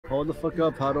Hold the fuck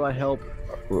up. How do I help?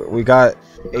 We got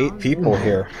 8 people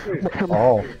here.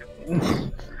 Oh.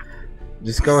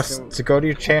 Just go to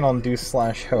your channel and do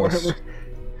 /host.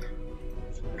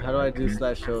 How do I do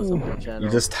 /host on my channel? You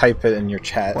just type it in your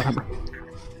chat.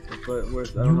 But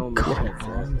where's, I don't know my chat.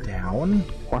 Calm down.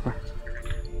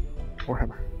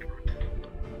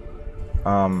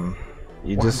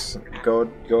 You just go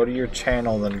to your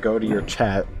channel, then go to your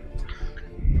chat.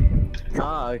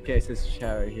 Ah, okay, it says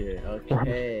chat right here.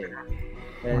 Okay.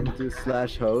 And do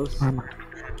 /host.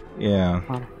 Yeah.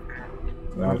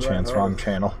 No chance, wrong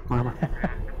channel.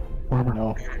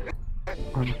 No.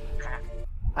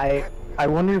 I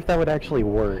wonder if that would actually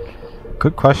work.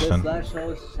 Good question.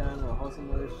 /host channel. Host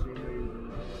another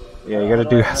streamer. Yeah, you gotta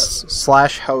do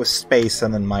 /host space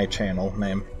and then my channel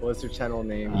name. What's your channel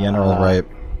name? General right.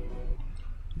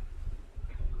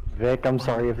 Vic, I'm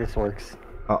sorry if this works.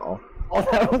 Uh-oh. Oh,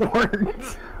 that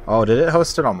worked! Oh, did it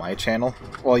host it on my channel?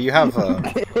 Well, you have,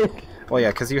 well, yeah,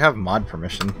 because you have mod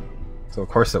permission. So of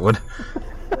course it would.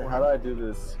 How do I do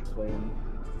this? Explain.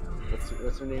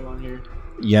 What's your name on here?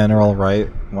 General right.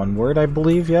 One word, I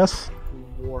believe, yes?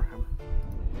 Warhammer.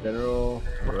 General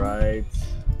right.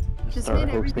 Just Start made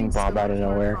hosting everything Bob so out of much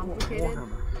more nowhere. complicated.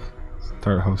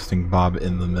 Start hosting Bob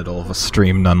in the middle of a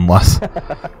stream, nonetheless.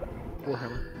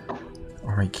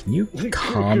 Alright, can you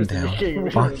calm down?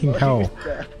 Fucking hell.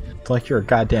 It's like you're a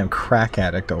goddamn crack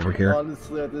addict over here.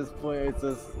 Honestly, at this point, it's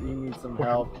just you need some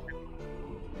help.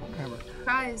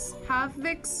 Guys, have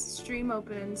Vic's stream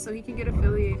open so he can get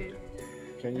affiliated.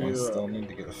 Can I you? still need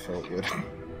to get affiliated.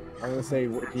 I'm gonna say,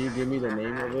 can you give me the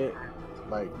name of it?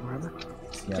 Like,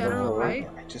 General right?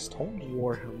 I just told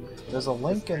you. There's a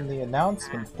link in the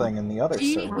announcement thing in the other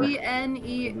server.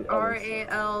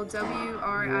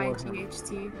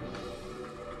 GENERALWRIGHT.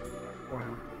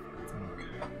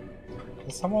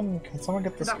 Can someone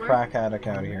get this that work? crack addict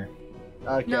out of here?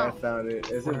 okay, No. I found it.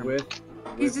 Is it with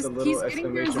He's the just little he's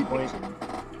getting yours exclamation point?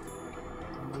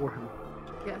 addiction.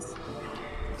 Yes.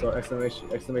 So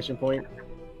exclamation point.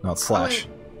 No, it's slash.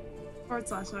 /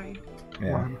 sorry.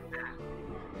 Yeah.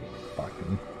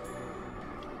 Fucking.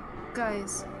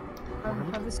 Guys,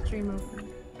 have a stream open.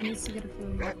 He needs to get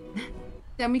affiliated.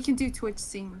 Then we can do Twitch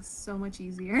sings so much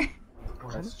easier.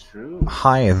 That's true.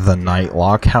 Hi, the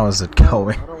Nightlock. How is it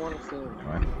going? I don't want to sing.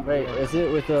 Wait, is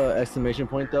it with the exclamation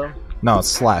point though? No, it's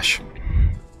slash.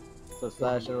 So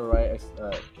general right.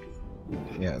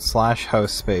 Yeah, /host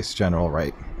space general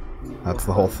right. That's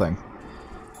the whole thing.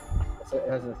 It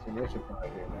has an exclamation point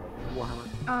right here.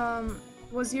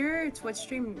 Was your Twitch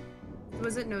stream,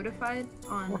 was it notified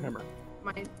on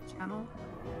my channel?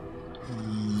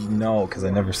 No, because I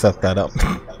never set that up.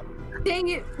 Dang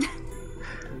it!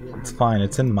 It's fine.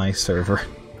 It's in my server.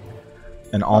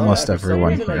 And almost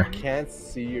everyone For some reason, here. I can't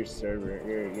see your server.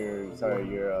 Your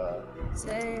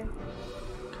Say.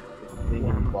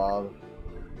 Bob.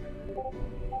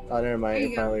 Oh, never mind. There you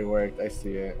It go. finally worked. I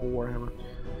see it.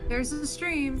 There's a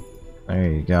stream.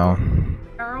 There you go.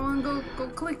 Everyone go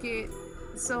click it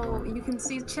so you can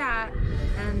see chat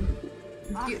and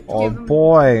Oh give 'em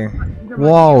boy. your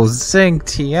Whoa, money. Zing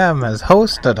TM has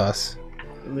hosted us.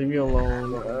 Leave me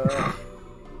alone.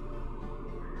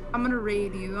 I'm gonna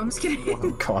raid you. I'm just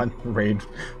kidding. God, raid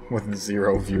with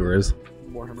 0 viewers.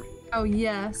 Oh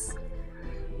yes.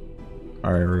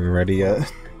 Alright, are we ready yet?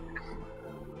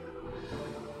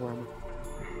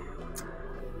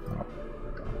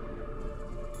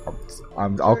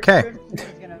 I'm okay.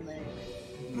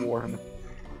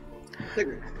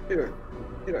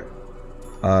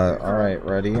 Alright,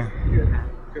 ready?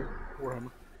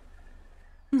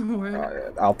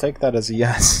 I'll take that as a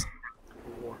yes.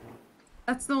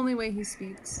 That's the only way he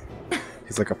speaks.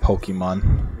 He's like a Pokemon.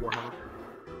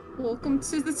 Welcome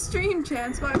to the stream,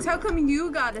 Jackbox. How come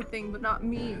you got a thing but not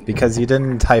me? Because you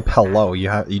didn't type hello, you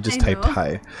just I typed know.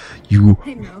 hi. You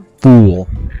I know. fool.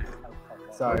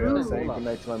 Sorry, I was saying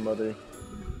goodnight to my mother.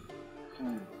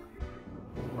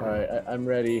 Alright, I'm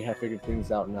ready. I figured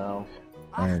things out now.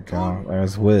 There you go.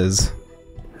 There's Wiz.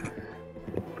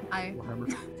 I.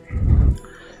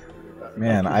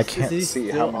 Man, I Is can't he see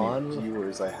still how many on?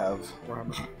 viewers I have.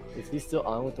 Is he still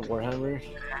on with the Warhammer?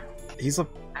 He's a.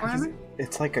 Warhammer?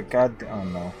 It's like a god. Oh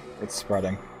no, it's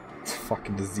spreading. It's a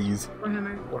fucking disease.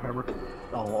 Warhammer.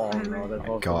 Oh no, they're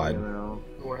both God. now.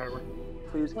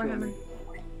 Please kill Warhammer. me.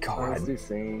 God. Honestly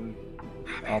saying.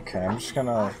 Okay, I'm just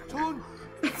gonna.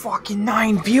 Fucking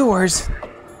 9 viewers.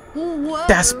 Whoa.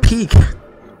 That's peak.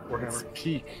 It's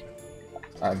peak.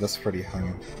 That's pretty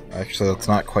high. Actually, that's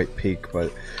not quite peak,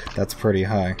 but that's pretty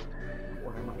high.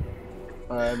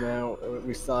 Alright, man,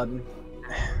 we started.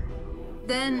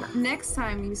 Then next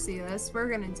time you see us, we're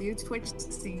gonna do Twitch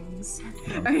scenes.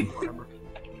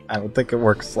 I don't think it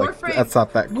works like Warframe. that's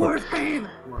not that cool. Warframe!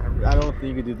 I don't think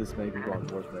you can do this many people on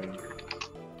Warframe.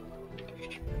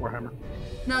 Warhammer.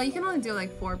 No, you can only do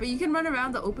like 4, but you can run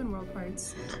around the open world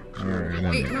parts. Alright,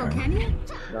 Wait, no, can you?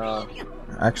 No.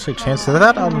 Actually, Chance, did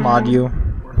that unmod you?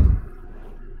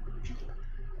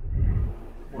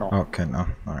 No. Okay, no.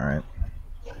 Alright.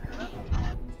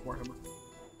 Warhammer.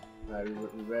 Alright,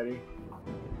 we ready?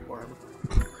 Warhammer.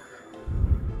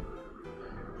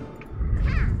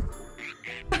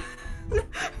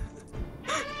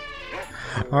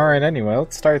 Alright, anyway,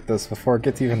 let's start this before it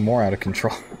gets even more out of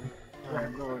control.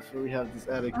 I'm not sure we have this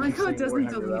attic. I like how it doesn't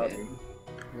Warhammer delete out. it.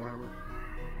 Warhammer.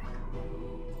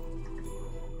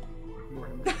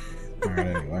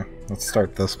 Alright, anyway, let's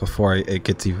start this before it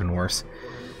gets even worse.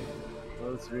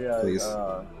 Let's read Please.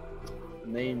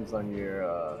 names on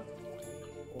your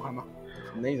Warhammer.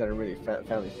 names are really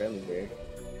family friendly here.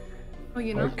 Oh,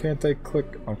 you Why know? can't I click?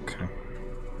 Okay.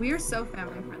 We are so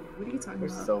family friendly. What are you talking We're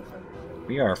about? so family.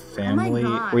 We are family.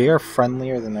 God. We are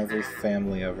friendlier than every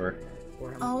family ever.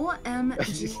 Warhammer.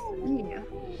 OMG.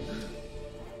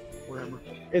 Warhammer.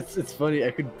 It's funny.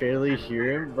 I could barely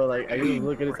hear him, but like I can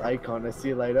look at his icon, I see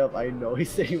it light up. I know he's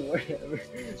saying Warhammer.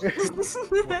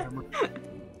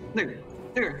 Warhammer.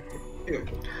 Here.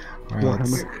 Alright,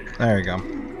 let's, there we go.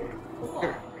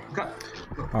 Cut.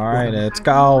 Alright, it's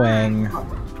going. Cut.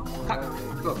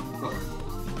 Go.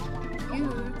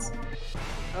 Cute.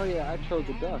 Oh yeah, I chose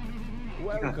a duck.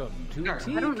 Welcome to I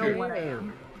I don't know what I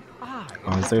am.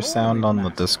 Oh, is there sound on the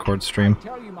Discord stream?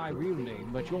 Tell you my real name,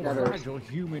 but your Yeah, there is. fragile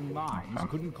human minds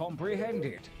couldn't comprehend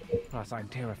it. Plus, I'm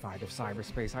terrified of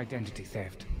cyberspace identity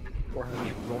theft.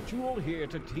 I brought you all here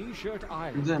to T-Shirt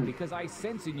Island Then- because I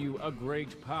sense in you a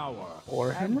great power.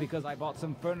 Warhammer? And because I bought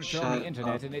some furniture on Shut the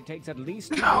internet up. and it takes at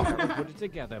least 2 hours to put it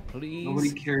together, please.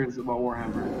 Nobody cares about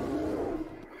Warhammer.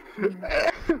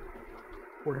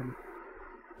 Warhammer.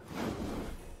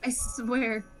 I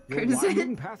swear. Your Curtis.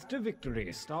 winding path to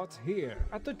victory starts here,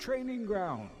 at the training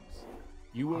grounds.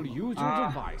 You will use your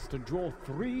device to draw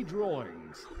 3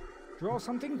 drawings. Draw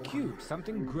something cute,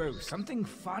 something gross, something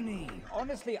funny.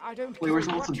 Honestly, I don't Wait, care we're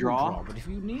supposed what to you draw? but if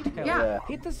you need help, Yeah.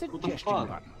 hit the suggestion fuck?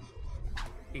 button.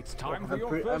 It's time for I'm,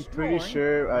 your I'm first pretty drawing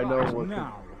sure I know right what.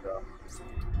 now.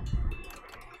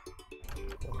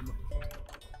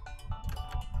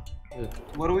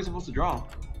 What are we supposed to draw?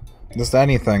 Just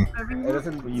anything. It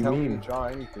doesn't What do you tell me mean? to draw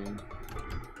anything.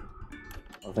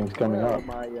 Nothing's coming up.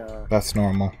 My That's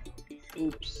normal.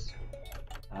 oops.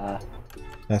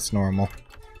 That's normal.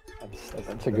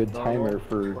 That's a good timer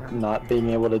for not being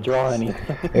able to draw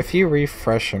anything. If you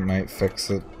refresh, it might fix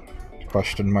it.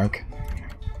 Question mark.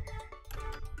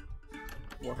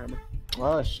 Warhammer.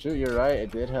 Oh shoot, you're right.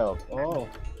 It did help. Oh.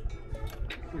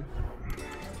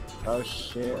 Oh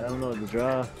shit, I don't know what to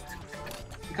draw.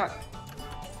 Cut.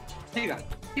 Here.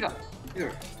 Go.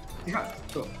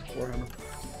 Warhammer.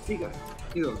 Here.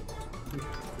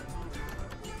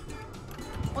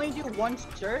 Only do one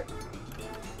shirt?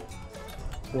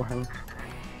 Warhammer.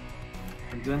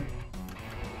 And then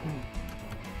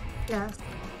Yes.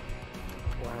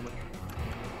 Warhammer.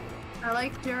 I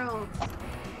like Gerald's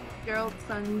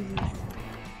son's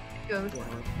ghost.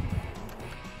 Warhammer.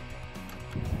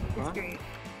 It's great.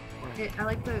 I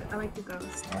like the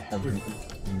ghost. I have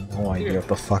no idea what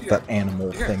the fuck that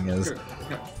animal thing is.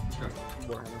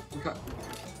 Warhammer. Cut.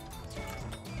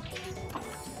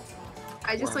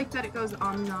 I just like that it goes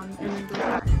om nom and then goes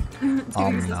back to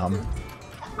Om existence. nom.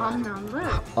 Om nom.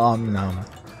 Look. Om nom.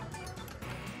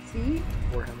 See?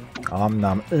 Warhammer. Om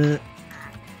nom.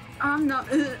 Om nom.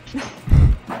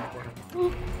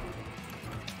 Warhammer.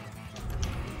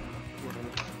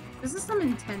 This is some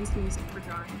intense music for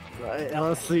drawing. Right,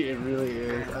 honestly, it really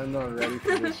is. I'm not ready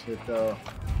for this shit though.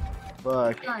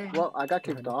 Fuck. Fine. Well, I got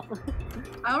kicked off.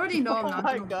 I already know I'm Oh not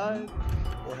my gonna god.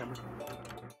 Warhammer.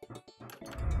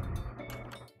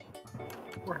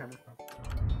 Warhammer.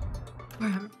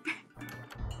 win.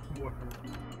 Warhammer.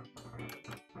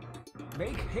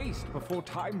 Make haste before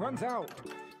time runs out.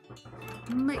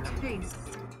 Make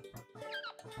haste.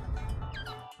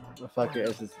 Well, fuck it,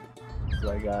 this is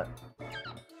what I got.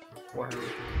 Warhammer.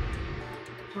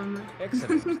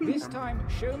 Excellent. This time,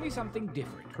 show me something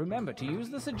different. Remember to use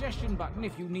the suggestion button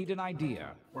if you need an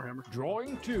idea. Warhammer.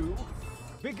 Drawing 2,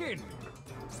 begin.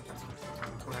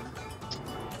 Warhammer.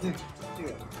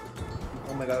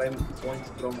 Oh my god, I'm going to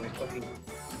throw my fucking.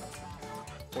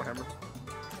 Warhammer.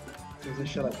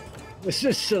 Just shut up. Let's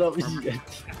just shut up.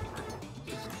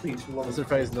 Please, for love I'm of-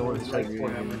 surprised no one's trying to read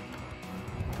Warhammer. it.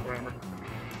 Warhammer.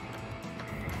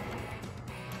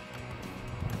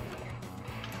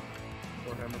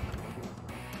 Warhammer.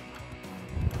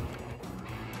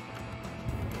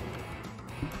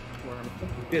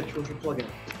 Warhammer. Bitch, what's your plugin?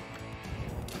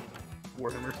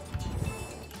 Warhammer.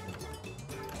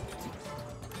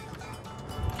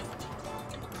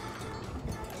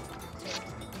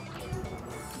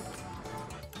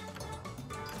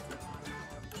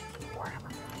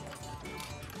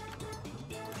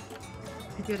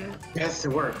 I did it. Yes,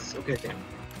 it works. Okay.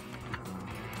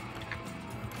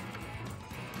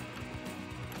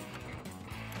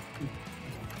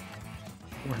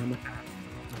 Warhammer.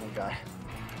 Oh my god.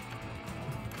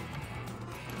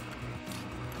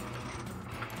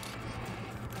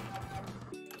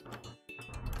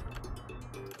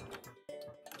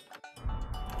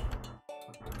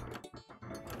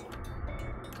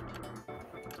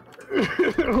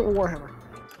 Warhammer.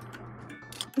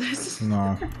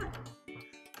 No.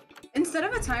 Instead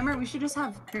of a timer, we should just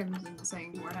have Crimson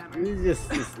saying Warhammer. We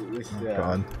just Oh, yeah.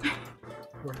 God.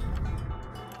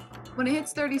 When it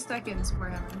hits 30 seconds,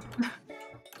 Warhammer.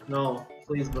 No,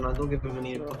 please, but don't give him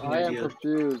any fucking I am ideas.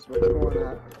 confused. What's going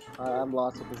on? I'm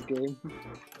lost with this game.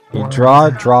 You draw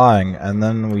a drawing, and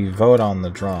then we vote on the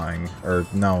drawing. Or,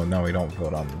 no, we don't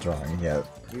vote on the drawing yet.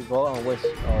 We vote on which.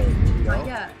 Oh, you Not know?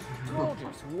 yet.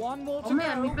 Gorgeous. One more to Oh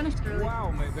man, go. we finished early.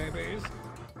 Wow, my babies.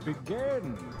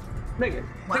 Begin. Nigga,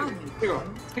 Wow.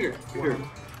 Here.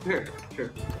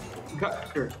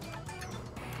 Cut,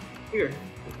 here.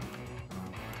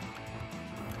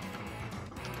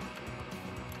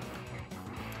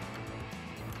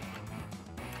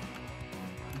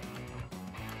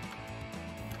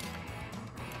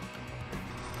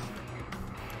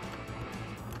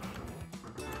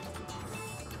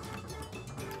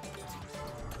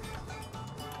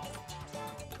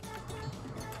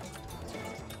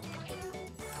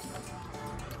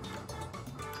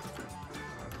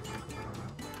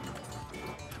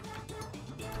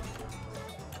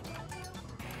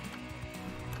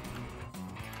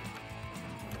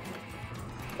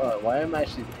 Why am I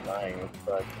actually dying? What the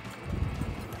fuck?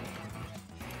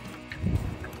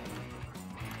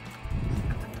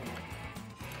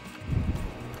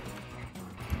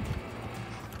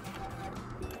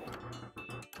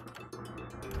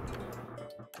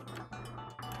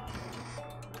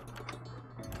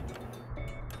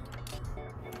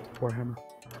 Warhammer.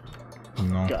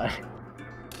 No. God.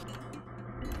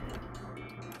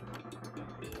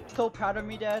 So proud of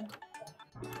me, Dad.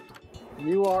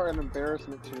 You are an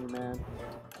embarrassment to me, man.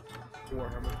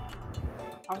 Warhammer.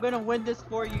 I'm gonna win this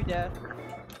for you, Dad.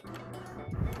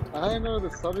 I didn't know the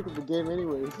subject of the game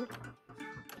anyways.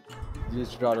 You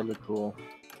just draw to look cool.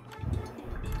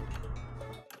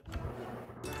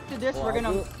 To this, Well, we're I'll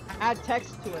gonna do it. add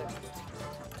text to it.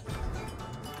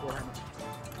 Warhammer.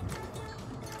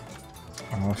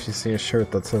 Well, if you see a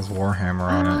shirt that says Warhammer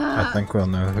on it, I think we'll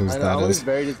know whose I know, that I was is.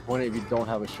 very disappointed if you don't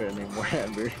have a shirt named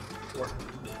Warhammer.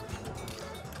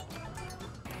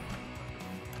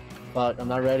 Fuck, I'm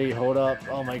not ready. Hold up.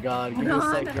 Oh my god, give me a Hold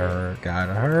on. second.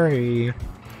 Gotta hurry.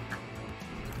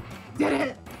 Did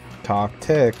it! Talk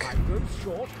tick. Good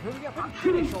short. Hurry up and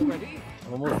finish already.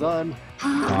 I'm almost done.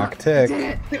 Talk Did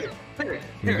tick. it!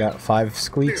 You got 5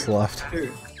 squeaks left.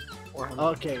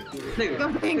 Okay.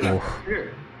 Go finger.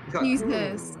 Oof.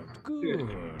 Jesus. Good.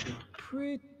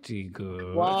 Pretty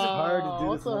good. Wow, hard to do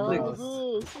what this the in hell house.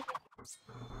 is this?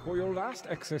 For your last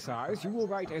exercise, you will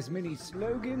write as many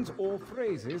slogans or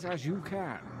phrases as you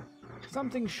can.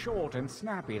 Something short and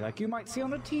snappy like you might see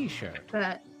on a t-shirt.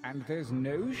 Bet. And there's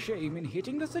no shame in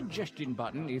hitting the suggestion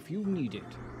button if you need it.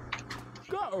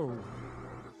 Go!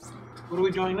 What are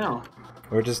we doing now?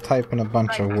 We're just typing a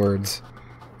bunch of words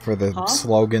for the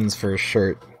slogans for a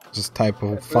shirt. Just type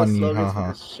a funny Slogans for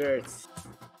haha. the shirts.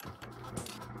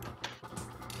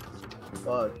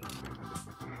 Fuck.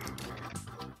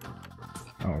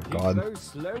 Oh Keep god. those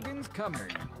slogans coming.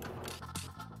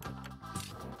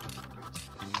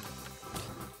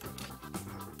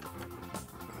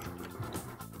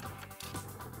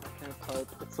 Can't type.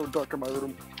 It's so dark in my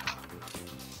room.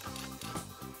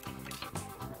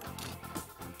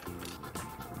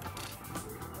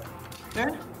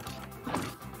 There?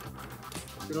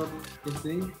 You know the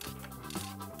thing?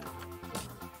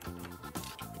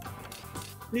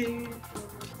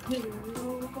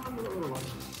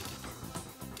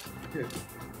 Here.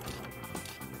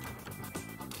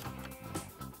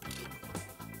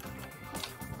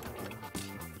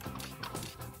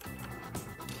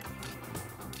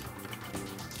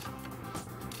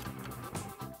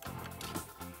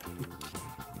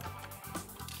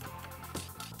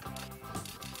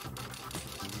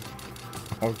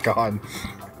 Oh god.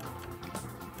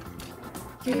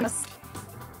 Yes.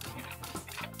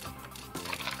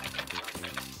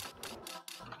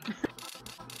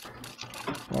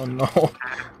 Oh no.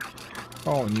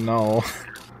 Oh no.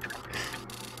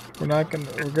 We're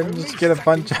gonna just get a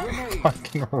bunch of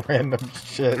fucking random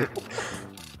shit.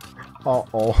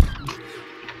 Uh-oh.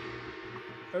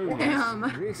 Oh, Damn.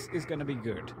 yes, this is gonna be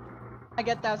good. I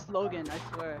get that slogan, I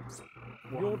swear.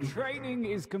 Your training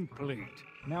is complete.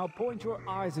 Now point your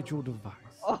eyes at your device.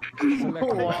 Oh. Select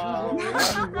the Wow.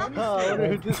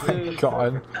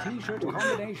 God. T-shirt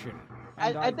combination.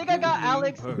 and I think I got do you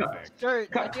Alex's perfect. shirt.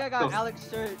 I think I got Alex's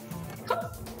shirt.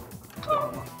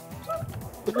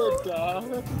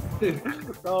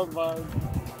 That was mine.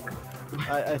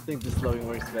 I think this slogan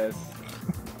works best.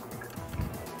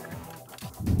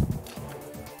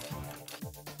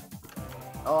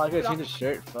 Oh, I gotta change the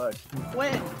shirt. Fuck.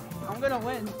 Win. I'm gonna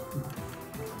win.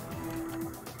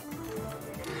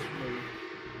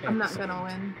 I'm not gonna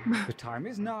win. The time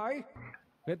is nigh.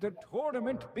 Let the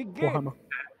tournament begin. Warhammer.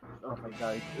 Oh my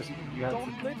god. You have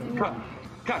Don't to... let run.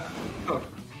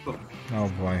 Oh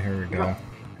boy, here we go.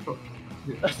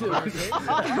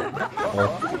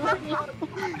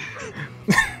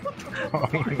 Oh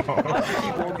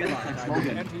no.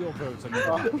 Enter your votes and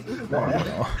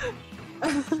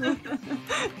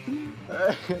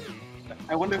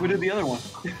I wonder who did the other one.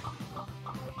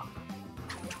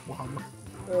 Warhammer.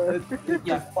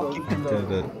 Yeah, fucking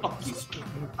Did it.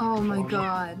 Oh my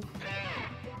god.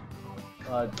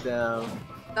 Oh damn.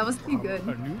 That was too good.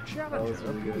 a new That challenger was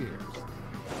really good. appears.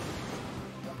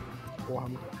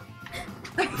 Warhammer.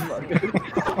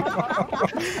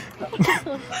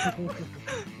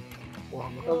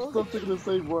 Warhammer. I'm still thinking the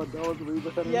same one. That was really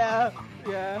bad. Yeah.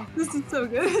 Yeah. This is so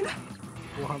good.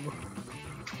 Warhammer.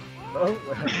 Oh.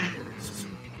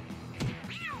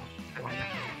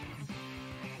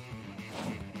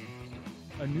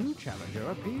 A new challenger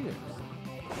appears.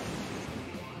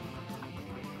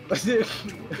 Okay,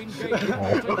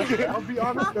 I'll be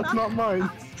honest, that's not mine.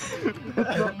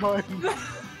 That's not mine.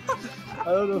 I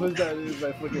don't know who that is.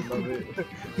 I fucking love it.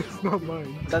 It's not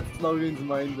mine. That slogan's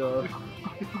mine though.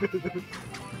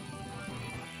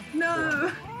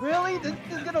 No. Really? This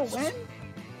is gonna win?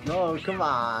 No, come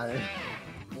on.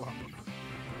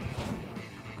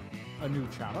 A new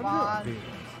challenger on. appears.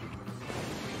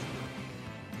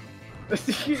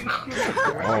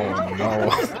 Oh no.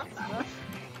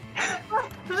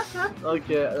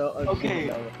 Okay.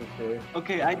 Okay. Okay.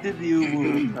 Okay, I did the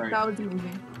move. Sorry. That was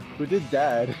amazing. Who did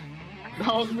that?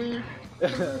 That was me.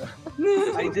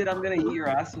 I did. I'm gonna eat your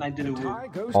ass, and I did a woo. Tie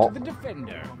goes Oh. to the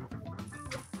defender.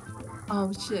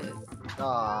 Oh shit.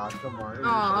 Aw, come on.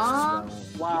 Aw.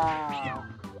 Wow.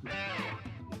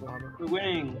 Warhammer. We're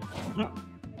winning.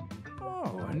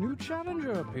 Oh, a new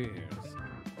challenger appears.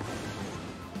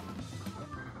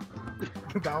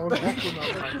 That was also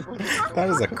not mine. That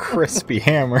is a crispy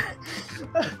hammer.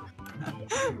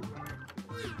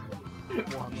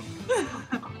 Warhammer.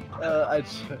 I A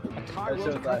tie will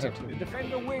chose cut that. it. The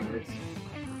defender wins.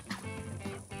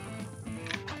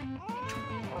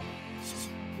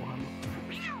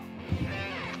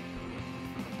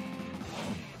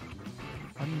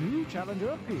 A new challenger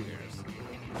appears.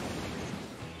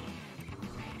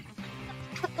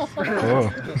 Oh.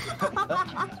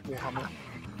 Warhammer.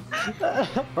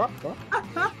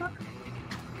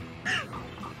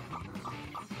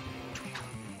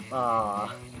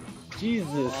 Ah,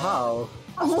 Jesus, how?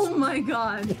 Oh my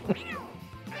god.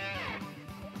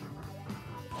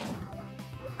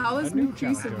 How A has new Nuku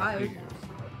challenger survived? appears.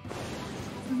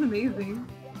 This is amazing.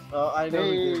 Oh, I know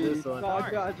who did this one.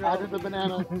 I did the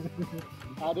banana.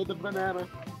 I did the banana.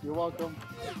 You're welcome.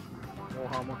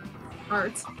 Warhammer.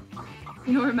 Art.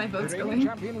 You know where my The vote's reigning going?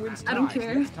 champion wins I don't ties.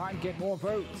 care. Next time, get more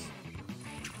votes.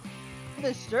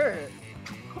 This shirt.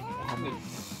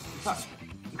 Cut.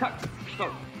 Cut.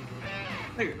 Go.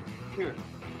 Here. Here.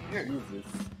 Here. Jesus.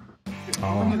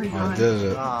 Oh, my I God. did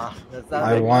it. Ah, that's not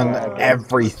I like won that.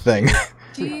 everything.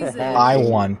 Jesus. I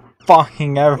won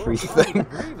fucking everything.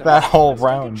 That whole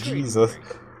round, Jesus.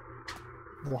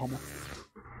 Warhammer.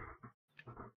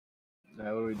 Now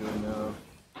what are we doing now?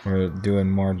 We're doing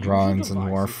more drawings and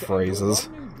more phrases.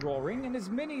 One new drawing and as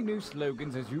many new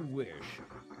slogans as you wish.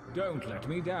 Don't let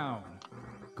me down.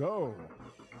 Go.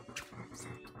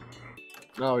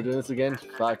 No, we're doing this again?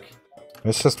 Fuck.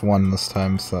 It's just one this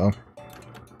time, so.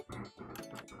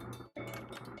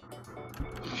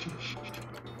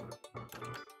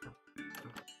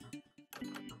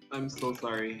 I'm so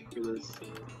sorry for this.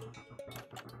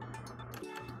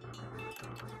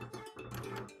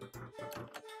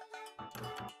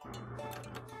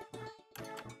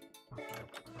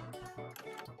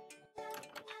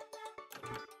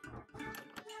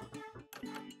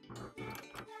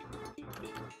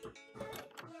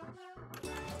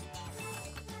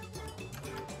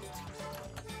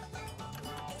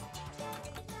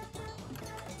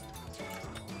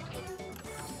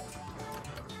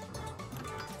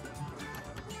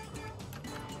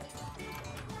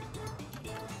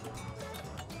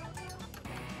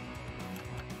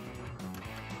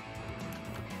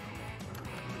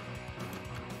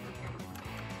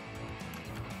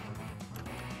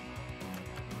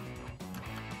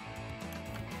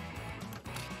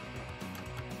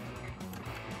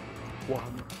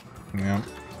 Yeah.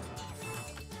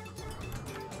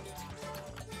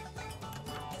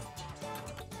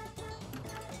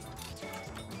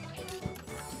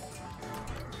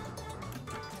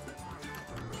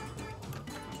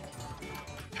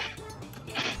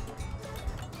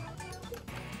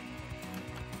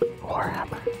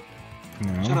 Warhammer.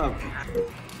 Yeah. Shut up.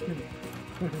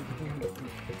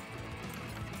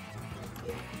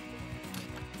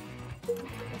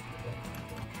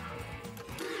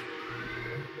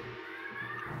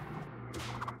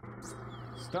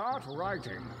 Start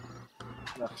writing.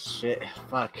 Oh shit!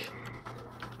 Fuck.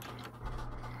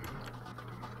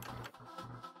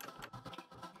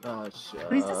 Oh shit.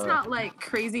 At least it's not like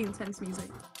crazy intense music.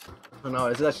 Oh, no,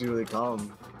 it's actually really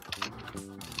calm.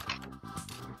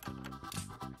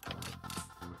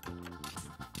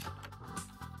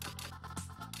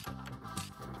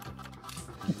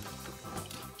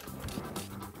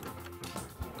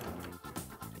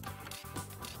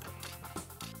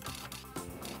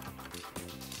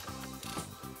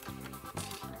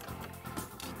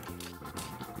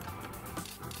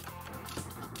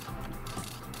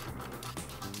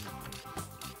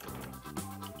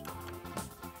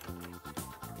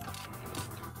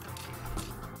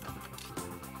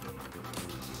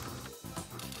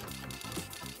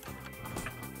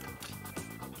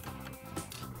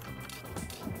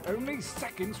 Only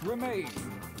seconds remain.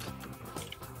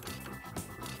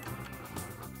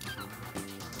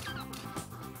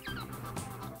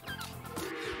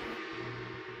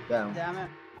 Damn. Damn it.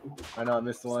 I know I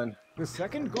missed one. The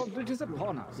second gauntlet is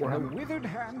upon us, and the withered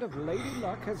hand of Lady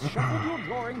Luck has shuffled your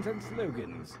drawings and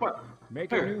slogans. What?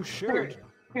 Make a new shirt.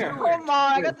 Here. Do it. Come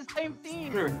on, I got the same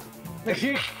theme. Here.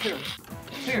 Here.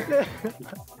 Here.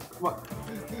 What?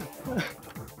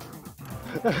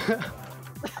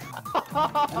 I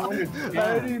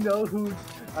already know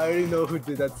who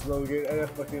did that slogan, and I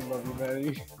fucking love you,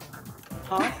 Manny.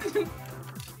 Huh?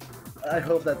 I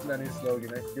hope that's Manny's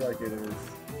slogan. I feel like it is.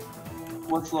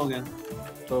 What slogan?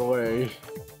 Don't worry.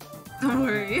 Don't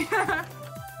worry.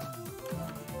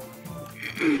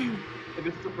 If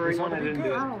it's the furry one, I didn't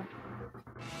do it. Ow.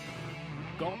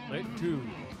 Gauntlet 2.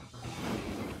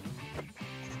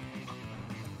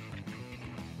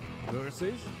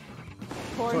 Versus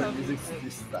Poor Sorry, Nubby. music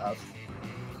stops.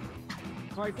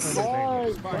 Fight for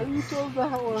Why? the Why you chose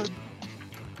that one?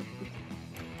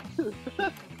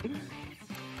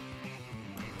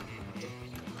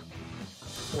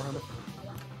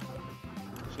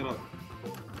 Shut up.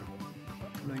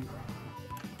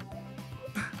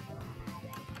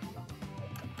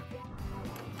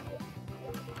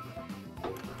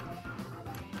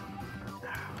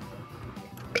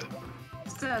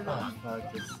 Seven. Oh,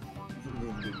 fuck this.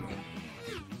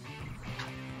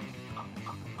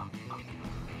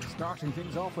 Starting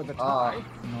things off with a Ah. tie.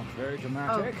 Not very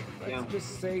dramatic. Let's Yeah.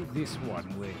 just say this one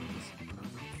wins.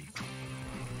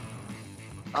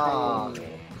 Ah.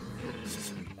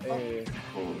 Hey.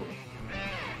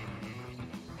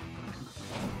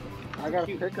 I gotta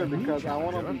pick her because I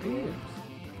want to be good.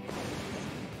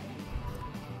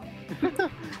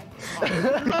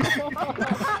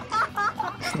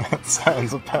 That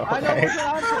sounds about I know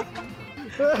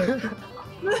right.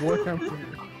 what I'm thinking.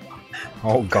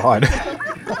 Oh god.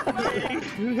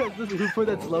 Who put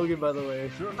that slogan, by the way?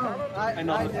 I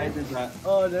know, I did that.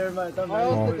 Oh, never mind. I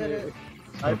also did it.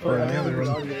 I put the other it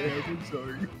one. on there. I'm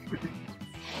sorry.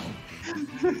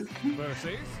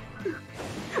 Versus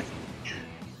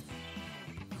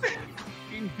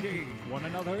engage one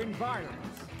another in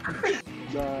violence.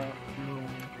 The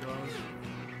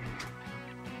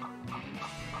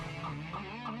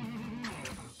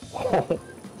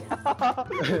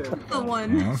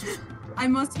one. Yeah. I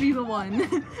must be the one.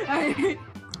 Alright.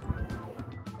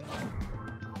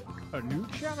 A new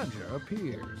challenger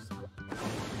appears.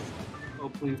 Oh,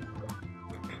 please.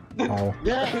 Oh,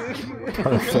 Yeah.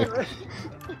 perfect.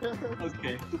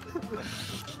 Okay.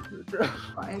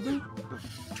 Five.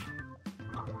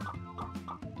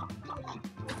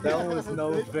 That was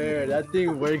no fair. That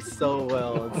thing works so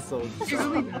well. It's so It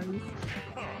really does.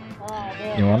 Oh,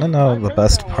 man. You want to know the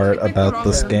best part about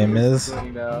this game is?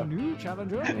 A new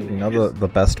challenger You know the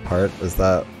best part is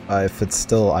that if it's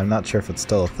still, I'm not sure if it's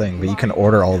still a thing, but you can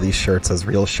order all these shirts as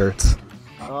real shirts.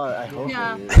 Oh, I hope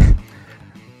Yeah. it is.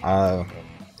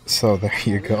 So there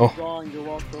you go. You're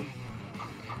welcome.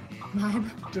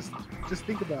 Just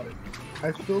think about it.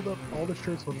 I filled up all the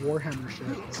shirts with Warhammer shit,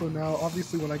 so now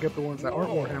obviously when I get the ones that aren't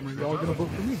Warhammer, you're all gonna vote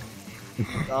for me.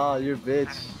 Oh, you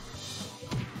bitch.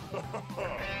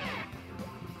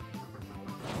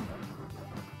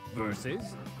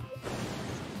 versus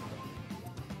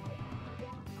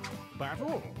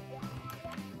battle.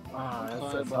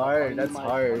 That's hard. That's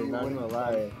hard. Not gonna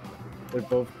lie. They're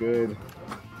both good.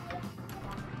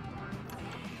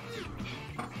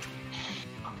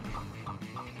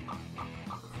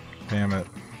 Damn it.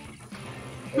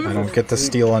 I don't get to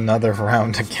steal another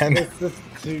round again. It's just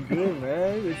too good,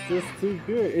 man. It's just too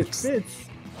good. It fits.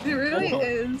 It really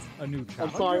is. A new I'm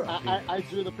sorry, I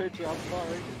drew the picture, I'm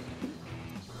sorry.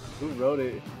 Who wrote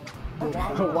it?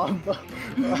 Wamba.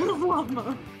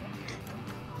 Wamba.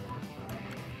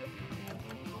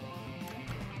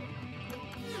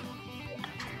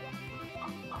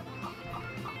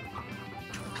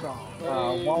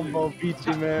 Wamba beat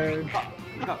you, man.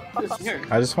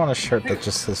 I just want a shirt that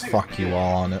just says "fuck you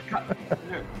all" on it.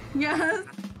 Yes.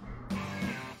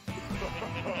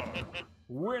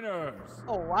 Winners.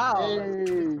 Oh wow,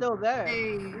 it's still there.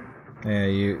 Hey.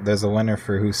 Yeah, there's a winner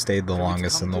for who stayed the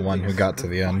longest and the one who got to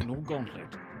the end. Final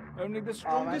gauntlet. Only the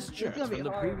strongest shirts from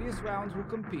the previous rounds will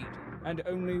compete, and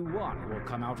only one will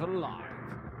come out alive.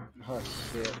 Oh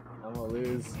shit, I'm gonna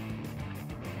lose.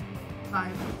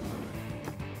 5.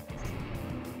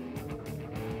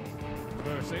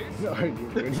 Versus. Are you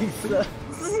ready for that?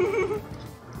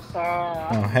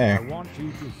 Oh, hey. I want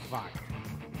you to fight.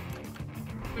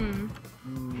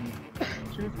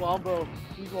 Choose Wombo.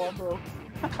 Choose Wombo.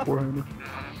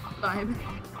 5.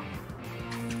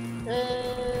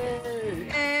 Hey!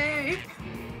 Hey.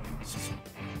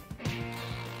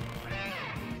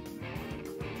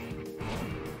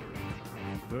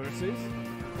 Versus.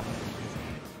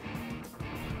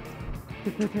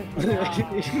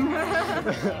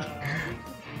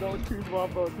 Don't choose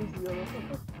Wombo, choose the other.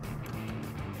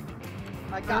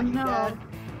 I got you, Dad.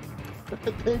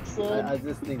 Thanks, son. I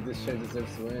just think this shirt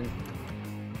deserves to win.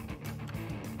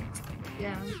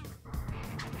 Yeah.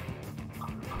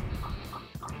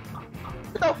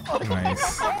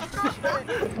 Nice.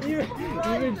 Even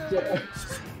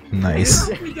Nice.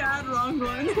 God, wrong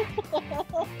one.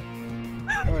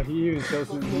 Oh, he even chose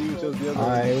the other one.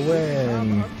 I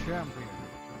win. Champion.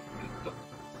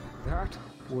 That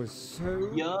was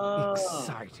so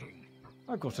exciting.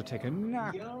 I've got to take a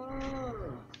nap.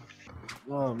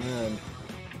 Oh man.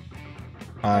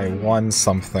 I won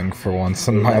something for once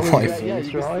in my life. Yeah,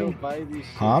 you can still buy these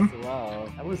shirts. Huh? Wow.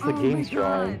 That was the game's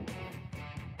drawing.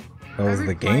 That was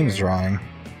the game's drawing.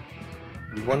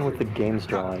 You won with the game's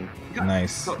drawing.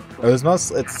 Nice. It was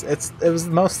mostly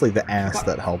the ass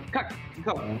that helped.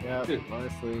 Yeah,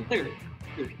 honestly.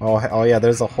 Oh yeah,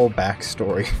 there's a whole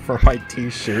backstory for my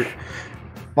t-shirt.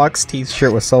 Fox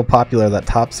t-shirt was so popular that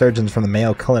top surgeons from the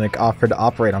Mayo Clinic offered to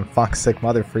operate on Fox's sick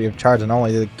mother free of charge, and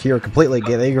only the cure completely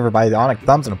gave her bionic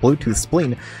thumbs and a Bluetooth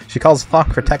spleen. She calls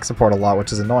Fox for tech support a lot,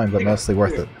 which is annoying but mostly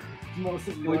worth it. Can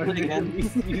we play again?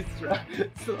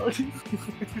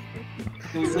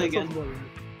 Can we play again?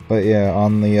 But yeah,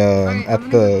 on the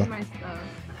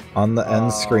on the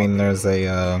end screen there's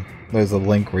a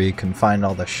link where you can find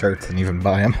all the shirts and even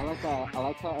buy them. I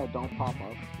like how I don't pop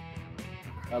up.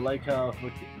 I like how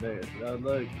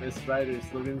look, this writer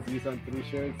slogans used on 3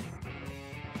 shirts.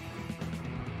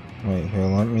 Wait here,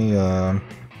 let me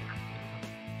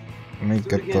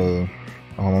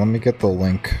get the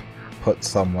link put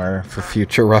somewhere for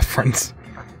future reference.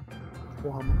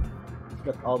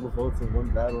 Got all the votes in one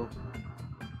battle.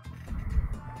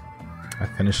 I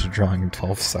finished the drawing in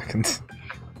 12 seconds.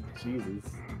 Jesus.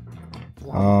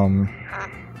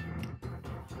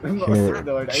 Here,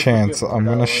 Chance, I'm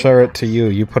gonna share it to you.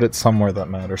 You put it somewhere that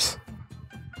matters.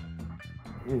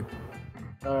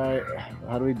 Alright,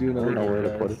 how do we do another one? I don't know where to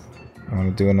put it. I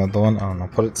want to do another one? I don't know,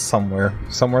 put it somewhere.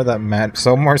 Somewhere that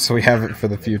somewhere so we have it for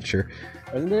the future.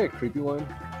 Isn't there a creepy one?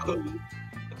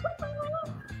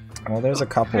 Well, there's a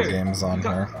couple games on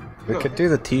here. We could do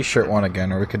the t-shirt one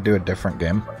again, or we could do a different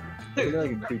game. Isn't there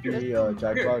like a creepy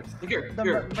Jackbox?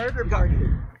 The murder party.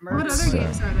 What other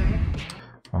games are there?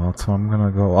 Well, that's what I'm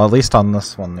gonna go. Well, at least on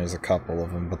this one there's a couple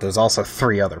of them, but there's also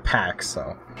 3 other packs,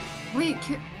 so... Wait,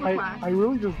 I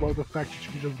really just love the fact that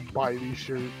you can just buy these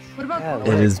shirts. What about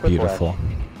It is beautiful.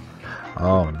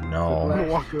 Oh no. I'm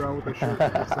gonna walk around with a shirt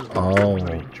that says, Oh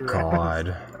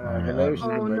god.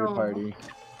 Oh no. Party.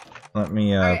 Let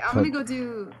me Alright, I'm gonna go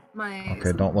do my...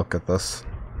 Okay, don't look at this.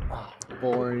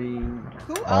 Boring.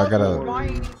 Who I else gotta-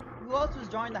 who else was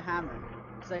drawing the hammer?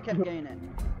 Because I kept getting it.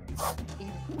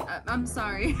 I'm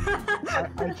sorry.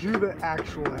 I drew the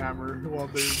actual hammer while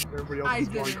everybody else is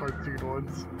drawing didn't. cartoon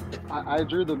ones. I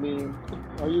drew the meme.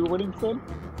 Are you winning, son?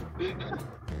 I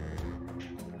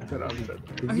said upset.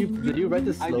 Did you write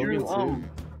the slogan too?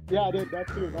 Yeah, I did that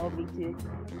too. That was me too.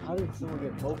 How did someone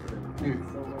get both of them?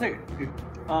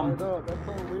 I know, that's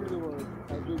how weird it was.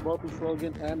 I drew both the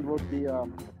slogan and wrote the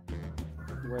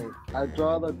Wait, I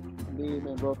draw the name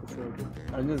and wrote the survey.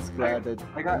 I'm just glad that.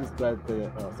 I got- I'm just glad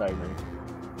that. Oh, sorry, man.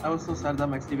 I was so sad that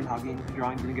my Stephen Hawking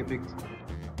drawing didn't get picked.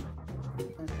 I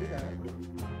see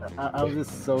that. I was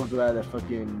just so glad that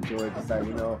fucking George decided,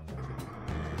 you know.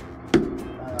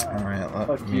 Alright, let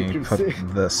fuck me you, put Crusader.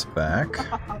 this back.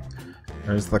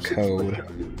 There's the code.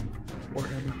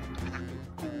 Warhammer.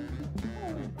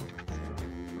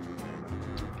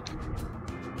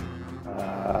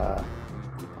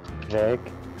 Jake,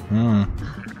 Hmm.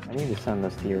 I need to send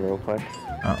this to you real quick.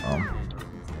 Uh-oh.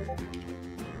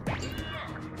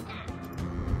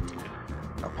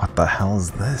 What the hell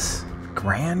is this?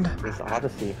 Grand? This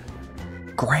Odyssey.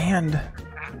 Grand?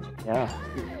 Yeah.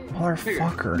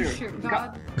 Motherfucker. Sure,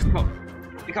 God. Go.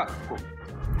 You got. Go.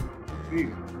 Here you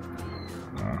go.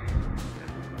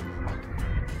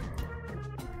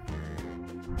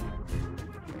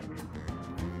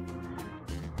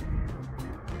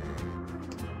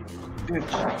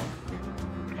 Bitch.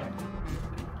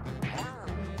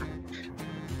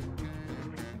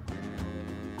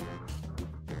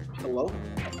 Hello?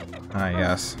 Ah,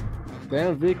 yes.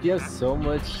 Damn, Vic, you have so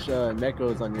much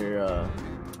necros on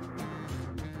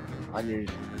your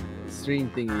stream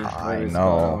thingy. I What is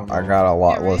know. going I on? got a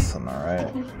lot. Yeah, right? Listen,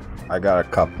 alright? I got a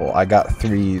couple. I got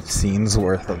 3 scenes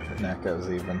worth of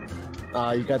Nekos even.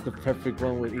 You got the perfect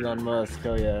one with Elon Musk.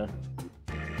 Hell yeah.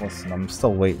 Listen, I'm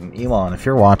still waiting. Elon, if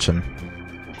you're watching,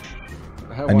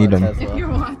 I want need a him. Tesla. If you're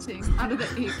watching, out of the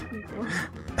 8 people.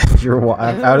 if you're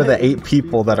out of the 8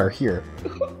 people that are here,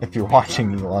 if you're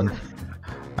watching, Elon,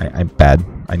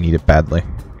 I need it badly.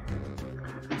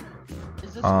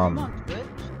 Is this stream on Twitch?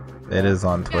 It is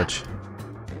on Twitch.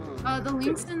 The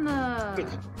link's in the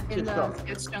sketch junk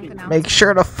announcement. Make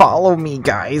sure to follow me,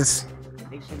 guys.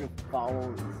 Make sure to follow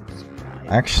and subscribe.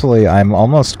 Actually, I'm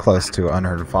almost close to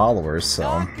 100 followers,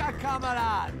 so.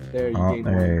 There you Oh, gained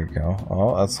there you go.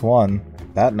 Oh, that's 1.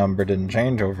 That number didn't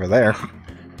change over there.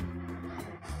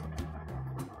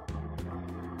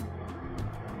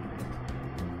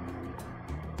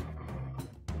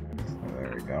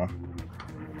 There we go.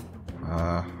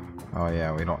 Oh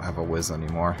yeah, we don't have a whiz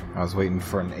anymore. I was waiting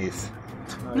for an 8th.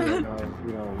 Oh, yeah, no,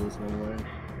 we don't lose no way.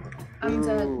 I'm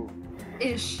dead.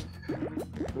 Ish.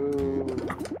 Ooh.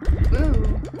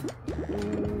 Ooh.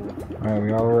 Are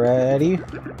we all ready?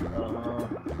 Uh,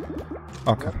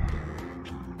 Okay.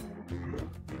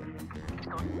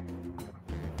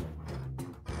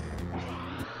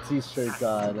 T-shirt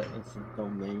God, it's a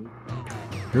dumb name.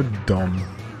 You're dumb.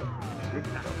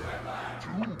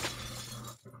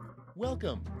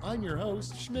 Welcome, I'm your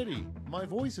host, Schmitty. My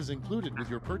voice is included with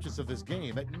your purchase of this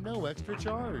game at no extra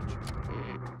charge.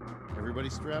 Everybody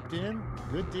strapped in?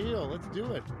 Good deal, let's do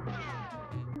it.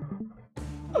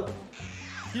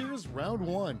 Here's round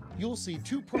 1. You'll see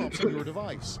 2 prompts on your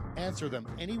device. Answer them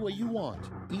any way you want.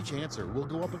 Each answer will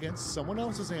go up against someone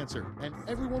else's answer, and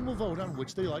everyone will vote on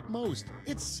which they like most.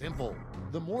 It's simple.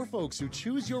 The more folks who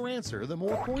choose your answer, the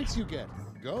more points you get.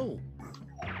 Go.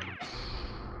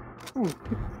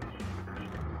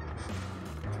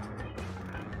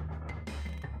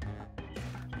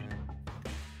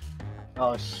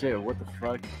 Oh shit, what the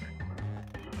fuck?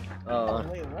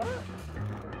 Wait, what?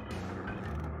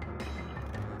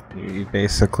 You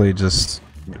basically just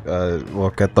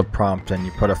look at the prompt and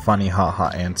you put a funny haha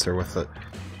answer with it.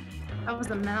 That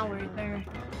was a Mal right there.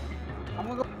 I'm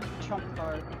gonna go trump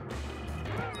card.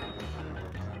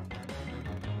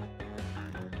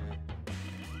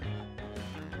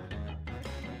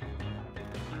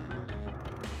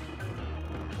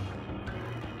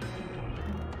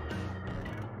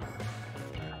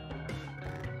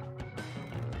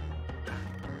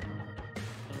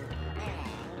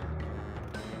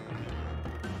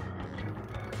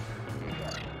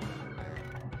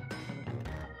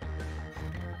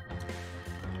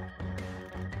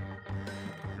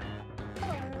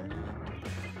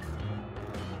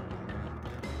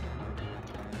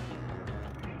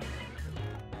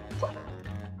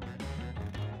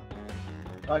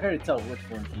 I can already tell which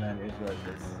one's man is like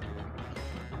this.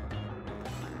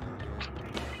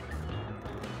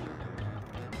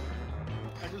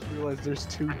 I just realized there's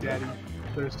 2 daddy.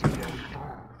 There's 2 daddy.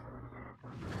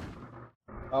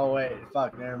 Oh wait,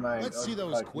 fuck, never mind. Let's Oh, see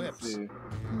those fuck, quips. let's see.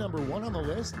 Number 1 on the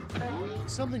list,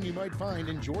 something you might find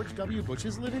in George W.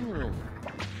 Bush's living room.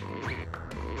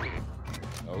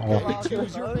 Okay,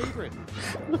 choose your favorite.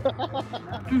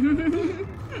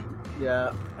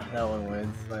 Yeah, that one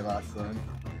wins. My last one.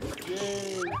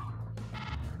 Yay.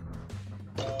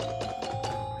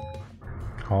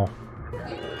 Oh.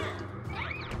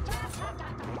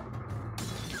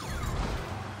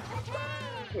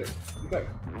 Here, you got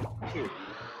here.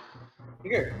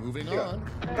 Here. Moving Here. on,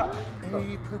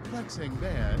 a perplexing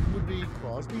band would be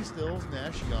Crosby, Stills,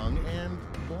 Nash Young, and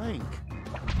blank.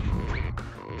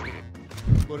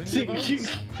 Put in your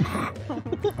votes.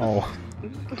 Oh.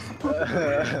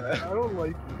 I don't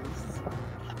like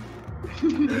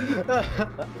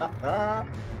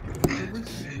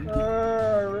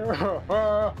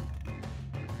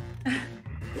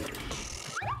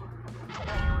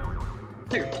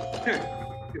Here.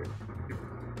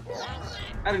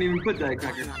 I didn't even put that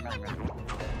cracker.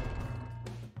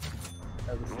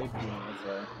 As a safety one, that's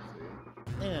why.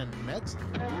 And next,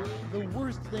 the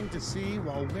worst thing to see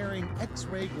while wearing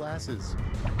X-ray glasses.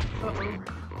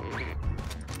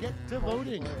 Get to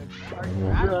voting.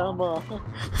 Grandma.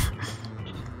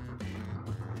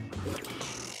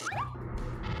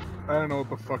 I don't know what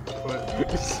the fuck to put.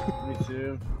 Me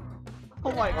too.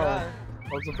 Oh my god.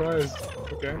 I'm surprised.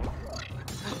 Okay.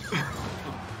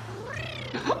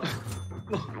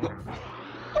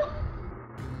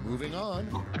 Moving on,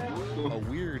 a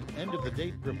weird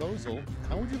end-of-the-date proposal.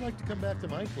 How would you like to come back to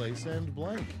my place and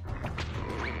blank?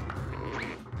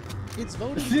 It's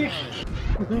voting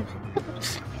time.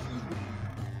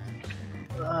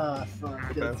 Ah,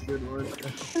 fuck. That's a good one.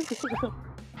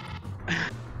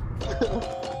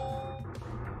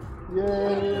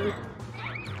 Yay!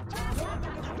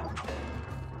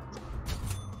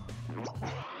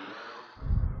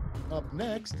 Up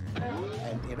next,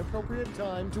 an inappropriate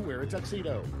time to wear a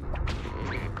tuxedo.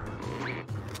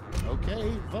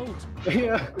 Okay, vote.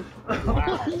 Yeah.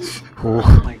 Oh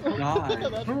my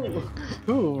god.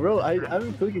 Who wrote?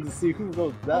 I'm clicking to see who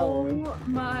wrote that one. Oh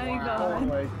my god. Oh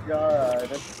my god,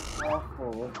 that's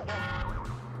awful.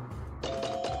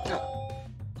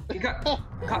 You got.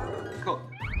 Go.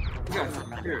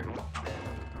 Here.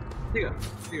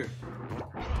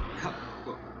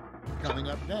 Go. Coming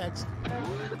up next,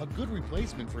 a good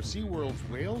replacement for SeaWorld's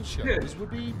whale shows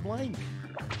would be blank.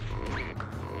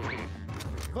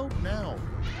 Vote now.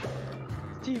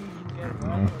 Team, you can get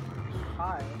one.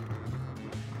 Hi.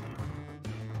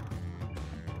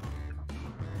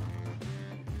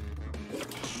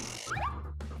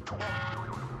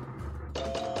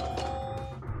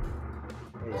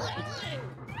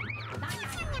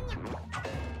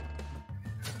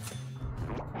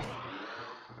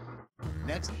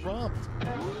 Next prompt.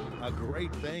 A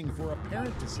great thing for a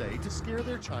parent to say to scare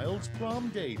their child's prom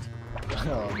date. Oh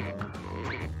no.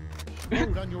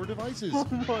 Vote on your devices. Oh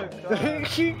my god.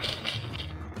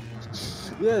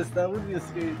 Yes, that would be a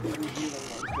scary thing to do on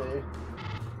Wednesday.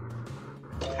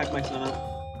 Hack my son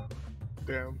up.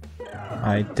 Damn.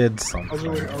 I did I was something.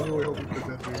 really hoping for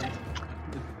that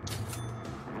dude.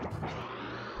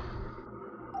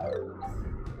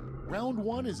 Round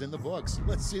 1 is in the books.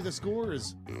 Let's see the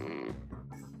scores.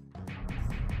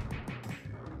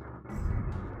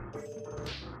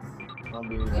 I'll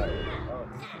be right.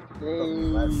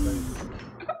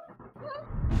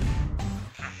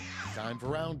 Time for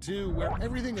round 2, where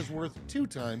everything is worth 2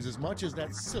 times as much as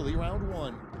that silly round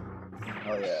 1.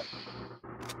 Oh yeah.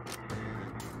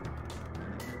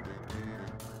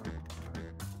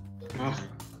 Ugh.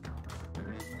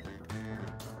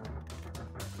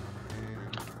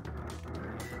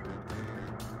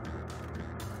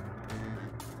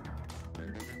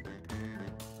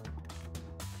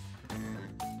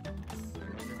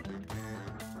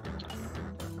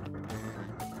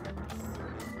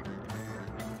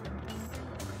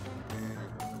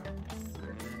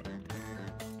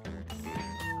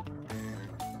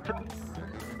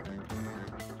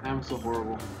 I'm so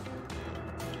horrible.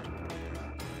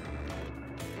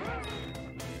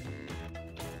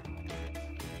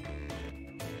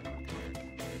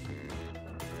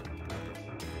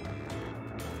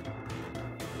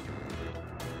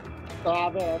 Ah,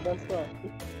 man, I messed up.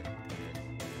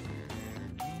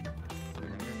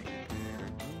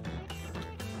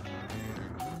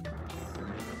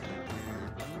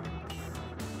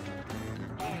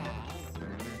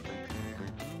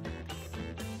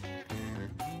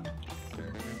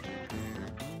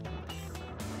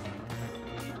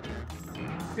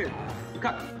 Here.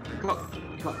 Cut.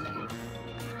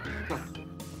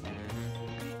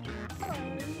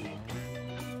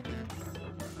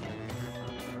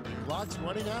 Clock's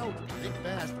running out. Think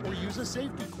fast or use a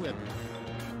safety quip.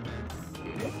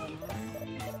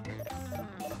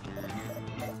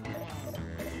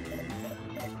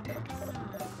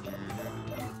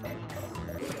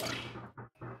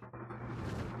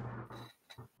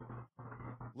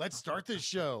 Let's start this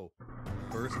show.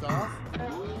 First off,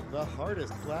 the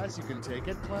hardest class you can take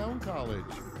at Clown College.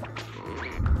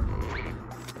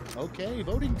 Okay,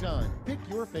 voting time. Pick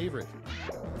your favorite.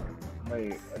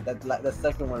 Wait, the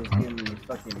second one's giving me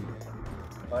fucking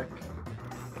fuck.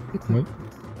 What?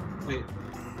 Wait.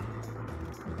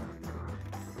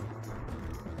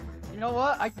 You know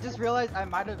what? I just realized I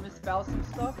might have misspelled some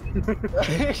stuff.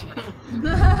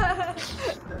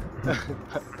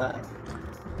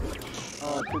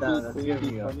 Oh, damn, that's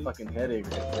giving me a fucking headache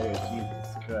right there.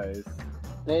 Jesus Christ.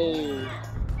 Hey.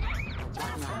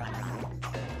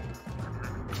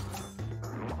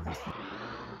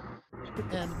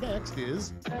 And next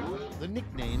is the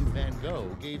nickname Van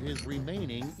Gogh gave his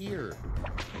remaining ear.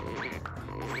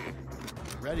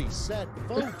 Ready, set,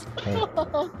 vote.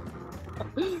 I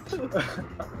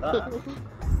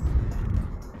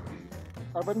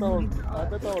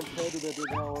bet that was Teddy that did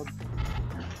that one.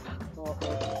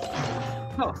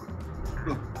 Oh.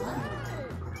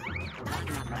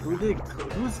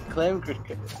 Who's Clem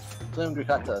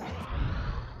Gricata?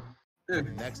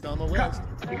 Next on the list.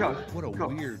 Go. What a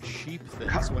weird sheep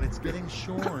thinks when it's getting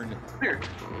shorn. Here.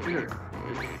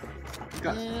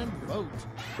 And vote.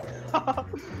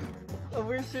 A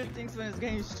weird shit thinks when it's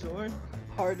getting short.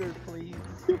 Harder, please.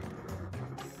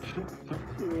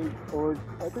 Or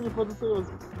I think you're supposed to say it was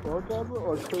orgasm or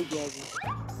orgasm.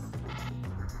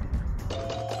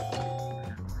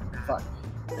 Fuck.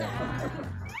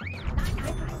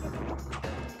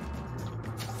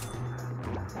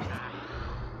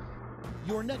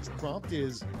 Your next prompt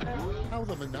is how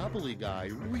the Monopoly guy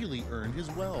really earned his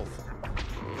wealth.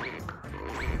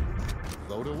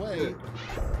 Vote away.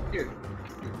 Here.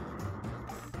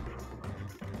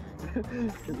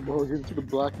 We'll get into the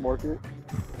black market.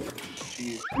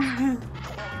 Jeez.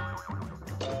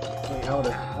 Wait, I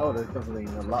would've done something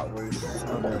a lot worse.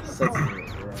 I would've said something,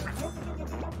 yeah.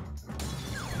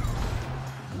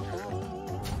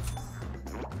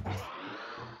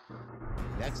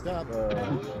 Next up,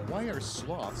 why are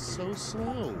sloths so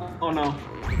slow? Oh no.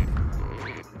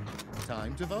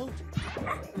 Time to vote.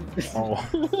 Oh.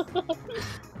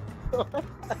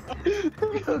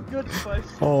 Good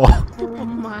question. Oh. Oh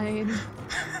my.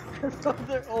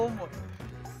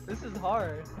 This is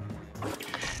hard.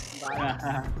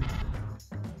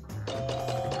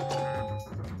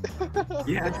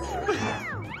 Yes.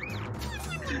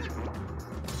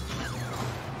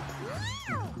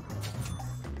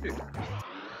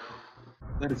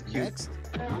 That is cute. Next,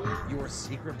 your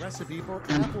secret recipe for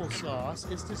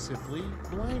applesauce is to simply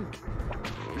blank.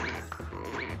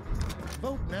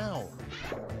 Vote now.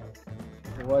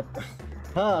 What?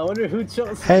 Huh, I wonder who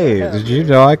chose. Hey, did you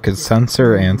know I could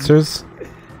censor answers?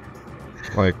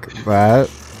 Like that?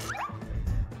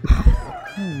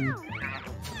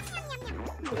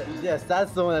 Yes,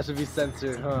 that's the one that should be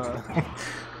censored, huh?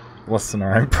 Listen,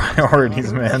 alright,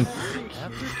 priorities, man.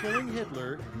 After killing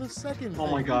Hitler, the second Oh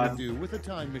thing my you God. would do with a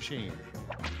time machine.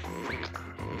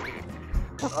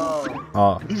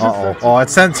 Oh, it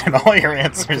censored all your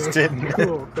answers, didn't it?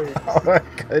 Oh,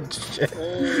 good shit.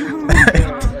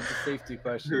 That's a safety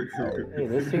question. Hey,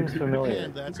 this seems familiar.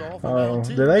 And that's all for Oh, round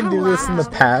two. did I do this in the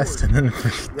past and then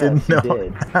didn't you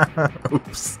know?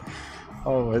 Oops.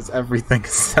 Oh, is everything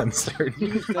censored?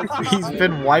 He's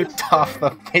been wiped off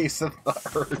the face of the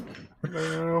earth. Man,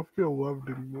 I don't feel loved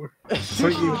anymore. So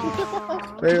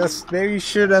maybe you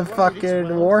should have fucking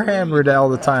Warhammered all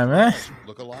the time, eh?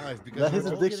 Look alive because Let his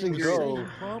we're all addiction getting the grow. same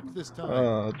prompt this time.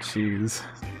 Oh, jeez.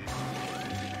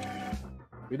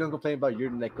 We don't complain about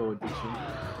your Neko addiction.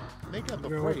 Make up a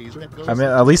phrase that goes I mean,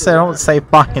 at least I don't say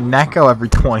fucking Neko every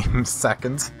 20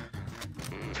 seconds.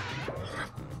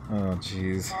 Oh,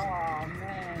 jeez. Oh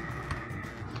man.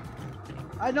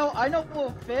 I know what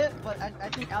will fit, but I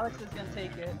think Alex is gonna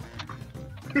take it.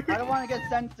 I don't want to get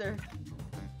censored.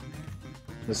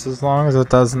 Just as long as it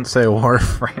doesn't say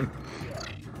Warframe.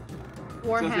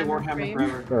 Doesn't say Warhammer Warhammer frame.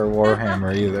 forever. Or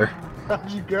Warhammer either. How'd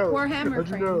you go? Warhammer How'd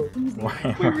you know? frame. Easy.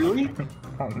 Warhammer. Wait, really?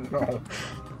 Oh no.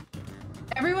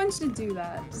 Everyone should do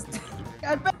that. Just,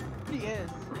 I bet he is.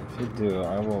 If you do,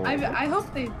 I will. I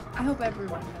hope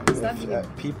everyone does. That'd be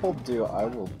If people do, I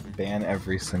will ban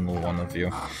every single one of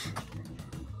you.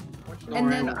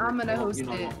 And then I'm gonna host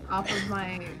it off of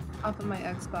my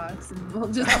Xbox, and we'll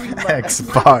just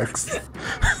Xbox.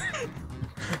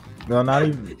 No, not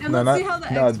even. And No, let's see not. how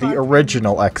the No, the Xbox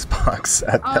original Xbox.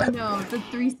 At Oh that. no, the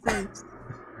 360.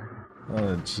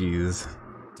 Oh jeez.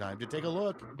 Time to take a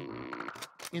look.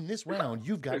 In this round,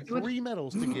 you've got 3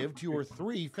 medals to give to your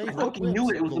 3 favorite fucking knew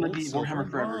whips, it was gonna gold, be silver, Warhammer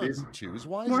and Forever, bronze. dude. Choose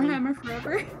wisely. Warhammer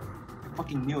Forever.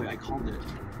 Fucking knew it. I called it.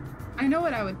 I know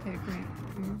what I would pick, right?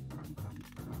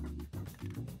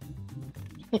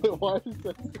 Why is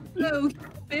that? No,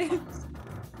 bitch.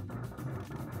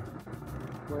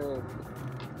 Wait.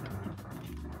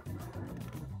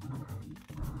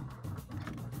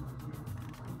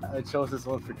 I chose this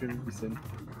one for good reason.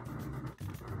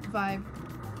 Vibe.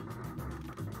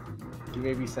 He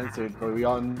may be censored, but we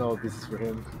all know this is for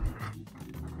him.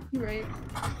 Right.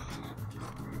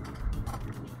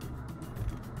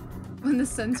 When the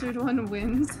censored one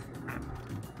wins.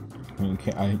 You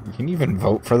can even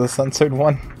vote for the censored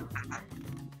one?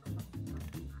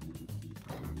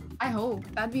 I hope.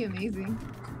 That'd be amazing.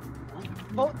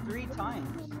 Vote 3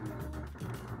 times.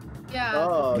 Yeah.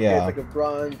 Oh, okay, Yeah. it's like a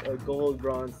bronze, a gold,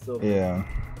 bronze, silver. Yeah.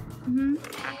 Mm-hmm.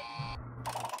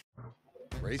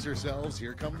 Brace yourselves,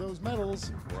 here come those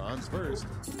medals. Bronze first.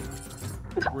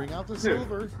 Bring out the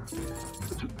silver.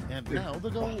 And now the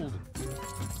gold.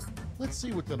 Let's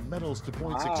see what the medals to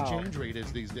points exchange rate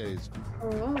is these days.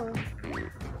 Oh.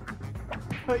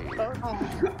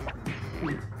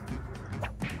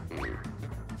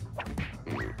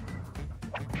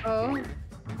 Oh.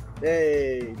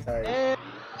 Hey, tight. Hey,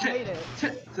 made it.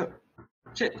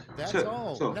 That's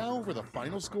all. Now for the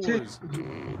final scores.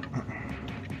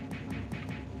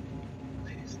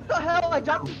 What the hell? I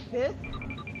dropped the fifth?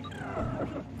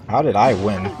 How did I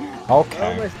win? How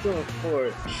am I Okay. still in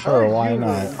fourth? Sure, How why did you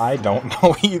not? win? I don't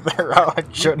know either. I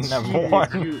shouldn't have won.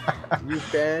 You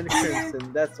banned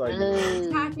Crimson, that's why you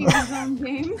won. Hacking his own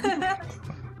game.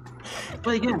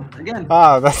 Play again.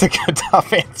 Ah, that's a good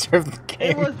top answer of the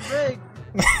game. It was rigged.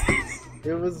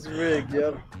 It was rigged,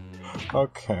 yep.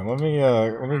 Okay, let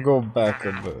me go back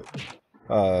a bit.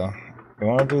 You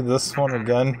wanna do this one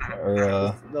again?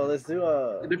 Or No, let's do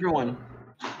A different one.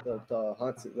 the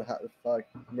haunted, fuck,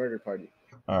 murder party.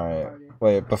 Alright.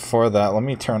 Wait, before that, let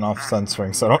me turn off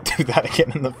censoring so I don't do that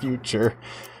again in the future.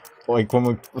 Like when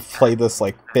we play this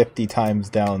like 50 times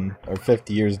down, or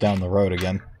 50 years down the road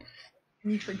again.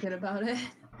 You forget about it.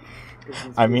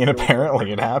 I mean,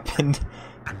 apparently it happened.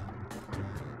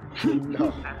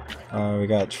 No. We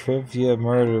got trivia,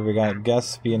 murder, we got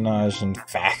guesspionage, and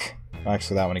fact.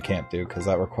 Actually, that one you can't do because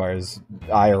that requires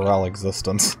IRL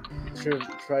existence.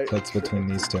 Try, That's between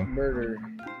these two. Murder.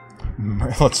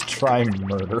 Let's try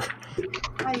murder.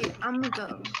 I'm gonna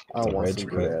go. I want Rage some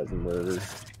quit. good ass murder.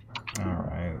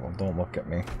 Alright, well don't look at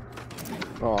me.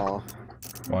 Aw.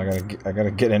 Well, I gotta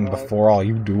get in before all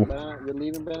you do. You're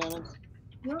leaving bananas?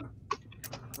 Yep.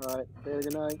 Alright, say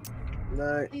good night. Good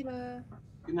night. Later.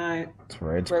 Good night. It's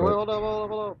rage Wait, quit. hold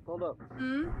up.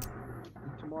 Hmm?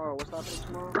 Tomorrow, what's happening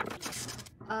tomorrow?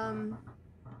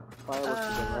 Fireworks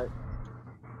again,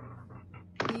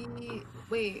 right?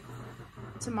 Wait.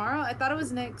 Tomorrow? I thought it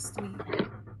was next week.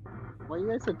 Well, you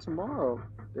guys said tomorrow,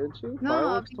 didn't you? No,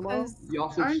 Fireworks tomorrow? because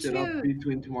Y'all aren't switched it up you?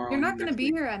 between tomorrow You're and not gonna next be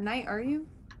week. here at night, are you?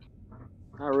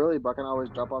 Not really, but I can always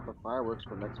drop off the fireworks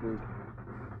for next week.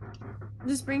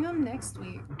 Just bring them next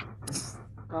week.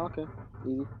 Oh, okay.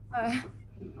 Easy. Bye.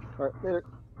 Alright, later.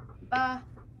 Bye.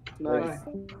 Nice.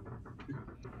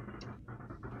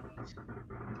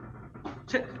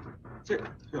 Shit.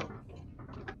 Yo.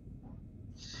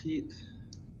 Shit.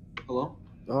 Hello?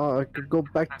 Oh, I could go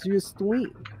back to your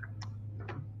stream.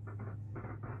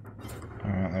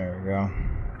 Alright, there we go.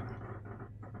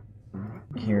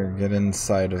 Here, get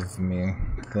inside of me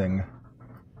thing.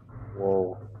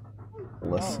 Whoa.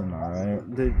 Listen, alright?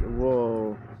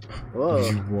 Whoa. Whoa.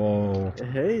 Whoa.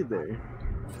 Hey there.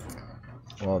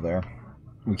 Well, there.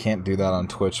 We can't do that on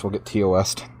Twitch, we'll get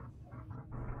TOS'd.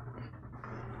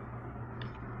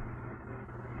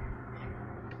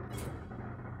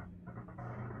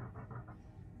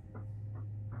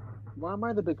 Why am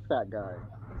I the big fat guy?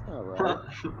 That's not right.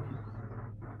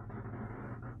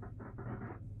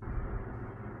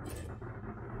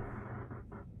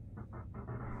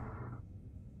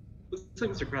 Looks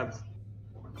like Mr. Krabs.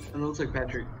 And it looks like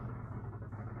Patrick.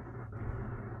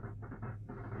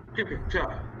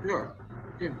 Sure.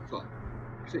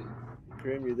 See.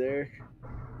 Grim, you there?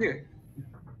 Here.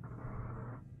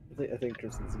 I think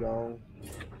Kristen's gone.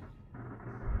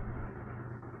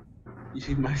 You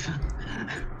see my son?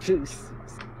 Jesus.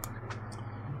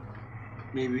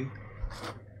 Maybe.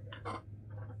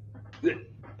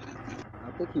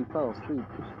 I think he fell asleep.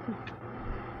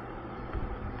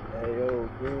 Hey, yo,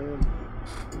 Grim.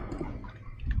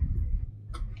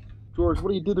 George, what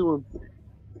do you do to him?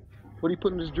 What do you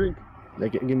put in his drink?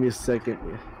 Like, give me a second.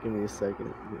 Yeah, give me a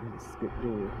second. Give me a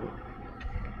second.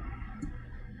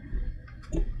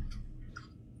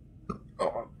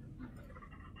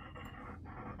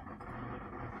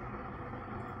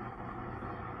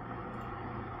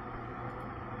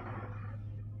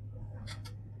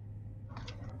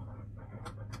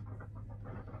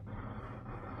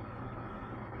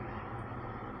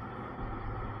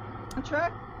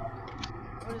 Track?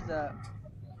 What is that?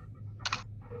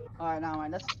 Alright, now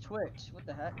mind. That's Twitch. What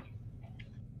the heck?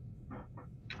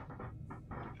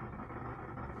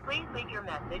 Please leave your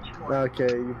message for. Okay,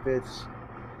 you bitch.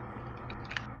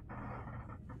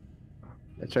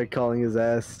 Try calling his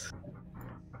ass.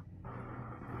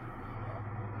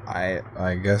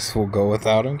 I guess we'll go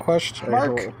without him, question Hey,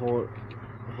 mark? hold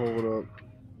up.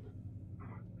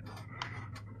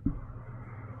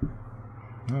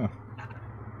 Hmm.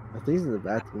 I think he's in the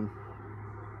bathroom.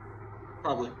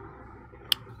 Probably.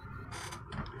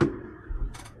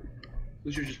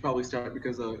 We should just probably start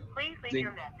because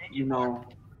you know.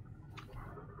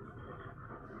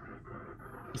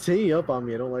 He's hanging up on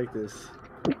me. I don't like this.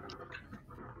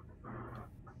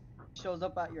 Shows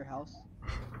up at your house.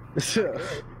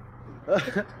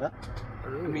 I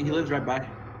mean, he lives right by.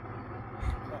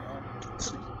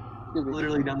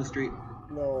 Literally down the street.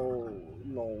 No,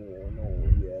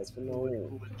 yes,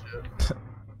 no.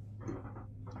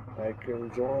 I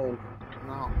can join.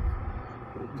 No.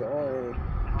 Join.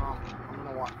 No. I'm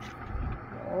gonna watch.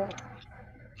 No.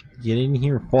 Get in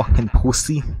here, fucking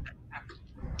pussy.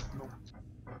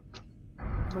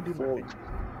 I'm gonna do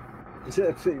my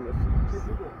thing.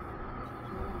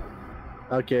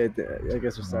 Okay, I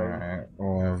guess we're starting. Alright,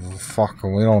 whatever. Fuck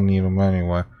 'em, we don't need them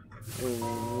anyway.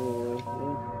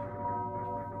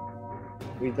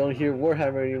 We don't hear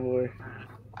Warhammer anymore.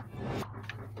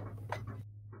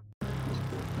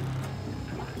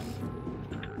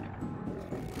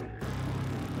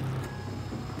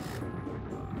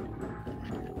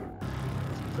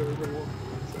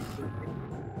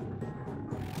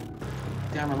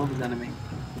 Damn, I love his enemy.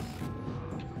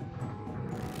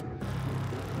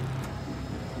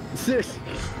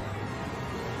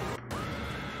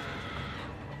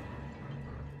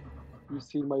 You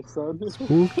see my son?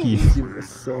 Spooky. My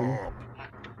son.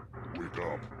 Wake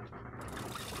up.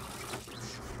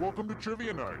 Welcome to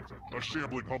Trivia Night, a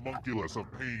shambling homunculus of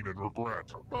pain and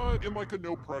regret. But in like a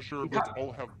no pressure, let's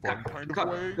all have fun kind of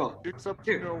way. Except,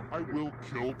 you know, I will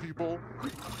kill people.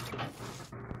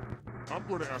 I'm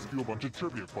going to ask you a bunch of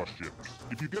trivia questions.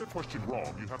 If you get a question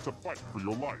wrong, you have to fight for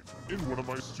your life in one of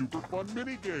my super fun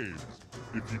mini games.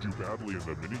 If you do badly in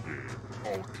the mini game,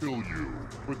 I'll kill you.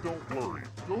 But don't worry,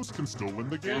 ghosts can still win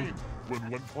the game. When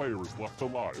one player is left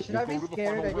alive, Should I be go to the scared?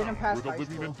 final I didn't round pass where the high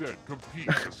living school. and dead compete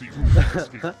to see who can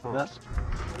escape first.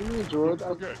 George, Don't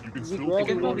forget, you can you still grabbed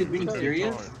win me when the you being said it.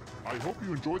 serious? I hope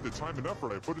you enjoyed the time and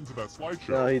effort I put into that slideshow.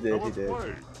 No, he did, Now he let's did.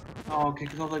 play. Oh, okay,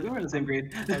 because I was like, we were in the same grade.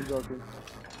 I'm joking.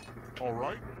 All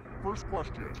right, first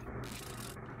question.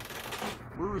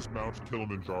 Where is Mount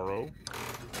Kilimanjaro?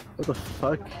 What the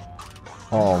fuck?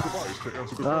 Oh. Device to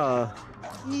answer the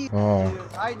Easy, Oh.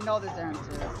 dude. I know this answer.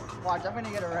 Watch, I'm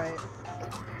gonna get it right.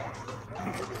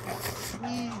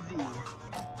 Easy.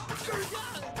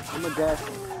 I'm a gas.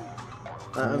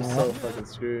 I'm so fucking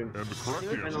screwed. And the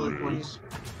correct answer is...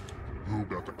 Who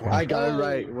got the question? I got it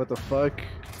right. What the fuck?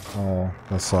 Oh,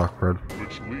 that's awkward.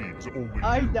 Which leads only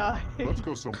I you. died. Let's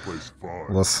go someplace fun.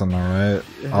 Listen, alright.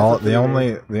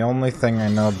 The only thing I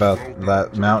know about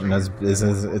that mountain is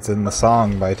it's in the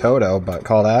song by Toto, but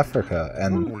called Africa,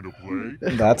 and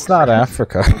that's not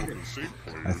Africa.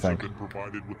 I think. Been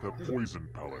provided with a poison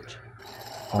pellet.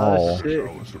 Oh. Shit.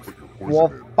 To put your poison Well,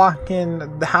 in.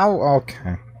 fucking how?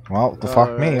 Okay. Well,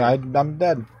 fuck me. I'm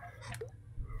dead.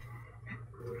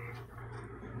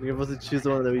 You're supposed to choose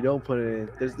the one that we don't put it in.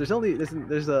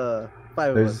 There's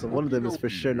 5 of us, so one of them is for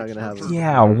sure not gonna have it.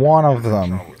 Yeah, one of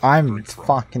them. I'm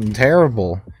fucking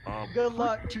terrible. Good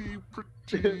luck.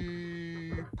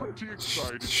 Pretty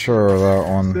excited. Sure, that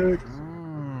one.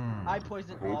 I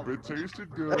poisoned all Hope of it them. tasted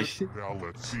good. Now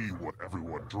let's see what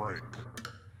everyone drank.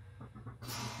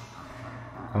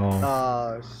 Oh.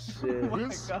 Oh shit. Oh my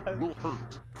This God. will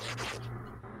hurt.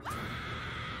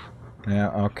 Yeah.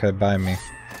 Okay. Bye me.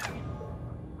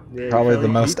 Yeah, Probably the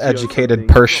Kelly most beat you, I educated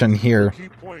think. person here,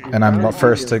 Keep playing. and I'm the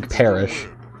first to perish.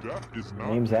 Death is not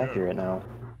Name's dead. accurate now.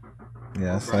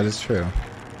 Yes, that is true.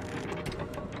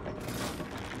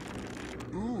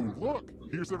 Ooh, look!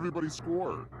 Here's everybody's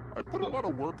score. I put a lot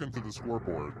of work into the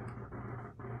scoreboard.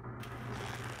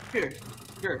 Here.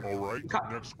 Alright,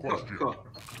 next question.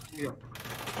 Yeah.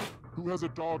 Who has a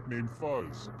dog named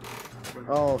Fuzz?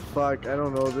 Oh fuck, I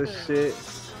don't know this shit.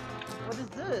 What is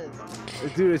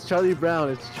this? Dude, it's Charlie Brown.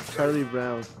 It's Charlie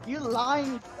Brown. You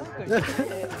lying sucker.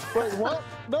 Shit. Wait, what?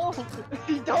 No!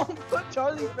 You don't put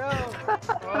Charlie Brown.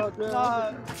 Oh, damn.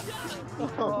 Nah.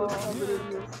 I'm an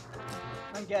idiot.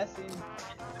 I'm guessing.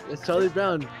 It's Charlie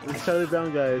Brown. It's Charlie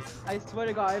Brown, guys. I swear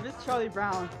to God, if it's Charlie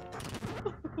Brown,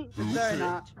 Who it's there or picked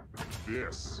not.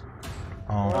 this?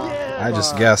 Oh, Yeah. I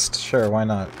just guessed. Sure, why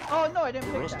not? Oh no, I didn't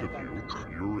The pick rest that. of you,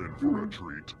 you're in for a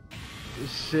treat.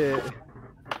 Shit.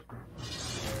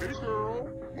 Hey girl,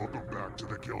 welcome back to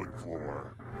the killing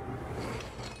floor.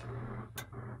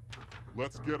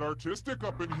 Let's get artistic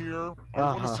up in here. I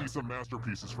want to see some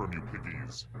masterpieces from you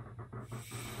piggies.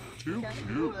 Too Can't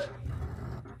do cute. it.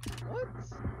 What?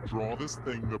 Draw this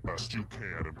thing the best you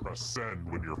can and press send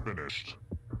when you're finished.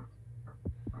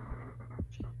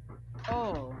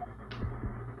 Oh.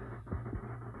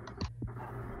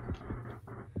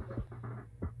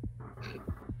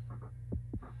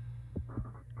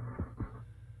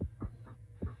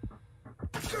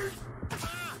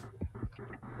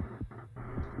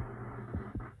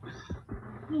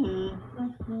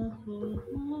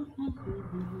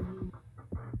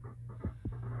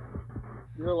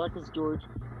 You're gonna like this, George.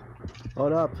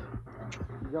 Hold up.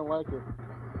 You're gonna like it.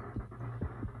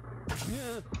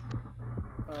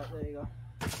 There you go.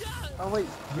 Oh wait,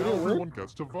 you Now didn't win? everyone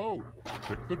gets to vote.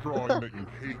 Pick the drawing that you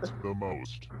hate the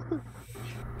most.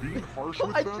 Being harsh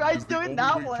with I them tried is the doing only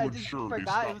that way one, to I just ensure they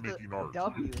forgot stop it was making art. a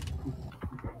W.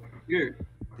 Here.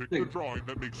 Pick the drawing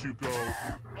that makes you go,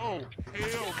 oh,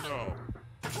 hell no.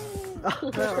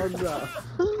 Hell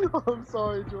no. I'm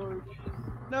sorry, George.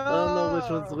 No! I don't know which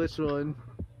one's which one.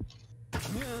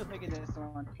 Look at this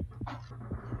one.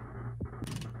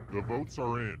 The votes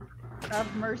are in.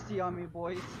 Have mercy on me,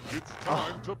 boys. It's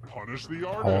time to punish the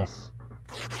artist.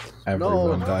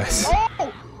 Everyone dies.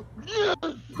 Oh!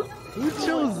 Who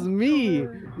chose me?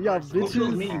 Y'all Who chose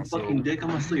bitches. me, you fucking dick? I'm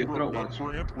gonna steal your throat, watch.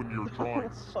 Rant when your drawing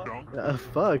stunk.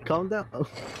 Fuck, calm down.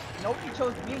 Nope, you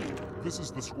chose me. This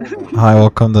is the scoreboard. Hi,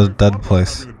 welcome to Dead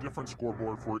Place. Having a different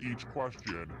scoreboard for each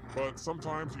question, but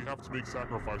sometimes you have to make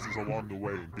sacrifices along the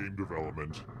way in game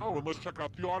development. Oh, and let's check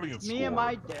out the audience Me score. and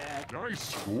my dad.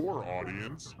 Nice score,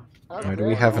 audience. Why do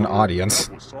we have an audience?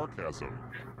 That was sarcasm.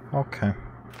 Okay.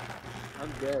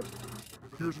 I'm dead.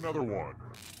 Here's another one.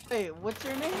 Wait, what's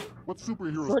your name? What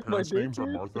superheroes' Suck my parents' dick, names are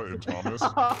dude. Martha and Thomas?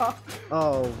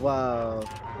 Oh, wow.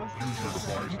 Use your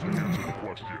device to answer the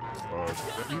question.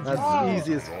 That means That's you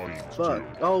easy as the audience fuck.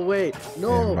 too. Oh, wait. No,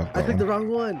 Yeah, not I that picked the one. wrong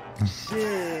one.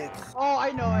 Shit. Oh,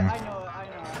 I know it, I know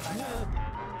it, I know it.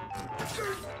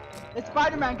 It's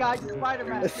Spider-Man, guys, it's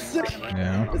Spider-Man. It's Spider-Man.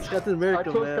 Yeah. It's Captain I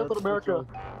America, chose man. Captain America.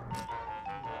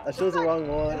 I chose the wrong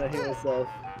one. I hate myself.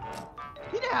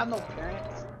 He didn't have no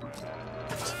parents.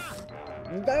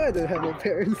 Batman didn't have no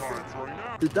parents. Time's running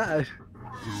out. Did that?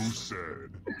 Who said?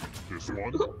 This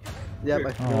one? Yeah, my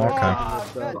Oh, okay.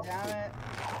 Oh, god damn it.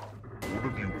 One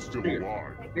of you is still Here.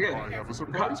 alive. Here. I have a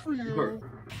surprise for you.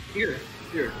 Here.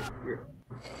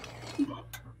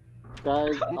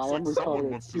 Guys, I Looks am like someone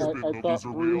wants to spin retarded. I those thought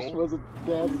are Bruce real. was a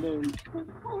dad's name. Do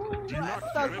you not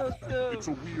That's get so it? stupid. It's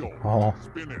a wheel. Oh.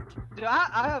 Spin it. Dude,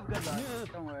 I have good luck.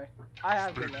 Don't worry. I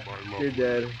have Spin, good luck. my You're love.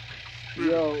 dead. Spin.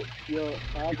 Yo,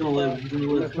 I He's gonna live. He's gonna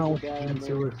live. There's no dad's name. He's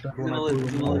gonna live.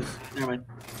 He's gonna live. Never mind.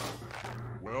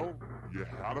 Well, you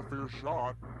had a fair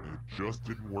shot. It just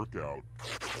didn't work out.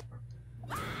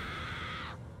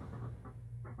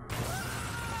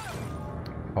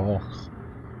 Oh.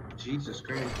 Jesus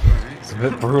Christ. It's a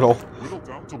bit brutal. Whittled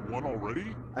down to one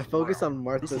already? I focused on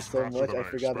Martha This is so faster much, than I I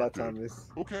forgot about expected. Thomas.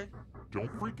 Okay,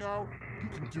 don't freak out. You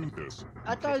can do this.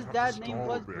 I You thought his just have to dad's name stall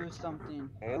was a bit. Bruce something.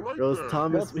 Alright It was then.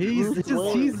 Thomas. That's He's Bruce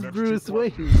Wayne. he's Next Bruce two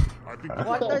Wayne. questions. I think you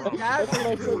What got does one. that That's what I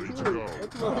Ready said to too. go.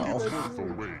 That's what I It's said worth the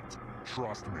too. wait.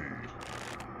 Trust me.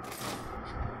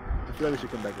 I feel like we should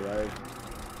come back alive.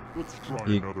 Let's try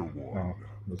Ye- another one. Oh,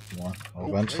 there's more.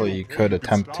 Eventually, you could can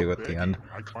attempt stop to at the begging. end.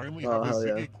 I finally Oh, have a hell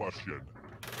yeah. Ziggy question.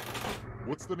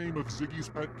 What's the name of Ziggy's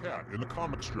pet cat in the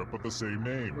comic strip of the same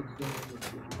name?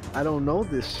 I don't know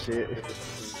this shit.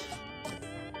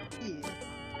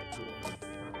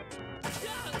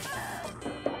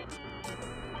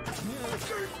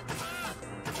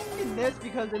 In this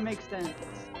because it makes sense.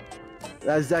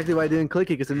 That's exactly why I didn't click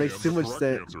it, because it makes And too the much correct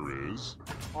sense. answer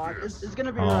is It's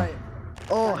gonna be Oh. right.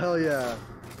 Oh, hell yeah.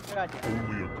 God damn it.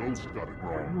 only a ghost got it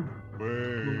wrong.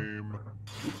 Lame.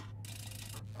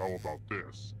 How about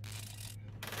this?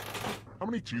 How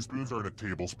many teaspoons are in a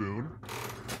tablespoon?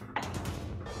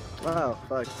 Wow,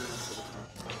 fuck.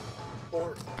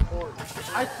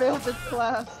 I failed this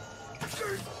class.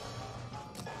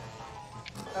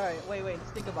 Alright, wait, let's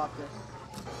think about this.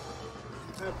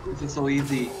 This is so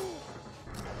easy.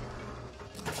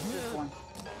 This one.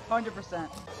 100%.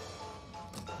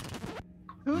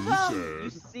 Who's Who you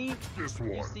said seen this you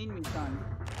one? seen me, son.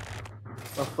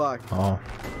 Oh, fuck. Oh.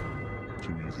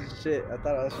 Too easy. Shit, I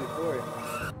thought I was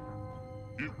before.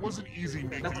 It wasn't easy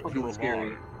making That's it fucking here scary.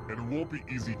 alive, and it won't be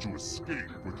easy to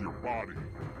escape with your body.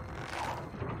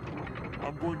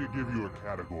 I'm going to give you a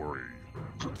category.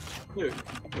 Here.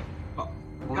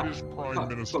 British Prime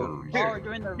Ministers. Oh, we're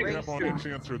doing the race. Tap on each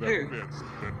answer that Here. fits,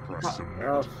 then press submit.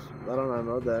 Oh, I don't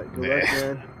know that. Good luck,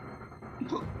 man.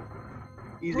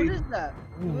 Who Easy. is that?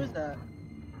 Who is that?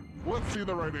 Let's see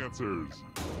the right answers.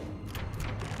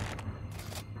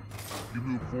 You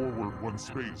move forward 1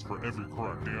 space for every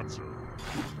correct answer.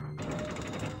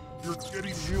 You're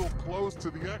getting real close to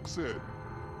the exit.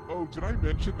 Oh, did I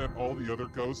mention that all the other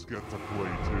ghosts get to play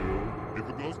too? If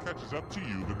a ghost catches up to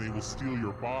you, then they will steal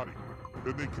your body.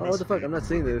 Then they can Oh, what the fuck? escape I'm not from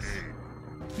seeing the this.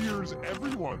 game. Here's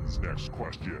everyone's next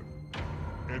question.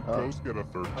 And ghosts get a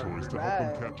third choice to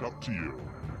help them catch up to you.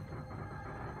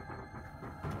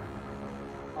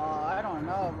 Oh, I don't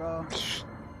know, bro.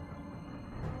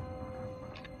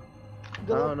 I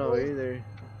don't know either.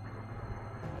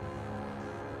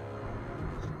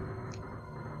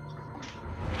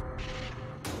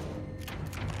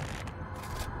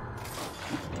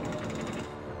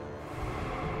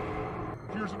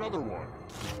 Here's another one.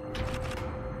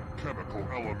 Chemical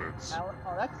elements. Oh,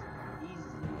 that's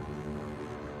easy.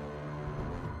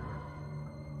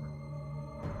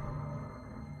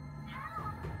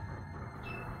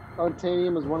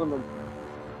 Titanium is one of them.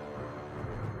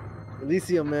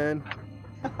 Elysium, man.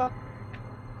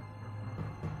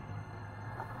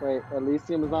 Wait,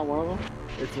 Elysium is not one of them?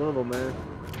 It's one of them, man.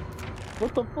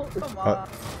 What the fuck? Come on.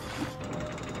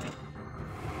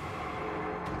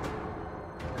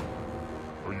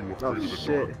 Are you afraid Oh, of the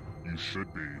shit. dark? You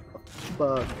should be.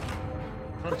 Fuck.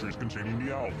 Countries containing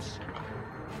the Alps.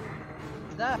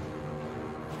 What's that?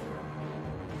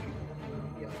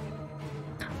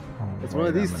 It's one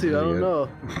of these two, I don't know.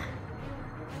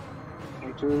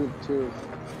 Two.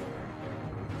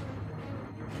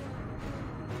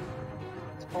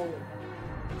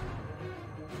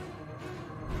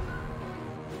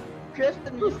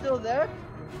 Tristan, you still there?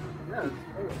 Yeah.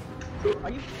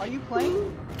 Are you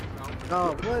playing?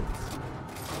 Oh, what?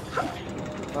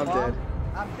 I'm dead.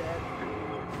 I'm dead.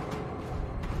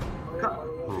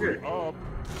 Hurry up.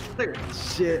 There.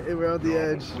 Shit, we're on the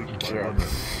edge.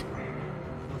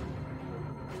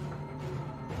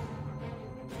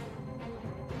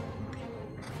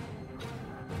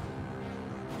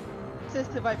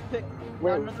 Assist if I pick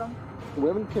Wait. one of them.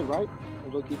 Women can write?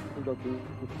 Or go keep go through.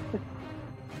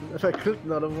 If I click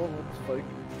none of them, what the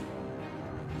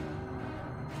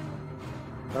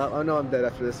fuck? I know I'm dead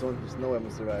after this one. There's no way I'm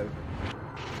gonna survive.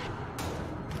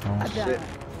 Oh, Shit.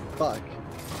 Fuck.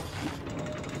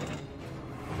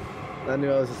 I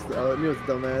knew I was a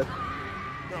dumbass.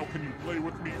 Now can you play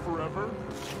with me forever?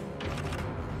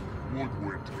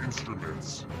 Woodwind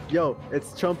instruments. Yo,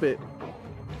 it's trumpet.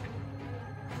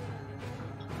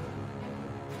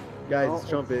 Guys, it's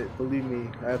trumpet. Believe me,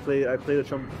 I played a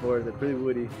trumpet before. They're pretty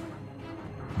woody.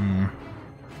 Hmm.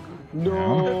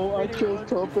 No, I chose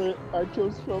trumpet. I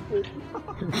chose trumpet.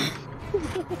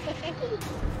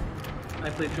 I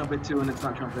played trumpet too, and it's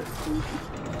not trumpet.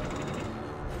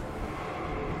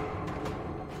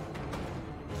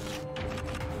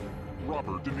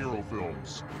 Robert De Niro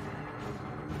films.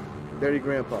 Dirty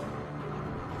Grandpa.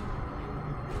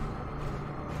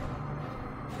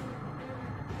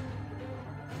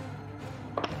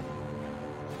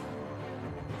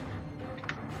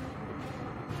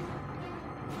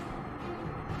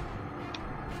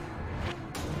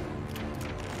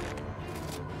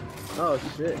 Oh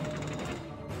shit.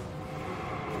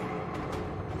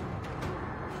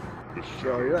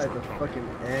 Yo, you're at the fucking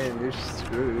end. You're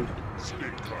screwed.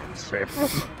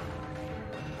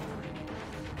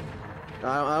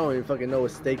 I don't even fucking know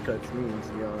what steak cuts means,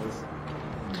 to be honest.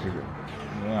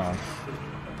 Yeah.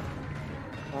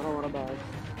 I don't want to die.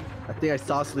 I think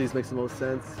isosceles makes the most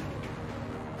sense.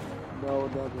 No,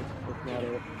 it doesn't. That's not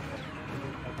it.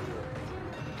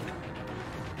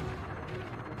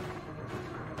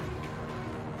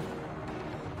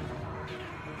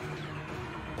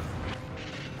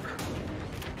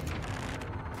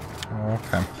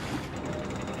 Okay.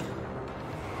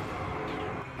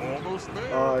 Almost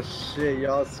there. Oh shit,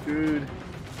 y'all screwed.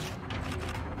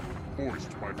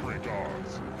 Voiced by Frank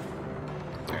Oz.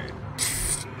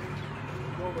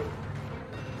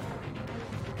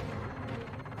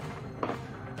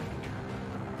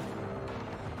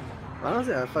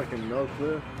 Honestly, I fucking no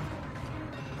clue.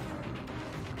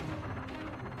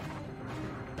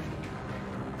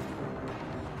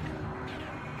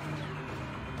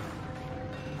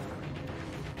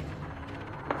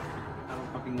 I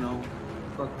don't fucking know.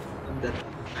 Fuck, I'm dead.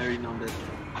 I already know I'm dead.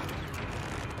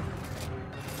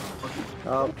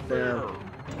 Oh, damn.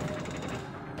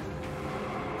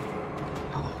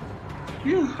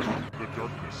 The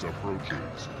darkness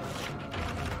approaches.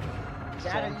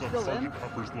 Dad, are you still in?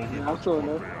 I'm still in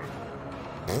there.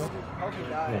 Hope you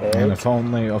die. And if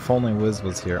only Wiz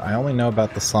was here. I only know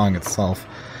about the song itself.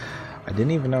 I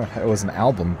didn't even know it was an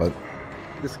album, but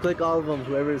Just click all of them,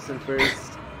 whoever's in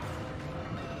first.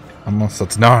 unless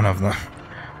it's none of them.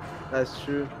 That's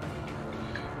true.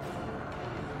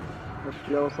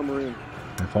 Yellow submarine.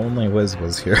 If only Wiz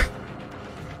was here.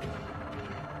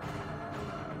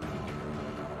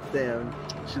 Damn,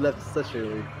 she left such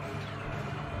early.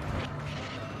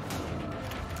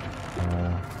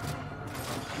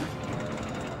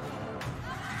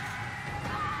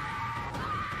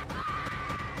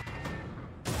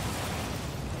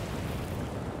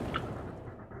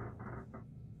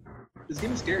 This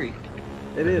game is scary.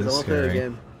 It is. I want to play it scary.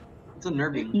 again. It's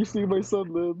unnerving. You see my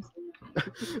son lives.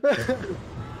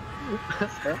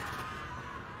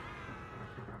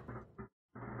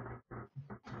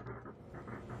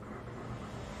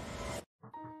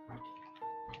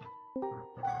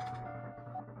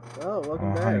 Oh,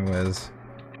 welcome Hi, back. Wiz.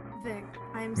 Vic,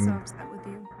 I'm so upset with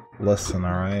you. Listen,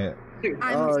 alright?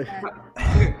 I'm Oh,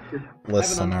 upset.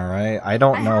 Listen, alright? I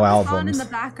don't know have the song in albums. the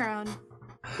background.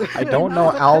 I don't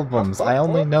know albums. I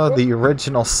only know the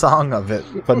original song of it,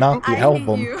 but not the I hate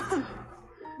album. you.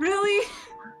 Really?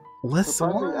 Listen,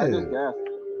 I just what?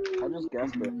 guessed. I just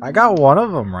guessed it. I got one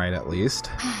of them right at least.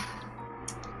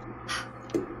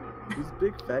 He's a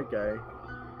big fat guy.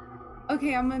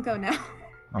 Okay, I'm gonna go now.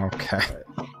 Okay.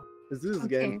 Let's do this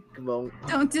again. Come on.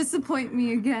 Don't disappoint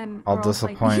me again. I'll or I'll fight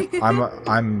disappoint. you.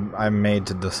 I'm made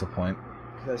to disappoint.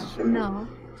 That's true. No.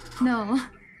 No.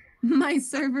 My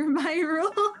server, my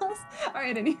rules.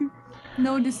 Alright, anyway.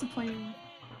 No disappointing.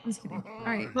 I'm just kidding.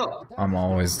 Alright. I'm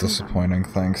always disappointing,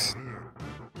 thanks.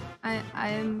 I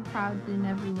am proud in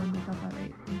everyone wake up at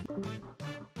 8.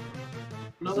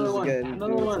 Let's do this again.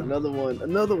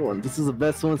 Another one. This is the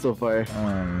best one so far.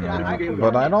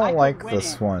 But I don't like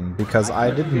this one because I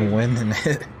didn't win in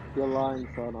it. You're lying,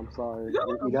 son. I'm sorry.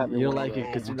 You don't like it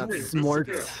because you're not smart.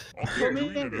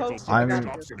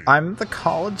 I'm the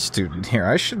college student here.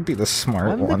 I should be the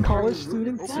smart I'm one. the college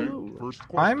student too.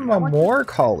 I'm a more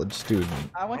college student.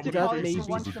 I went to That college maybe. for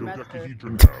 1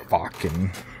 semester.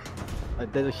 Fucking.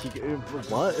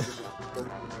 What?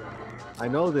 I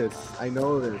know this.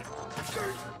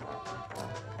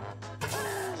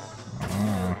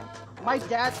 My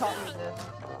dad taught me this.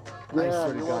 I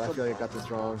swear to God, I feel like I got this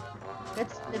wrong.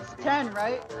 It's 10,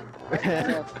 right? It's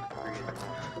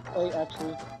 8,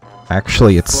 actually.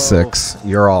 Actually, it's 6.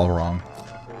 You're all wrong.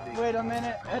 Wait a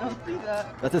minute, I don't see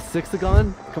that. That's a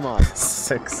sixagon? Come on.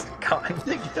 Sixagon.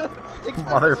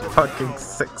 Motherfucking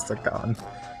sixagon.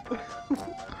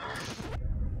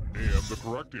 And the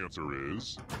correct answer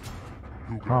is...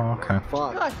 Oh, okay.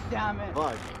 Fuck. God damn it.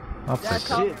 Fuck. That's Dad a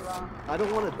taught me Shit. wrong. I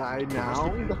don't want to die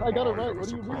now. I got it right. What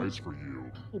do you mean? Surprise for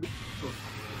you.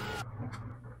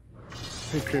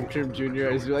 Crim Jr.,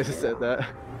 I just realized I said that.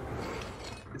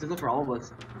 It's enough for all of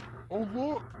us. Oh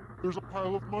look, there's a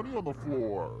pile of money on the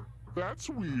floor. That's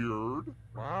weird.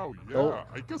 Wow, yeah. Don't-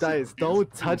 I guess guys, it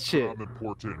don't is touch it.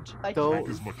 important. Don't Make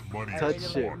as much money touch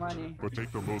as you it. want, but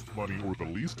take the most money or the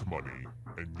least money,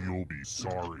 and you'll be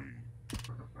sorry.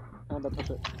 And I touch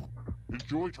it.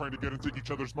 Enjoy trying to get into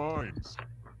each other's minds.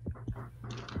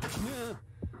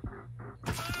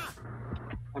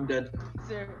 I'm dead.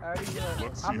 Sir, I already did.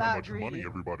 Let's see I'm how not much money greedy.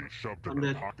 everybody shoved in I'm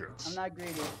their dead. pockets. I'm not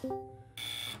greedy.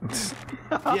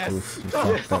 Yes. Oof, you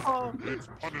fucked up. It's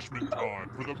punishment time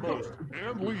for the most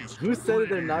and least. Who said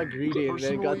they're not greedy and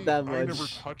then got that Personally, I never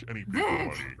much? touch any people's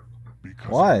money. Because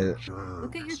What? they're jerks.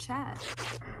 Look at your chat.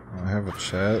 I have a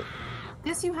chat.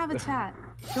 Yes, you have a chat.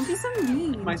 Don't be so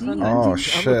mean. My son- Jeez. Oh I'm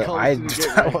shit! college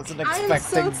student, I right? wasn't I am expecting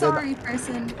so that. sorry,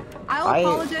 person. I'll I-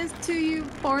 apologize to you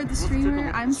for the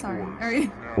streamer. I'm sorry.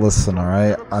 Alright. Listen,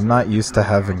 alright? I'm not used to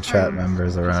having chat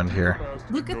members around here.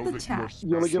 Look at the chat.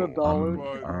 You only get $1.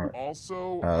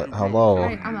 Hello.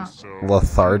 Alright, I'm out.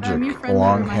 Lethargic, I'm your friend,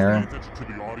 long never hair. mind.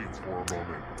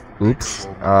 Oops.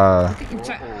 Look at your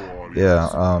chat. Yeah.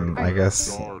 I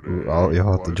guess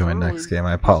you'll have to join next game.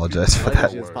 I apologize for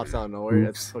that. It just pops out of nowhere.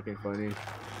 That's fucking funny.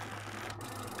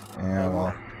 Yeah.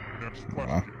 Well. Next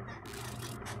question.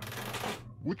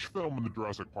 Which film in the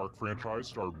Jurassic Park franchise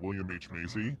starred William H.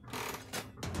 Macy?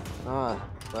 Ah,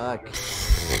 fuck.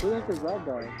 Who the heck is that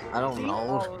guy? I don't See know.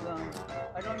 all of them.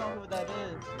 I don't know who that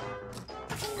is.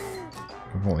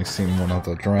 I've only seen one of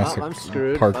the Jurassic I'm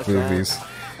screwed. Park Fuck that. movies.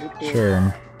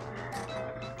 Sure.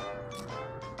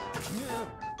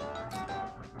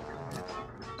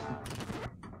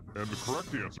 And the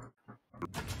correct answer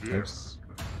is...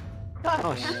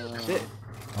 Oh shit.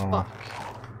 Oh.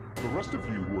 The rest of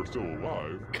you who are still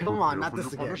alive, Come on, prepare not for this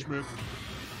your again. punishment.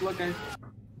 Look, guys.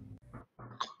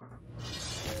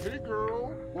 Hey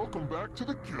girl, welcome back to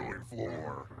the killing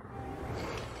floor.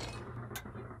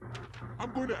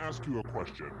 I'm going to ask you a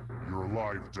question. Your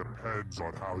life depends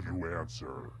on how you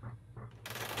answer.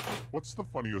 What's the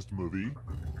funniest movie?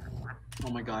 Oh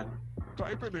my god.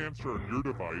 Type an answer on your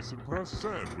device and press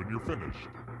send when you're finished.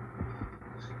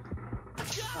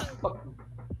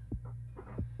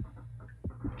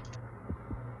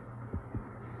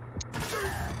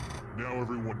 Now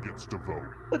everyone gets to vote.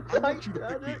 I want you to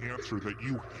pick the answer that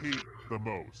you hate the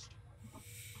most.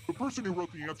 The person who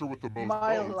wrote the answer with the most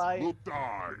votes will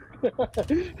die.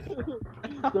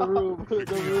 The room Pick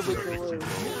the is answer the that makes you worst.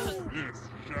 go, this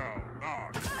shall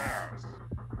not pass.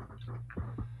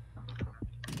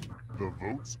 The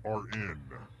votes are in.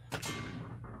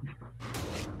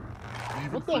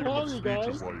 Even What the freedom hell, of you speech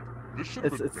guys? is like, this should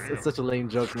have been It's banned. such a lame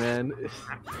joke, man.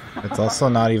 It's also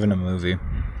not even a movie.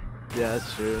 Yeah,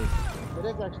 that's true. It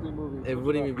is actually a movie. It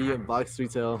wouldn't even be in box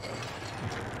retail.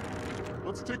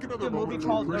 Let's take another The movie moment to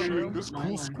called No appreciate Room. this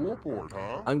cool scoreboard,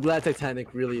 huh? I'm glad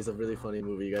Titanic really is a really funny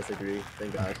movie. You guys agree?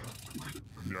 Thank God.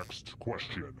 Next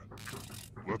question.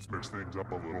 Let's mix things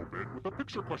up a little bit with a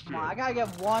picture question. Come on, I gotta get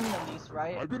one at least,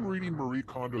 right? I've been reading Marie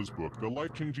Kondo's book, The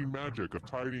Life-Changing Magic of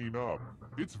Tidying Up.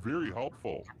 It's very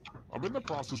helpful. I'm in the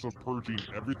process of purging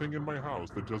everything in my house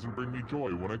that doesn't bring me joy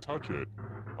when I touch it.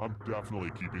 I'm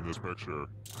definitely keeping this picture.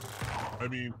 I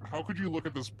mean, how could you look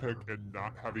at this pic and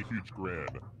not have a huge grin?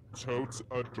 Totes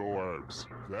adorbs.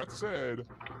 That said,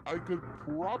 I could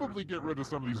probably get rid of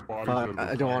some of these bodies Fuck, that have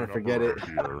I don't want to forget it.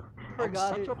 here.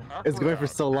 Forgot it. It's going for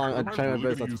so long. I'm Am I trying really my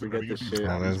best gonna not to use forget any of this these shit.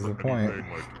 Well, bodies there's for the point.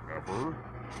 anything, like, ever?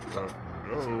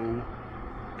 No.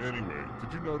 Anyway,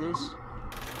 did you notice?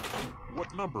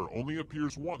 What number only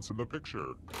appears once in the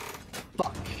picture?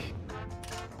 Fuck.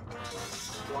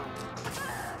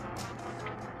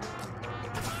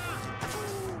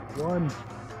 One.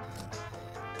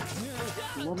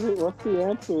 What's the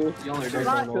answer? You're not, you're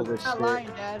not lying,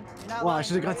 Dad. You're not Wow, I lying.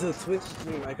 should have gone to the Twitch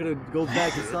stream. I could have go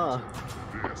back and saw.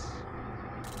 This.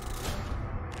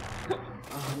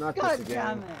 Oh, not God this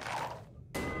damn again.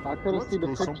 it. I couldn't Let's see the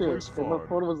go picture. someplace And my fun.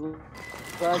 phone was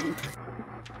lagging.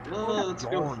 Let's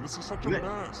go. Darn, this is such a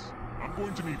mess. I'm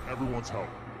going to need everyone's help.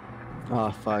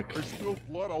 Oh, fuck. I spilled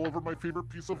blood all over my favorite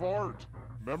piece of art.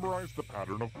 Memorize the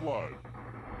pattern of blood.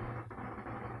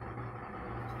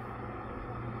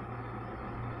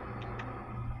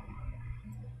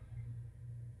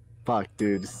 Fuck,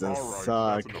 dude. This does Alright,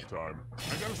 suck. that's enough time.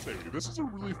 I gotta say, this is a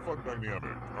really fun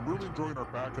dynamic. I'm really enjoying our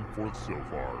back and forth so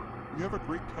far. We have a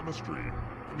great chemistry.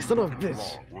 I mean, Son don't of a get me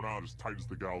bitch. wrong, we're not as tight as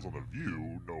the gals on The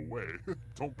View, no way.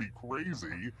 Don't be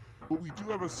crazy. But we do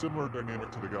have a similar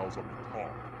dynamic to the gals on The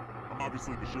Talk. I'm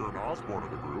obviously the Sharon Osbourne of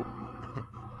the group.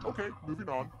 Okay, moving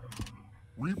on.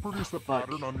 Reproduce the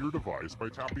pattern on your device by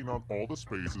tapping on all the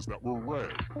spaces that were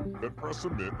red. Then press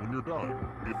submit when you're done.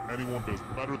 If anyone does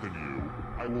better than you,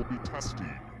 I will be testing.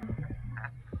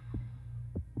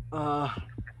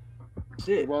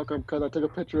 Shit. You're welcome, because I took a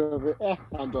picture of it.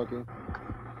 I'm joking.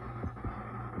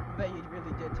 Bet you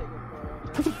really did take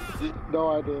a photo of it. No,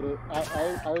 I didn't.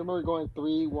 I remember going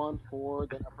 3, 1, 4,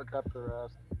 then I forgot the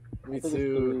rest. Me I think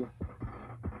too.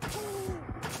 it's 3.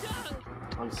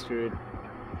 I'm screwed.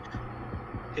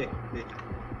 Okay.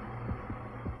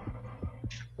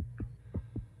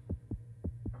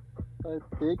 I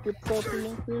think it's something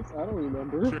like this. I don't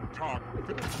remember. TikTok.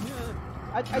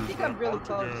 I think I'm really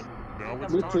close. Again. Now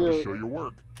it's Me time too. to show your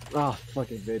work. Oh,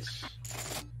 fucking bitch.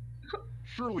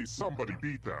 Surely somebody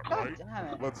beat them, God right? damn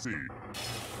it. Let's see.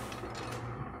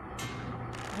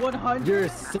 100? You're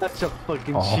such a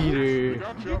fucking Oh. We cheater.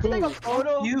 got Did you take a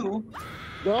photo? You.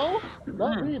 No?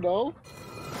 Not me, no.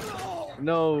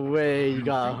 No way you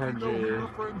got You know who your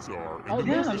 100. friends are, I and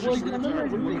did, the I next was thing gonna you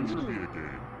remember win a you. trivia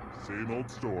game. Same old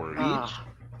story. Ah.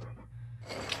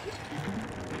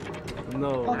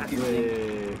 No Fuck you,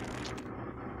 way.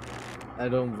 I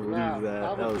don't believe Yeah, that.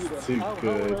 I That would was do that. too How would I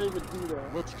good. even do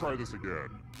that? Let's try this again.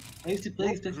 I used to play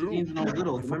these types of games when I was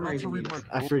little. Forgot to Memorizing read games.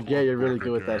 my I forget you're really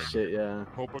good with that again. shit, yeah.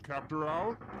 Help a captor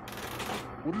out?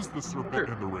 What is the serpent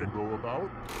and the rainbow about?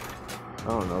 I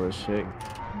don't know this shit.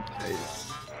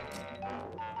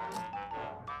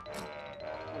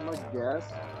 I'm gonna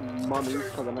guess mummies,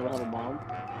 because I never had a mom.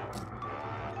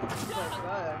 Oh,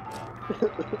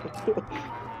 God.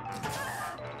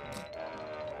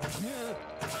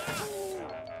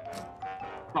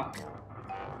 Fuck.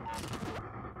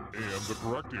 And the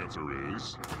correct answer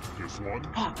is this one.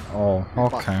 Oh,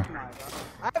 okay.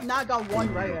 I have not got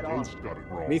one right at all. Ghost got it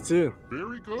wrong. Me too.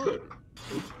 Very good.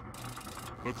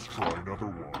 Let's try another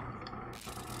one.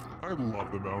 I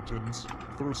love the mountains.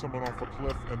 Throw someone off a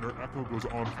cliff and their echo goes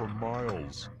on for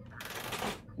miles.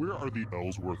 Where are the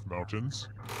Ellsworth Mountains?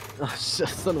 Oh, shit,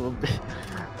 son of a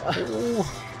bitch.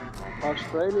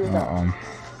 Australia. Uh-oh.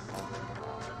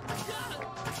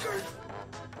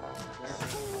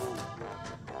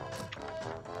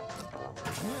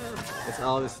 It's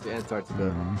obviously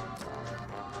Antarctica.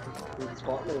 In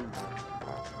Scotland.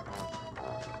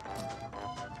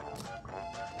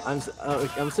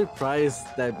 I'm surprised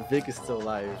that Vic is still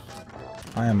alive.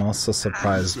 I am also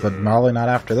surprised, but probably not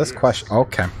after this question.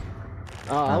 Okay.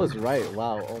 Oh, I was right.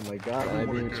 Wow. Oh my god. I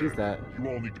didn't even choose that. You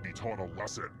all need to be taught a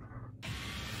lesson.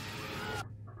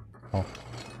 Oh.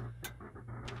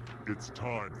 It's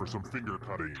time for some finger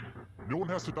cutting. No one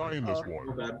has to die in this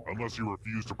one, unless you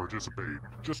refuse to participate.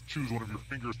 Just choose one of your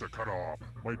fingers to cut off.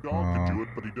 My dog can do it,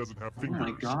 but he doesn't have fingers. Oh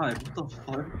my god, what the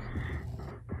fuck?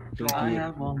 I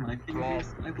have all my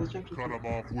fingers. I was just cut him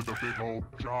off with a big old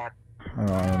chop.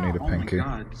 Oh, I don't need a pinky. My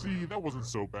god. See, that wasn't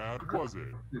so bad, was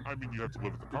it? I mean, you have to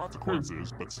live with the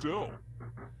consequences, but still.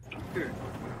 Here.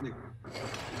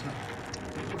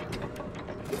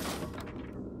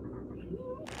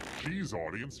 Jeez,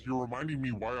 audience, you're reminding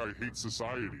me why I hate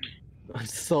society. I'm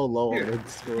so low on the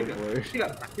scoreboard.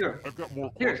 I've got more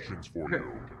questions for you.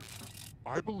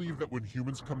 I believe that when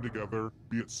humans come together,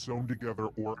 be it sewn together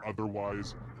or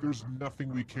otherwise, there's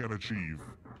nothing we can't achieve.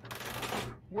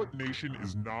 What nation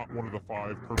is not one of the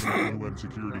 5 permanent UN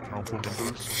Security Council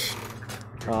members?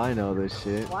 Oh, I know this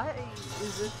shit. Why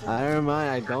is this? Never mind,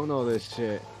 I don't know this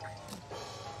shit.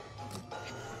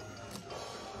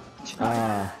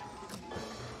 Ah.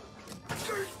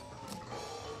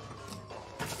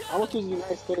 I want to choose the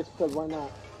United States because why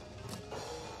not?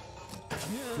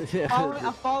 Yeah.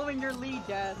 I'm following your lead,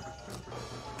 Dad.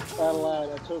 I lied.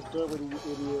 I chose Germany, you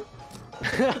idiot.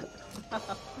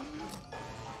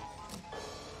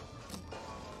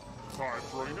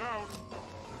 Time's running out.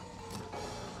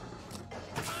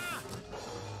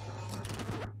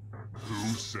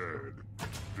 Who said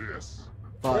this?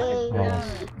 Uh-oh.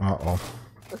 Uh-oh.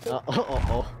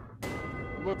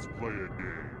 Let's play a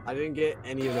game. I didn't get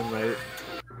any of them right.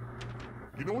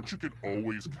 You know what you can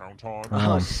always count on?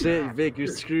 Oh shit, Vic, you're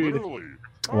screwed. Literally.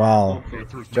 Well,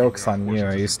 joke's on you.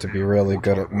 I used to be really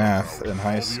good at math in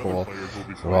high school.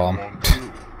 Well,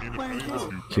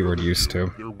 keyword used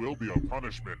to. There will be a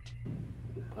punishment.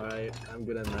 Alright, I'm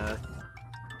good at math.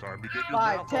 Time to get your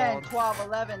 5, math 10, on. 12,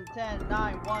 11, 10,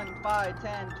 9, 1, 5,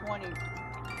 10, 20,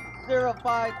 0,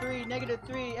 5, 3, negative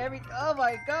 3, every. Oh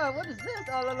my god, what is this?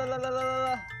 Oh, la la la la la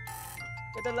la.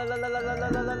 La la la la la la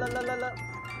la la la la la.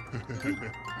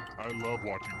 I love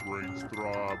watching brains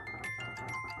throb.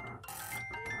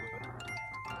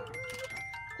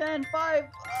 10, 5.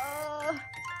 All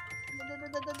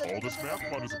this math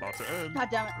fun is about to end. God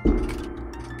damn it.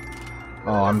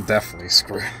 Oh, I'm definitely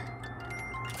screwed.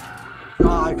 Oh,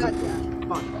 I God could...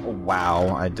 damn it. Oh,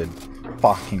 wow, I did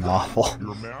fucking awful.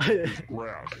 Your math is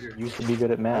grass. Used to be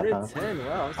good at math, huh? 10,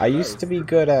 wow. I used to be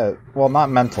good at, well, not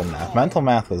mental math. Mental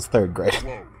math was 3rd grade.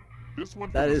 Whoa. This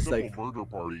one That from a is simple like murder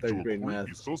party to 3rd a grade completely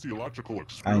math. sociological I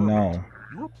experiment. know,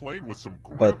 You were playing with some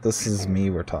but this is me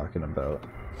we're talking about.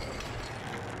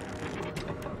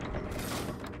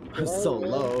 I'm so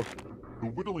low. The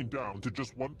whittling down to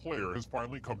just one player has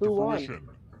finally come to fruition.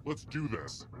 Let's do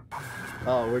this.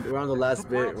 Oh, we're on the last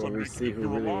bit where we Congrats on see who making it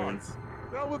really alive. wins.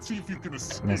 Now let's see if you can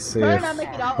escape. Let's see Better if, not make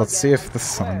it out let's again, see if I the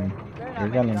swear. sun, Better you're not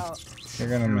make it gonna, out. you're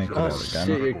gonna make it Oh out shit,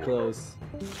 again. you're close.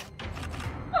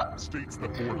 States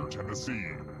that border Tennessee.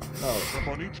 Oh. Step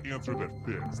on each answer that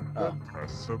fits, then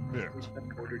press submit.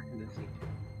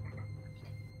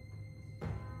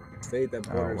 State that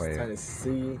borders wait.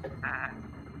 Tennessee.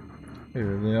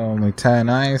 You're the only 10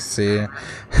 I see.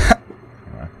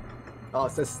 Oh,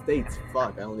 it says states.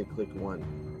 Fuck, I only clicked one.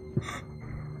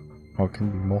 Well, it can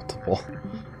be multiple.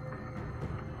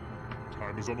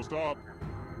 Time is almost up.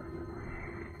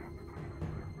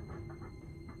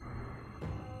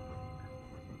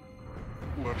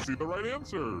 Let's see the right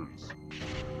answers.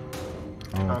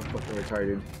 Oh. I'm fucking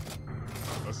retarded.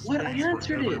 A What? I space for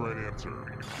answered every it. right answer.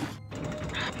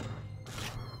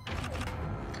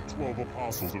 12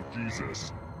 apostles of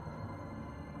Jesus.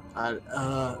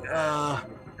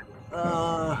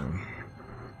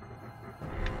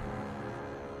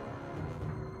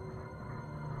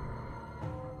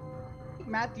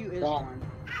 Matthew is Scott. one.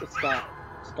 It's Scott.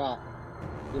 Scott.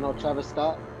 You know Travis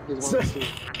Scott? He's one of the two.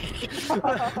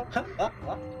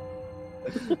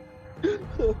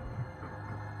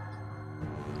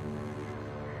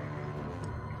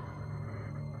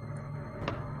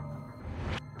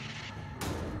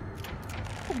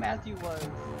 Who Matthew was.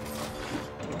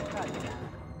 God damn.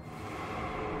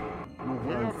 You're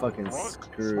way I'm out of fucking luck.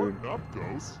 screwed. Smarten up,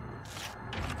 Ghost.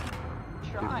 The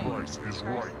Trying. price is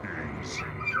right, games.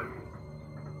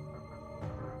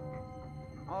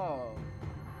 Oh.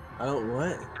 I don't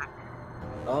what?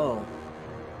 Oh.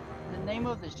 The name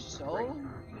of the show?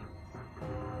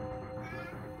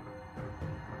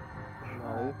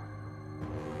 No.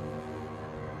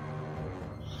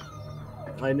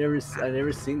 I never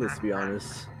seen this, to be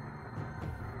honest.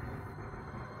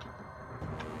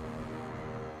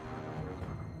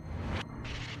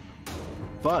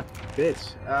 Fuck,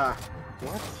 bitch. Ah.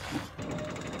 What?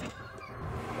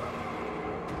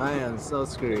 I am so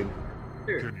screwed.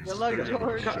 Can you Good luck, stand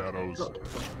George. shadows?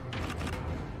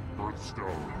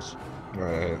 Birthstones.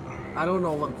 Right. I don't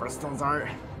know what birthstones are.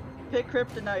 Pick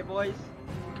kryptonite, boys.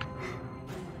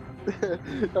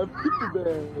 I'm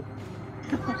Superman.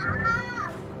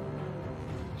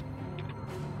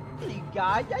 You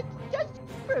guys, that's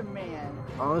Superman.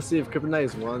 Honestly, if Kryptonite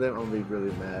is one of them, I'm gonna be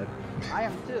really mad. I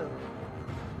am too.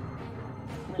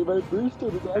 Hey, my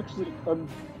birthstone is actually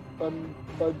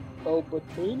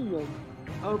Albatanium.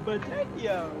 Oh,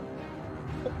 potato.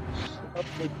 A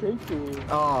potato.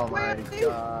 Oh my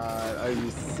god, are you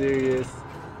serious?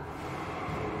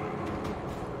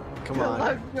 Come Good on.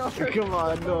 luck, George. Come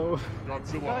on, no.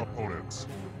 Godzilla opponents.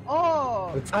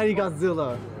 Oh, The tiny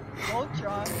Godzilla.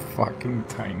 Ultron. Fucking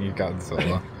tiny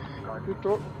Godzilla.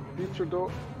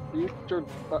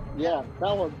 Yeah,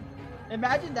 that one.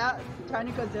 Imagine that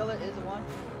Tiny Godzilla is one.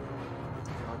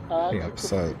 I'd be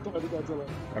upset.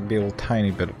 I'd be a little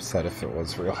tiny bit upset if it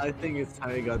was real. I think it's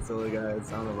tiny Godzilla,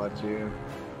 guys. I don't know about you.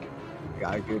 I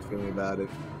got a good feeling about it.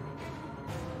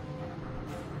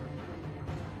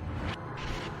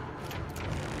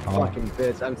 Oh. Fucking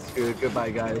bitch, I'm screwed. Goodbye,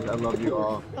 guys. I love you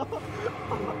all.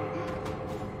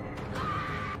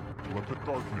 Let the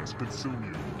darkness consume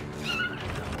you.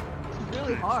 It's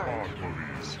really hard.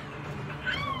 Movies.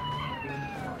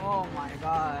 Oh my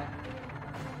god.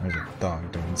 There's a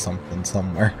dog doing something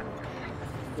somewhere.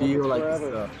 Feel like it's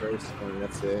the first one,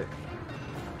 that's it.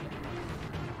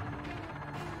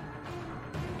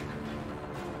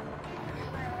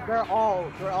 They're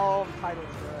all titles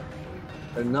for it.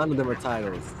 And none of them are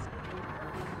titles.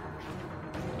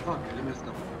 Fuck, I messed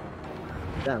up.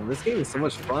 Damn, this game is so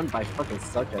much fun, but I fucking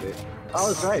suck at it. I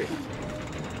was right.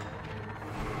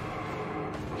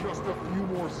 Just a few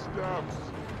more steps.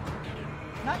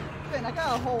 Not even, I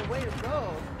got a whole way to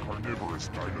go. Carnivorous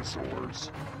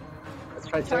dinosaurs. Let's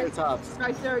try Triceratops.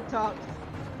 Triceratops.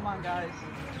 Come on, guys.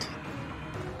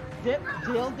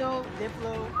 Dildo,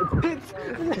 Diplo.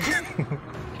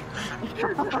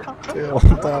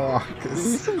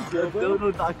 Dildodocus.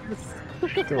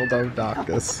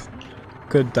 Dildodocus.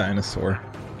 Good dinosaur.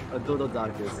 A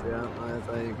Dildodocus, yeah,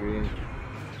 I agree.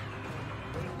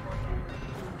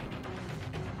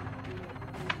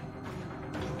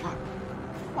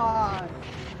 Come on.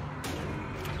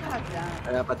 God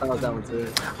damn. Yeah, I thought it was that one too.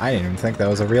 I didn't even think that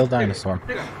was a real dinosaur.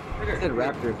 I said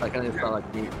raptor, but I kind of thought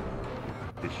like me.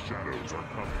 The shadows are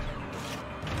coming.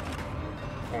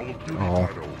 Call of Duty Oh.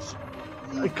 titles.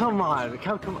 Come on,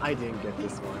 how come I didn't get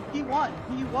this one? He won.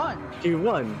 He won. He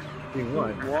won. He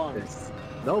won. He won. There's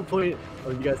no point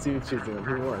of you guys even choosing him.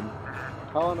 He won.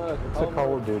 Hell on Earth. It's a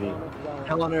Call of Duty.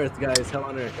 Hell on Earth, guys. Hell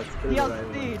on Earth. That's good.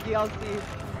 DLC.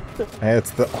 Hey,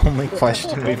 it's the only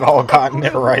question we've all gotten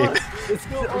it right. It's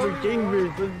the other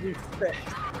gamers. What did you expect?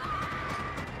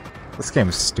 This game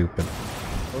is stupid.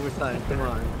 Overtime, come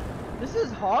on. This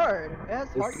is hard. It has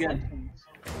hard again. questions.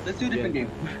 Let's do a different game.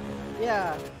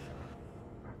 Yeah.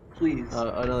 Please.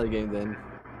 Another game then.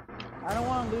 I don't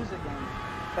want to lose again.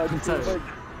 Have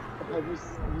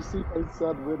you seen my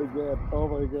son win again? Oh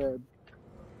my god.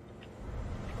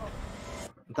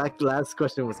 That last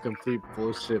question was complete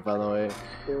bullshit, by the way.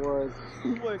 It was.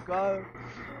 Oh my god.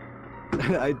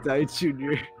 I died,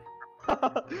 Junior.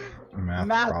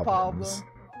 Math problem. Here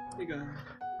you go.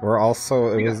 We're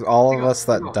also, it was all of us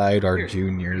that died are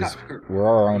juniors. We're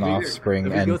our own offspring,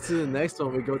 If we and go to the next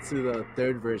one, we go to the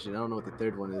third version. I don't know what the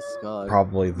third one is called.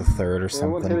 probably the third or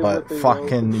something, but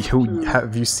fucking,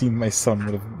 have you seen my son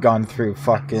would have gone through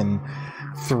fucking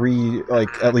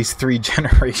at least three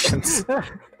generations.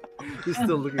 He's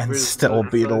still looking for and his still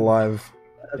be son. alive.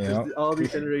 After You know? all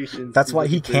these generations. That's he's why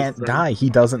he looking for his can't son. die. He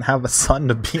doesn't have a son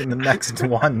to be in the next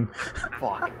one.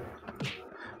 Fuck.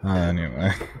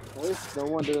 Anyway, At least no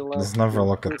one didn't let's never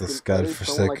look at this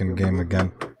godforsaken game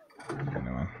again.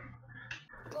 Anyway.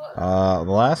 The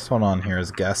last one on here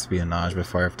is Guesspionage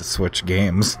before I have to switch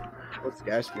games. What's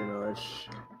Guesspionage?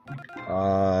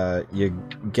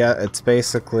 It's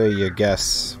basically you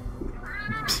guess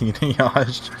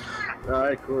espionage.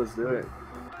 Alright, cool, let's do it.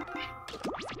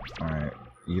 Alright,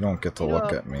 you don't get to You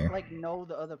look know, at me. Like know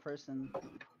the other person.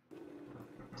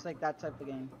 It's like that type of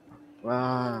game.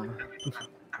 Wow.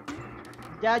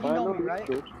 Dad, you I know know me, this right?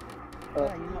 bitch.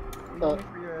 Yeah, you know me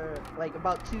for your like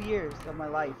about 2 years of my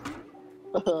life.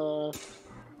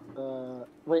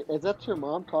 Wait, is that your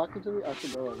mom talking to me? I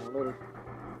should go right now. Later.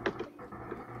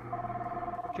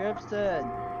 Tripston.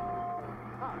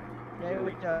 Play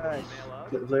with us.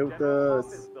 Play with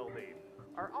us.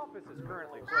 Our office is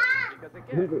currently closed because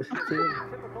again, this is a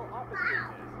typical office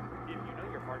business. If you know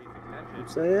your party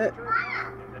Say it.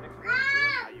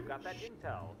 How you got that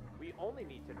intel? We only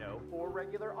need to know for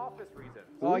regular office reasons.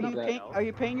 Oh, are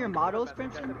you paying your models,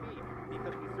 Crimson?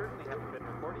 Because we certainly haven't been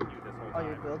recording you this whole time. Oh,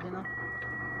 you're building them?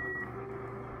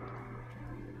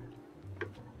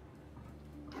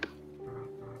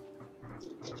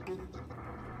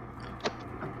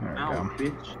 There we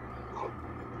go.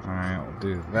 Alright, we'll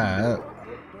do that.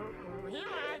 Here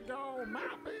I go,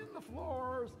 mopping the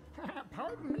floors.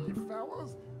 Pardon me,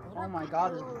 fellas. Oh my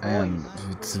god, this And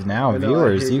it's now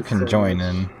viewers, you can join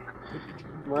in.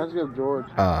 Reminds me of George.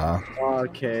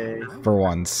 Okay. For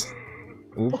once.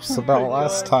 Oops, about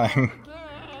last time.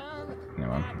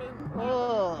 Anyway.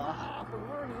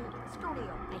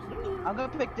 I'm gonna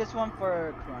pick this one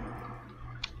for Corona.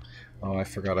 Oh, I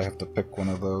forgot I have to pick one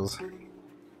of those.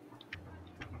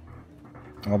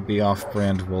 I'll be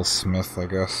off-brand Will Smith, I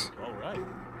guess. Alright.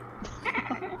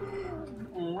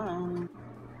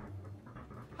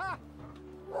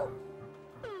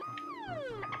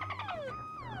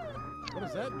 What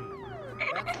does that mean?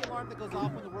 That's the alarm that goes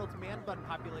off when the world's man bun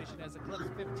population has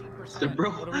eclipsed 15%.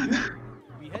 What do we do?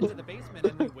 We head to the basement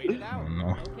and we wait it out. Oh,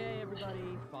 no. Okay,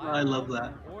 everybody. I love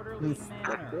that. Orderly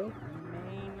manner.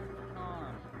 Remain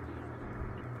calm.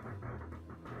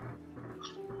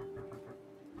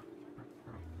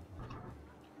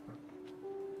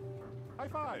 High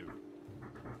five.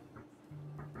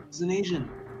 He's an Asian.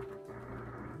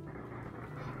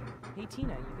 Hey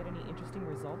Tina, you get any interesting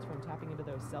results from tapping into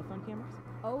those cell phone cameras?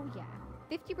 Oh yeah.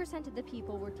 50% of the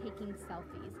people were taking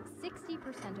selfies,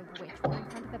 60% of which were in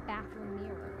front of a bathroom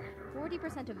mirror.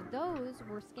 40% of those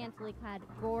were scantily clad,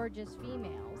 gorgeous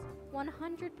females.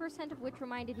 100% of which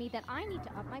reminded me that I need to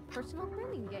up my personal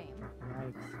grooming game.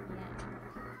 Yikes.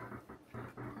 Yeah.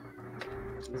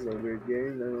 This is a weird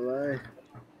game, not gonna lie.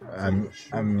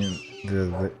 I mean,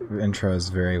 the intro is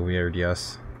very weird,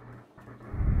 yes.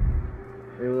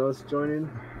 Anyone else joining?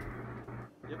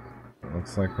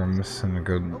 Looks like we're missing a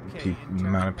good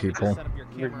amount of people.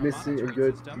 We're missing a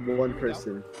good one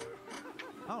person.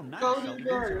 Oh, nice. For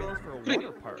a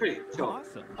water park.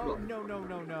 Awesome. Oh, no.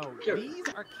 These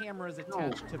are cameras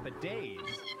attached to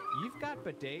bidets. You've got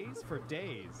bidets for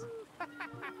days.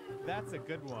 That's a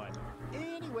good one.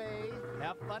 Anyway,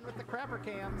 have fun with the crapper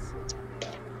cams.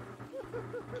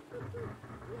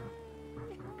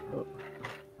 Oh.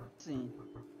 See.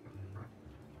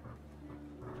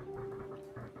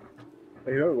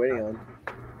 Wait, who are we waiting on?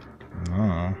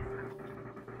 Oh.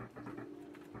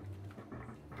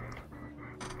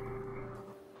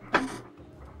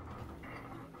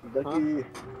 Ducky.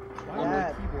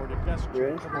 Yeah.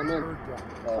 I'm in.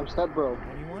 I'm step bro.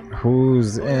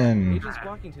 Who's in? Agent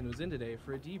Squawkington was in today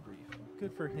for a debrief.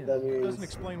 Good for him. That means... Doesn't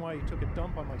explain why he took a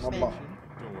dump on my station. Don't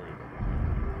worry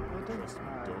about it. Trust me,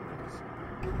 don't get to see.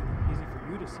 Easy for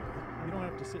you to see. You don't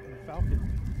have to sit in the Falcon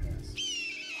mess.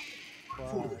 But I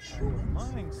don't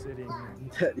mind sitting in...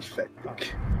 That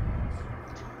effect.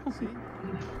 See?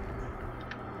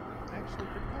 Actually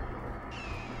pretty comfortable.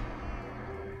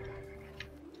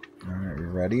 Alright, you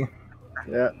ready?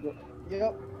 Yeah.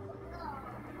 Yep.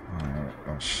 Alright,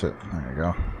 oh shit, there you go.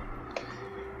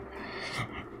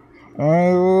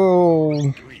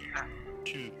 Oh. 3,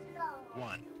 2,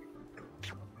 1.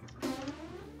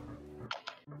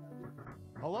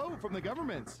 Hello from the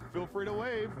government. Feel free to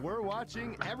wave. We're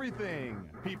watching everything.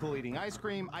 People eating ice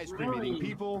cream eating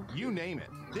people, you name it.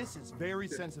 This is very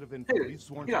sensitive info. These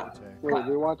sworn to protect. Wait,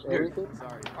 we watch everything?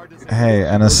 Sorry. Hey,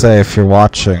 NSA, if you're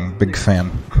watching, big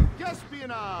fan.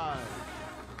 Guesspionage!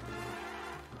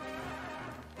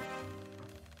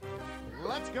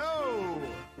 Let's go!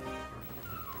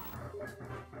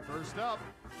 First up.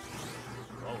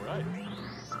 All right.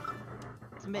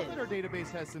 It's mid. I bet our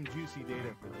database has some juicy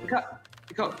data for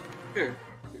this. Here.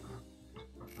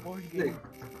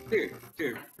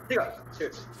 Here.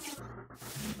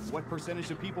 What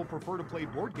percentage of people prefer to play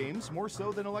board games more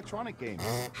so than electronic games?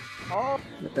 Oh.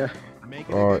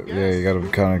 Oh, yeah, you gotta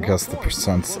kind of guess the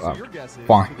percents.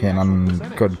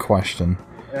 Fucking good question.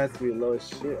 It has to be low as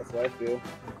shit, that's what I feel.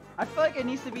 I feel like it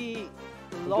needs to be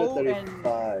low and...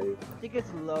 I think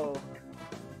it's low.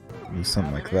 Do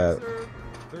something like that.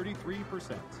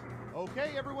 33%.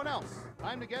 Okay, everyone else.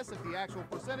 Time to guess if the actual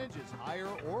percentage is higher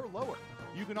or lower.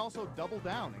 You can also double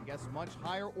down and guess much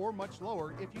higher or much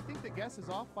lower if you think the guess is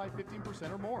off by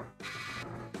 15% or more.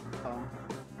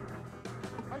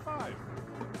 High five.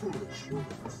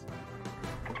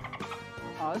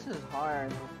 Oh, this is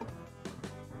hard.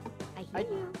 I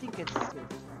think it's...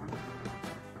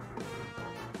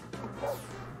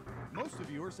 Most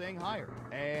of you are saying higher.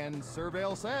 And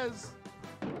Surveil says...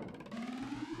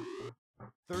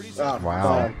 37%.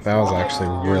 Wow, that was actually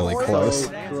really close.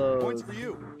 points for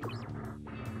you.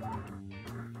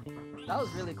 That was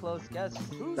really close. Guess.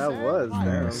 Who That said was,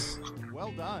 higher? Nice.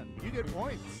 Well done. You get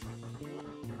points.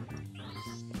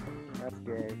 That's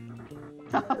gay.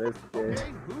 That's good.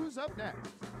 Okay, who's up next?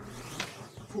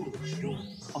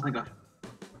 Oh my god.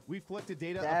 We've collected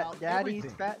data about Daddy's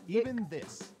everything, fat dick. even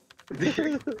this.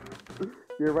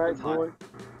 You're right, boy.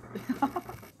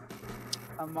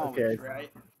 I'm always right.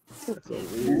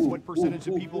 What percentage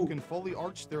of people can fully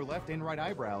arch their left and right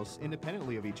eyebrows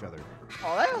independently of each other?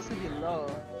 Oh, that has to be low.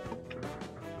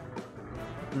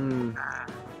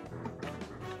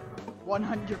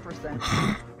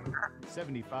 100%.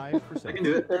 75%. I can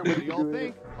do it. What do y'all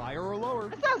think? Higher or lower?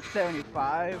 It's not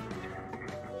 75.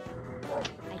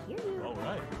 I hear you. All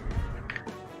right.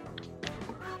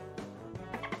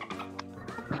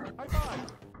 High five.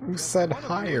 Who said One of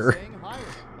you is higher? saying higher.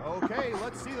 Okay,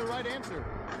 let's see the right answer.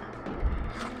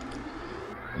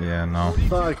 Yeah, no.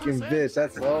 Fucking bitch,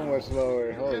 that's so much lower.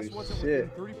 Your Holy guess wasn't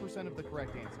shit. within 30% of the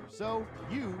correct answer, so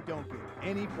you don't get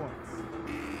any points.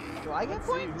 Do I get Let's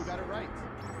see points? who got it right.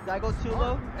 Did I go too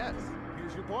low? Yes,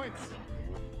 here's your points.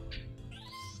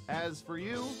 As for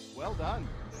you, well done.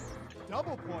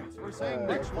 Double points for saying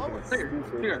much lower.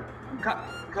 Here.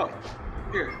 Cut.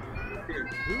 Here.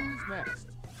 Who's next?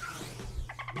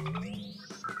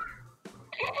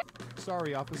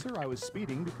 Sorry, officer, I was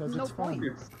speeding because No it's fun.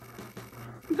 points.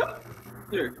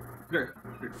 Here.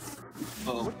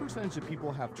 What percentage of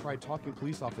people have tried talking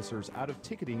police officers out of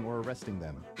ticketing or arresting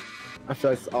them? I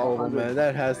feel like it's all of them, man.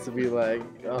 That has to be like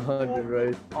 100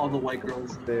 right All the white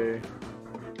girls. there.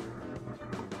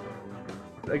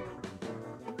 Like,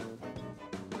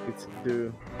 it's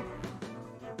two.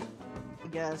 I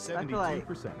guess. I feel like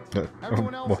 72%.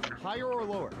 Everyone else, higher or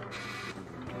lower?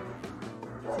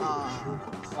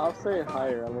 I'll say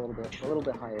higher a little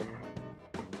bit higher.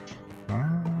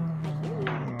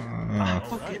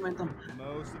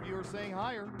 Most of you are saying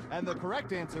higher, and the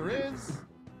correct answer is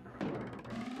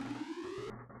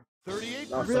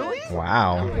 38%. Really?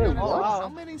 Wow. How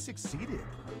many succeeded?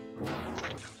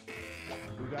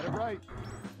 Who got it right?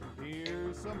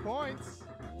 Here's some points.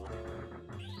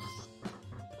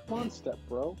 One step,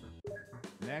 bro.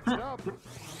 Next up.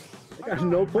 I got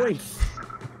no points.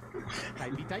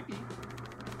 Typey.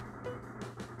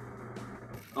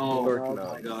 Oh Dork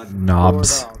my god.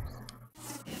 Knobs.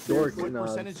 Dork What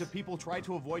knobs. percentage of people try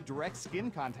to avoid direct skin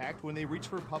contact when they reach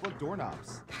for public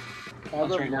doorknobs?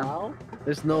 As of right now,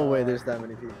 There's no way there's that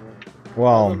many people.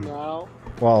 Well, now,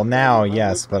 well, now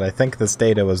yes, but I think this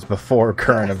data was before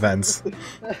current events.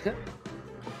 I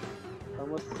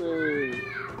must say,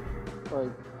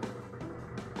 like,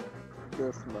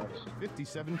 this much.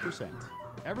 57%.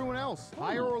 Everyone else,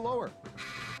 higher or lower?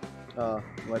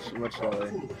 Much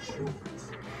lower.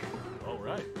 All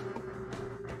right.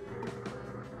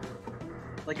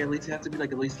 Like at least you have to be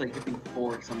like at least like hitting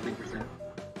 4 something %.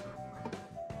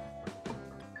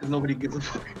 Cause nobody gives a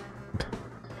fuck.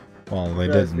 Well, they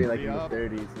It has to be didn't. like in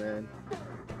the 30s, man.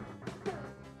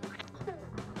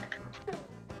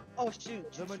 Oh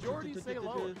shoot. The majority say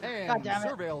lower. God And damn it.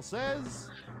 Surveil says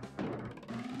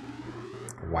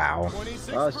Wow.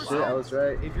 26%. Oh shit, I was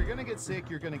right. If you're gonna get sick,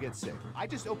 you're gonna get sick. I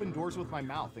just open doors with my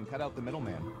mouth and cut out the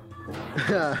middleman.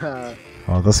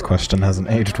 Well, this question hasn't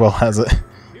aged well, has it?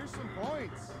 Here's some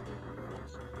points.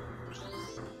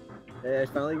 Hey, I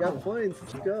finally got points.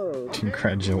 Let's go.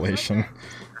 Congratulations.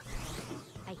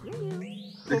 I hear you.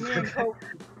 Put me in, Coke.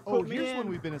 Oh, Put me here's in. one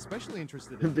we've been especially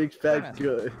interested in. Big fat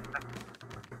good.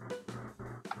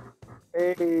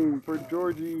 Hey, for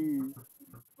Georgie.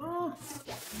 What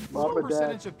Mom and Dad.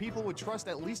 percentage of people would trust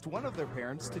at least one of their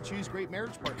parents to choose great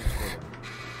marriage partners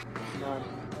for them?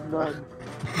 None.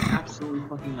 Absolutely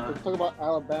fucking not. Let's talk about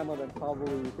Alabama, then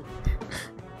probably.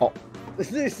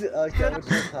 This is okay, which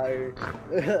is higher.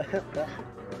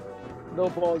 No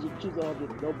balls, you choose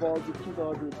 100. No balls, you choose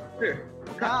 100. Here.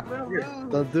 Nah, we'll lose.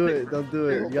 Don't do it. Don't do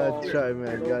it. You gotta try,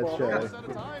 man. You gotta try. Almost out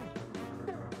of time.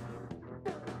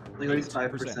 Like at least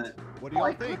 5%. What do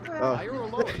y'all think? Oh. Higher or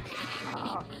lower?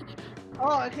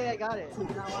 Oh, okay, I got it.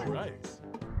 Now All right.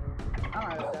 I'm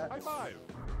alright with that. High five.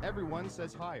 Everyone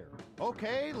says higher.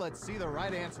 Okay, let's see the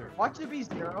right answer. Watch it be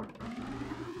 0.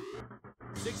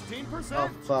 16%. Oh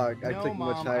fuck! I No, clicked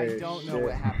much Mom, higher. I don't know Shit.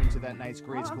 what happened to that nice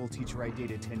grade school teacher I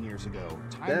dated 10 years ago.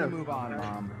 Time to Damn. move on,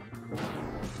 Mom.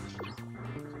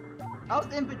 I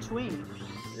was in between.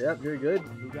 Yep, you're good.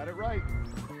 Who got it right?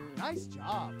 Nice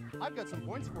job. I've got some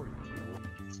points for you.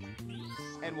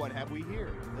 And what have we here?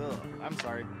 Ugh, I'm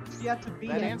sorry. You have to be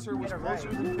That in answer to was get it closer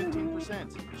right. than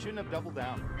 15%. You shouldn't have doubled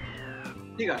down.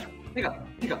 Here.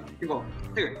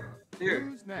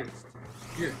 Who's next?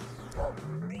 Here. Oh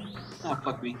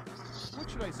fuck me. What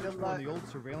should I search for on the old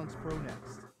Surveillance Pro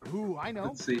next? Ooh, I know.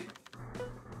 Let's see.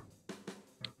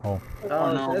 Oh.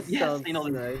 Oh, no. that Yes, sounds I know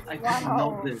this. nice. I fucking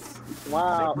know this.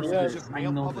 Wow. Percentage Yes. of I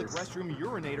male know public this. restroom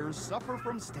urinators suffer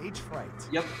from stage fright.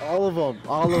 Yep. All of them.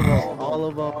 All of them. All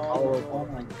of them. All of Oh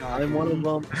them. my god. I'm one of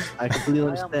them. I completely I am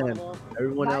one understand. of them.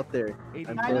 Everyone out there,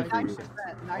 I'm there for you.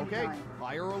 99%. Okay,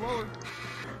 higher or lower?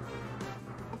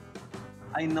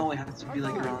 I know it has to be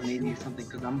like around 80 or something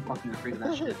because I'm fucking afraid of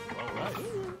that shit. Alright.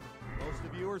 Most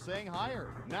of you are saying higher.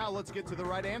 Now let's get to the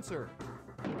right answer.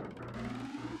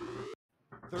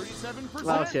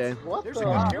 37%. Okay. What There's the?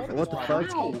 a good here for What this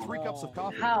the one. fuck? 3 cups of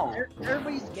coffee. How?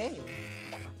 Everybody's gay.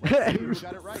 Let's see who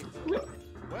got it right.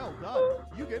 Well done.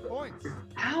 You get points.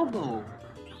 How though?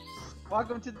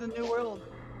 Welcome to the new world.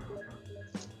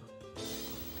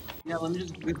 Yeah, let me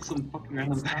just get some fucking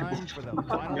random It's time tables. for the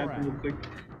final Real round. quick.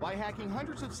 By hacking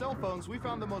hundreds of cell phones, we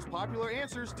found the most popular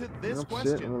answers to this Oh, shit,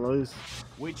 question. I'm gonna lose.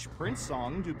 Which Prince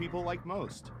song do people like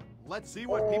most? Let's see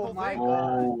what people my think.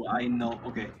 Oh, I know.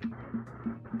 Okay.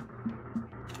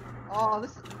 Oh,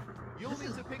 this. You'll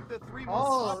need to pick the 3 most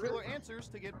Oh, popular answers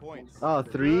to get points. Oh,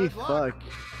 3? Good luck. Fuck.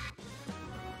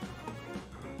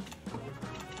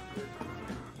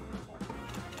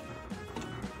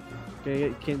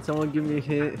 Can someone give me a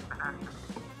hint?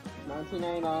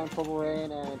 1999, Purple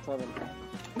Rain, and Southern.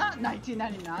 Not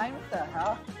 1999. What the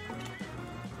hell?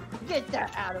 Get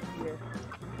that out of here.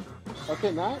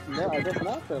 Okay, not. No, I guess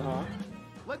not then, huh?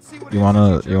 Let's see what You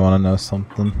wanna know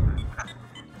something?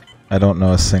 I don't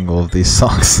know a single of these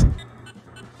songs.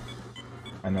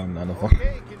 I know none of them.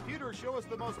 Okay, computer, show us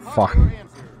the most Fuck. popular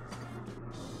answers.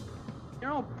 You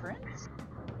know Prince?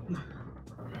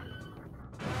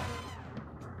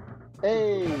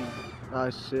 Hey. Oh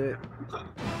shit.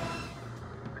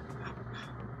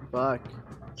 Fuck.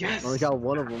 Yes. I only got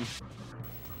one of them.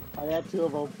 I got 2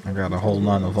 of them. I got a whole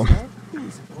none of them. Who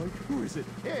is it, Blake? Who is it?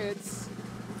 It's...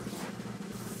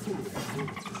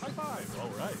 High five. All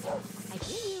right. I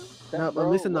hear you. No, at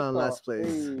least I'm not in last place.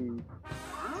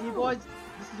 See, boys,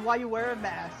 this is why you wear a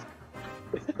mask.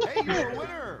 Hey, you're a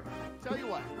winner! Tell you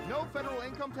what, no federal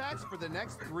income tax for the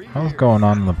next 3 years. What's going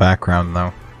on in the background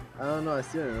though? I don't know. I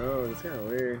still don't know. It's kind of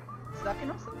weird. Sucking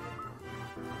or something?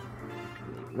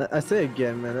 I say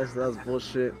again, man. That was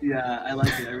bullshit. Yeah, I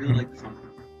like it. I really like this one.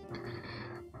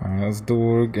 Let's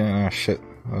do it again. Oh shit.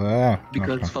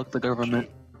 Because Okay. fuck the government.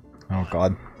 Oh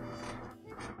god.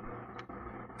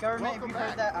 Government, if Welcome you back.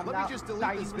 heard that, I'm Let not me just delete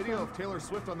siding this with video you. of Taylor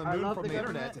Swift on the I moon love from the the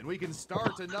internet, government. and we can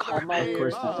start another I'm not game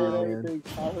course you of do, man. everything.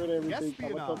 I heard everything.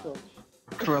 I'm a Guesspionage.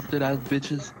 Corrupted ass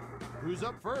bitches. Who's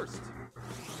up first?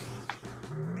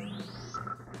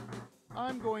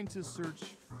 I'm going to search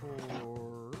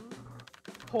for...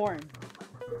 Porn.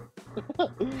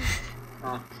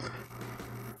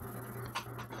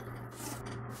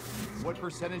 What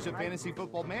percentage of fantasy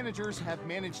football managers have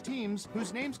managed teams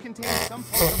whose names contain some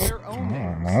part of their own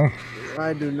names?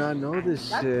 I do not know this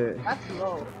shit. That's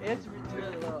low. It's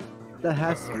really low. That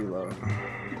has to be low.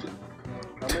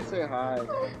 I'm gonna say hi.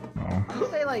 I'm gonna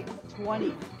say like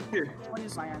 20. 20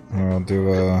 is my answer. I'll do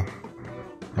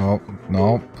Oh,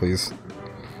 no, please.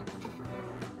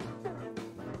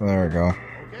 There we go.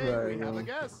 Okay, we have a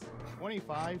guess.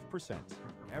 25%.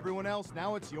 Everyone else,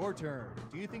 now it's your turn.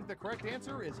 Do you think the correct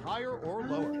answer is higher or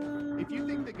lower? If you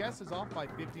think the guess is off by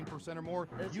 15% or more,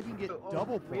 you can get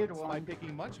double points by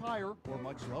picking much higher or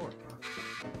much lower.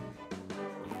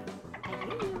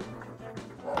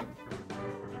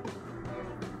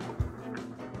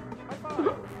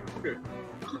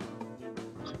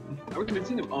 Are we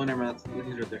convincing them? Oh, never mind.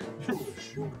 He's right there.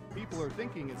 People are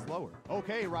thinking it's lower.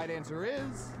 Okay, right answer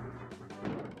is...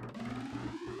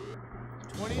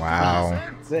 20%. Wow.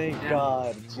 Thank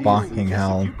God. Fucking Just a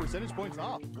hell. few percentage points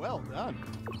off. Well done.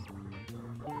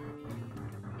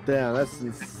 Damn, that's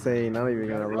insane. I'm not even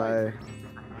gonna lie.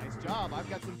 Nice job. I've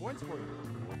got some points for you.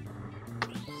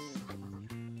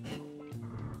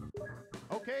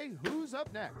 Okay, who's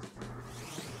up next?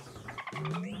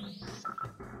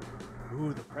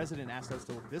 Ooh, the president asked us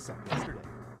to look this up yesterday.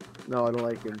 No, I don't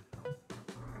like him.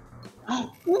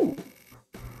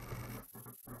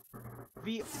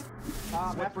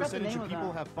 What percentage of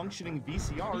people have functioning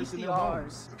VCRs in their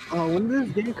homes? Oh, when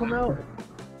did this game come out?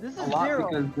 This is A lot zero.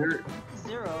 because they're.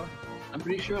 Zero. I'm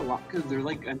pretty sure a lot because they're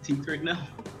like antiques right now.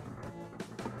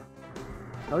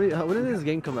 When did this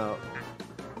game come out?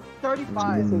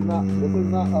 35. This is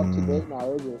not up to date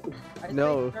now, is it? I say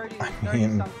No. 30, I 30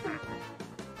 mean, something.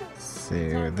 see,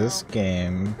 this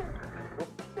game,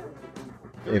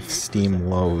 if Steam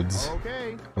loads,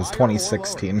 Okay. was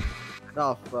 2016.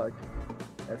 Oh fuck.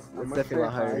 That's definitely a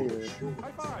lot higher.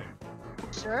 High five.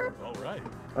 Sure? All right.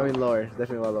 I mean lower.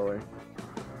 Definitely a lot lower.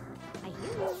 I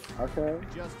Okay.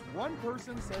 Just one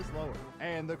person says lower.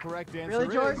 And the correct answer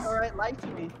Really, George? is... Alright, lie to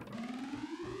me.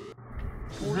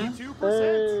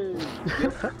 42%.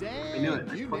 I knew it.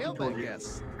 Dang, you nailed that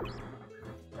guess.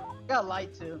 Got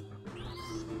lied to.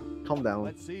 Calm down.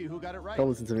 Let's see who got it right. Don't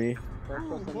listen to me.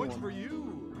 Ooh, points for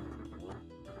you.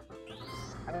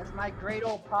 As my great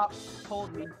old pop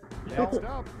told me. Next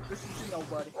up. Listen to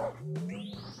nobody.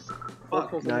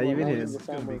 Fuck. Not even him. It's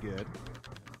gonna be good.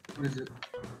 What is it?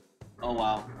 Oh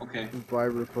wow. Okay.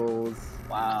 Barber poles.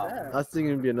 Wow. I was thinking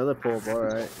it'd be another pole, but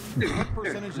alright. What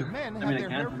percentage of men have their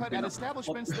I hair can't. cut at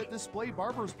establishments that display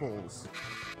barber's poles?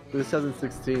 This hasn't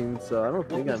 16, so I don't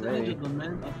think What I'm percentage any. of the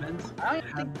men of men I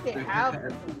don't think they their have.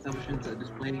 haircut at establishments that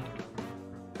display?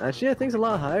 Actually, I think it's a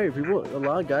lot higher. A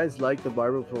lot of guys like the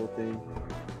barber pole thing.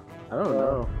 I don't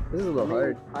know. This is a little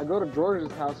hard. I go to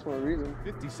George's house for a reason.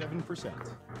 57%.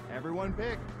 Everyone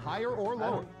pick higher or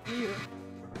lower.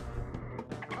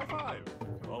 High five.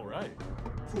 All right.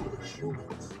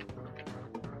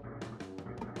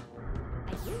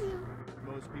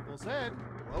 Most people said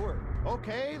lower.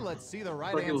 Okay, let's see the I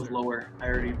right feel like it was answer. lower. I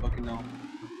already fucking know.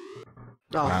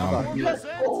 Oh, Wow. fuck. Yes.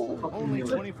 Oh, Only fucking knew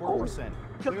it. 24%.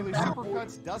 Clearly,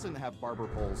 Supercuts doesn't have barber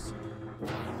poles.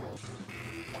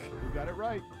 Who got it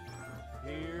right?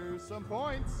 Here's some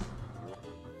points.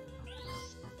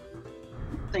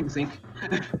 Thanks, Ink.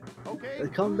 Okay.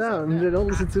 Calm who down. said They that? don't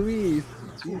listen to me.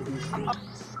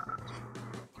 Jesus.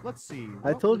 Let's see.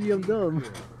 I what told would you I'm be dumb. good?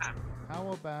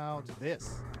 How about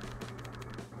this?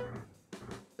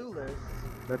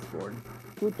 That's boring.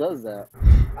 Who does that?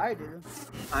 I do.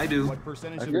 I do. What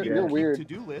percentage of You're people keep weird.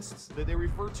 to-do lists that they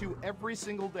refer to every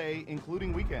single day,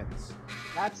 including weekends?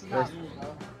 That's not me,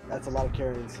 though. That's a lot of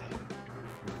Karens.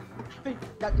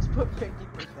 That just put 50%.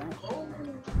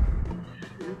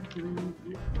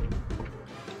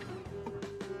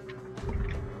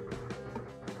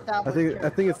 I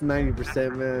think it's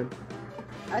 90%, man.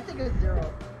 I think it's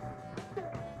 0.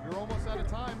 You're almost out of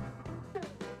time.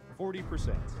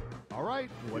 40%. All right,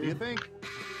 what do you think?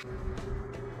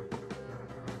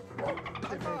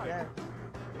 High five.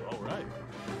 All right.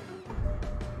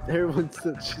 Everyone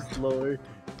said she's lower.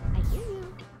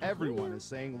 Everyone is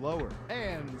saying lower.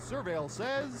 And Surveil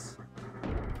says...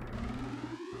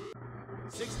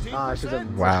 16%. Ah, I should've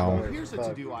done Wow. lower. Here's a Fuck.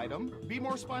 to-do item. Be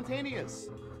more spontaneous.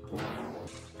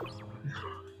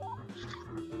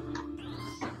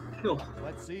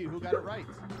 Let's see who got it right.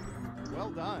 Well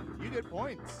done. You get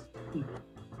points.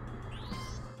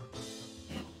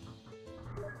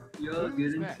 Yo,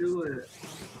 get into it.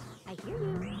 I hear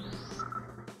you.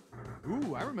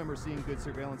 Ooh, I remember seeing good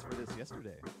surveillance for this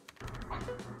yesterday.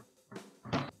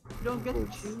 You don't get to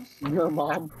choose. Your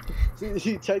mom.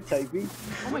 She tried typing.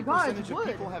 Oh my What god, percentage it's of wood.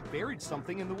 people have buried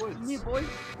something in the woods? Me, boy.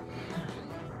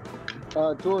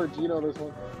 George, you know this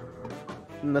one.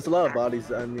 That's a lot of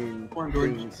bodies. I mean, Come on,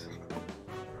 George. things.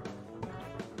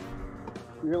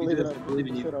 You're gonna You leave it did, I up believe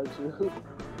in you. shit, aren't you?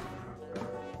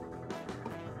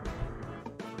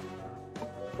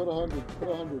 Put 100, put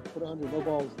 100, put 100, no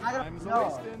balls. I don't Time's know.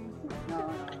 wasting. No.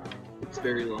 It's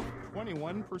very low.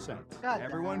 21%. God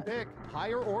Everyone damn pick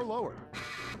higher or lower.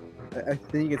 I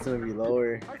think it's gonna be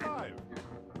lower. High five.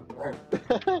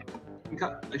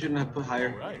 I shouldn't have put All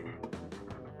higher. right.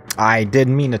 I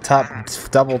didn't mean to top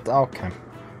double. Okay.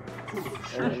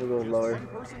 I'm gonna go Just lower. one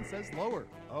person says lower.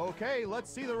 Okay, let's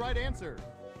see the right answer.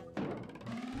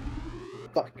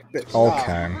 Fuck. Bitch.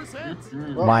 Okay.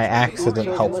 20%. My accident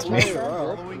helped me.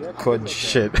 Following up. Good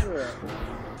shit.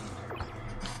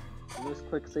 This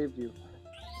quick saved you.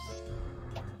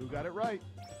 Who got it right?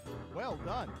 Well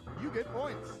done. You get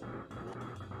points.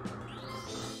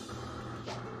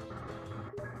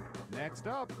 Next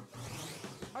up.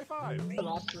 High five. I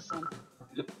lost this one.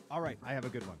 All right, I have a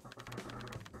good one.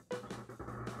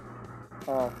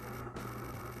 Oh.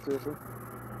 Seriously?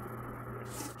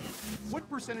 What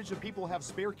percentage of people have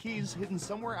spare keys hidden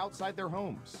somewhere outside their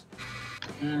homes?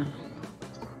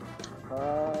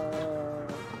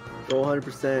 Go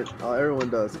 100%. Oh, everyone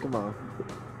does. Come on.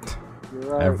 You're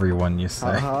right. Everyone, you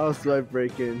say. How else do I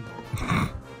break in?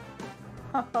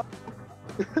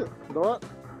 You know what?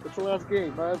 It's the last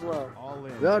game, might as well. All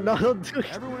in. No, don't do it.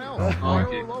 Everyone else, Oh, higher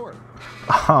okay. or lower?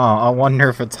 Oh, I wonder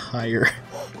if it's higher.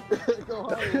 Go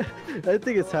higher. I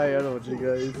think it's higher. I don't know what you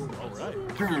guys. All right.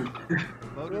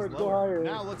 Vote George, is go lower. higher.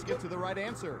 Now let's get to the right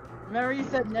answer. Remember you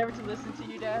said never to listen to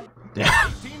you, Dad? Yeah.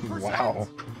 18%. Wow.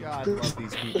 God love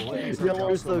these people. These are Yeah, all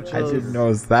we're so so nice. I didn't know it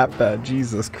was that bad.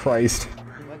 Jesus Christ.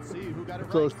 Let's see who got it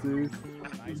right. Close, dude.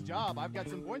 Nice job. I've got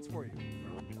some points for you.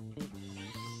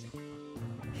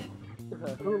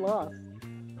 Who lost?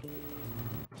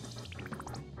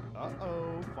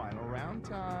 Uh-oh, final round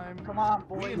time. Come on,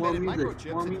 boy. We More invented music,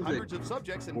 microchips more in hundreds of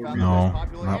subjects and found No, the most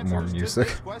popular not answers more to music.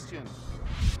 this question.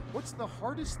 What's the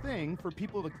hardest thing for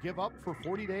people to give up for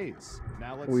 40 days?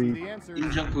 Now let's see the answers.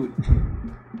 Eating junk food.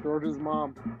 George's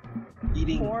mom.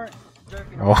 Eating. Porn,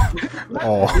 jerking Oh,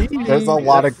 oh, there's a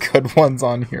lot of good ones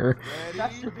on here.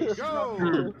 That should be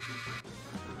Go.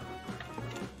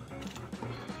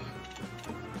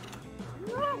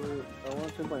 I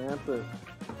want to my answer.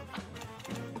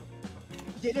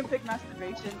 Didn't pick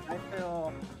masturbation. I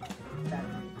feel bad.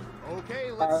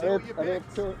 Okay, let's see what you I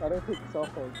picked. didn't pick cell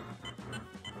phone.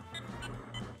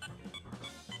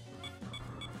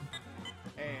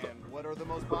 And what are the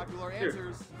most popular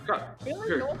answers?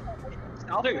 Really?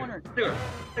 South corner.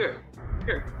 Here.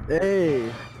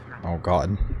 Hey. Oh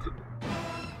god.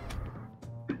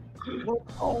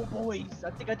 Oh, boys. I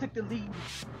think I took the lead.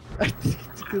 I think you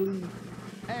took the lead.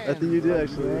 I think you did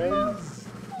actually.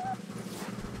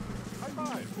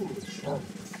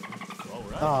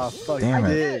 Ah, fuck. Damn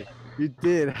you it. did. You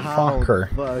did. How? Fucker.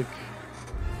 Fuck.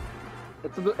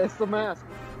 It's the mask.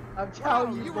 I'm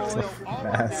telling you, boys.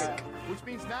 Mask. Which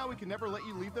means now we can never let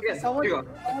you leave the Yes, field. here you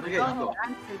go.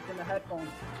 Answers in the headphones.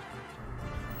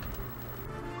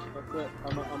 That's it.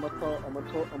 I'm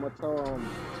gonna tell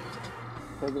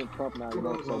President Trump now. You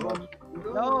know so much.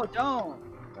 No, don't.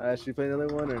 Should we play another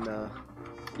one or no?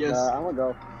 Yes. I'm gonna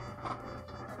go.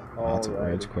 Oh, that's a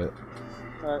rage quit.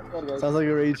 Alright, what guys? Sounds like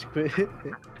a rage quit.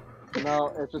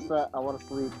 No, it's just that I want to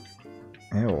sleep.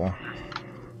 Ew.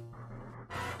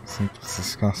 Seems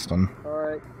disgusting.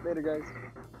 Alright, later guys.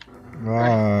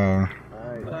 Alright,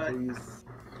 please.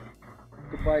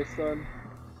 Goodbye, son.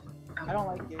 I don't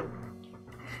like it.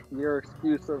 Your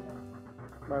excuse of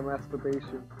my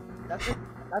masturbation. That's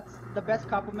the best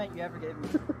compliment you ever gave me.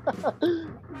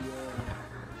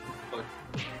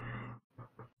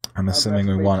 I'm assuming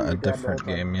we want a different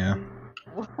game, yeah?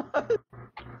 What?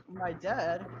 My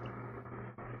dad?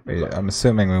 Wait, I'm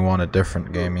assuming we want a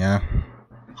different game, yeah?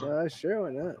 Sure,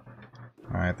 why not?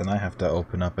 Alright, then I have to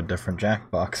open up a different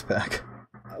Jackbox pack.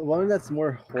 One that's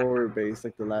more horror based,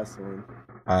 like the last one.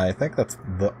 I think that's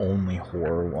the only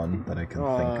horror one that I can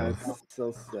think of. It's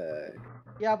so sad.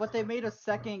 Yeah, but they made a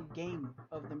second game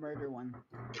of the murder one.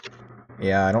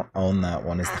 Yeah, I don't own that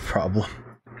one is the problem.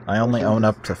 I only own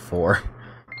up to 4.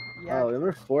 Yeah. Oh,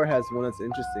 number 4 has one that's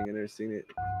interesting. I've never seen it.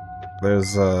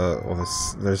 There's well,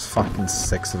 there's fucking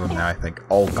 6 of them now, I think.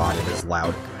 Oh god, it is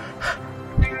loud.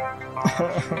 I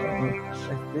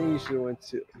think you should have went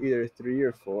to either 3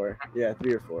 or 4. Yeah,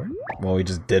 3 or 4. Well, we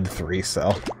just did 3,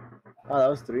 so. Oh, that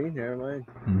was 3? Never mind.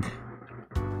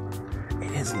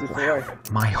 It is loud.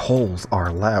 My holes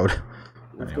are loud.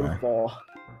 Let's go to fall.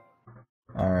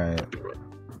 Alright.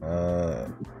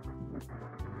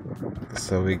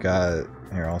 So we got...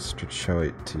 Here, I'll show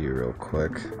it to you real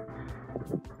quick.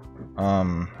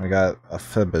 We got a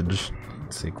Fibbage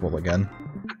sequel again.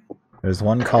 There's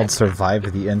one called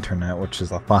Survive the Internet, which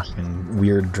is a fucking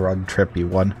weird drug trippy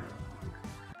one.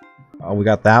 Oh, we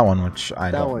got that one, which I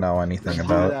don't know anything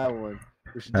about. That one.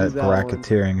 We should At do that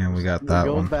bracketeering, one. and we got that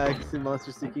Go one. back to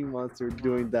Monster Seeking Monster,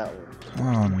 doing that one.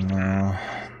 Oh no.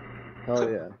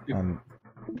 Hell yeah.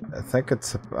 I think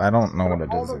it's... I don't know what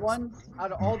it is.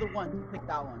 Out of all the ones, pick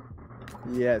that one.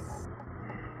 Yes.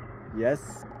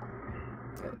 Yes.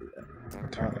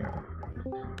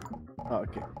 Oh,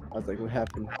 okay. I was like, what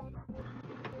happened?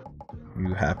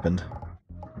 You happened.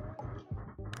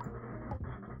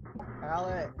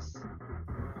 Alex.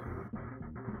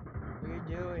 What are you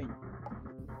doing?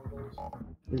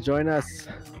 Join us.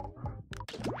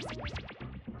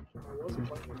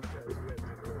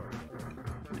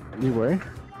 You were?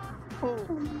 Who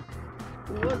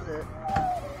was it?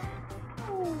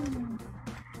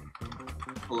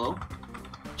 Hello?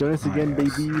 Join us again,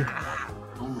 baby.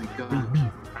 Oh my god.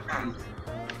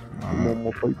 One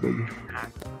more plate, baby.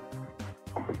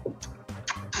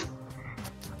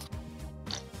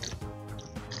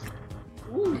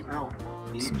 Ooh, ow.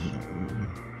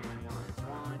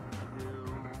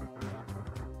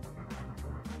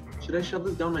 Should I shove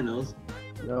this down my nose?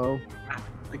 No.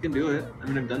 I can do it. I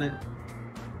mean, I've done it.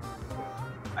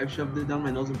 I've shoved it down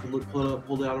my nose and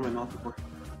pulled it out of my mouth before.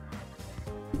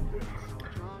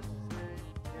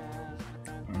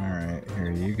 Alright,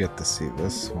 here you get to see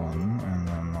this one, and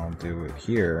then I'll do it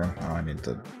here. Oh, I need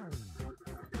to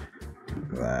do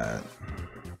that.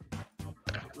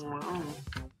 Wow.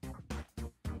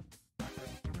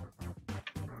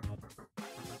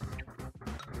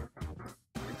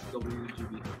 It's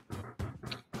WGB.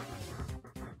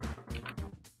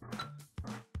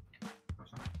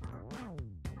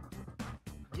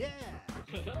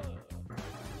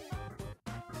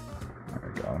 There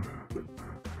we go.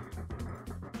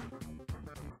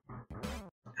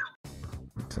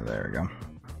 So there we go.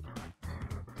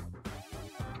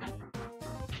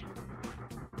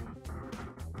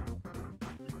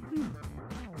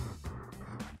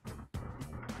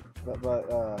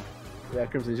 But yeah,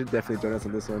 Crimson, you should definitely join us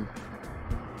on this one.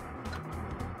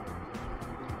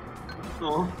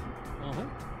 Oh.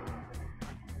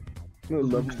 I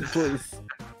love the voice.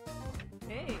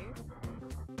 Hey.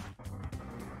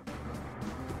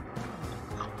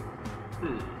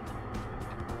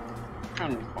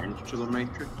 Kind of points to the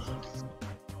Matrix.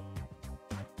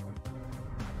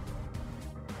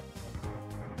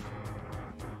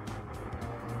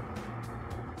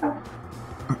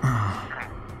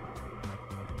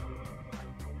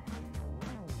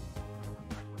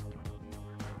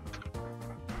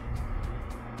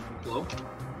 Hello?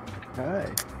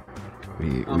 Hi.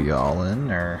 We all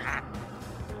in or?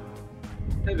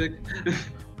 Hey Vic.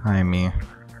 Hi, me.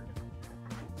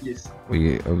 Yes.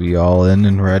 We all in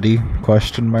and ready?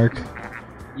 Question mark.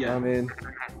 Yeah. I'm in.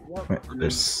 Wait,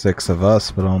 there's 6 of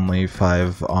us, but only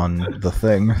 5 on the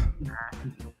thing.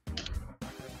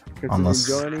 Crimson, Unless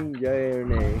you joining, yay or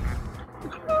nay?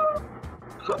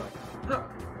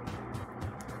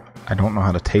 I don't know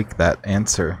how to take that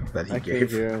answer that he I can't gave.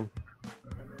 hear him.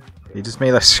 He just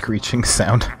made a screeching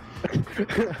sound. He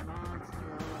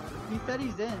said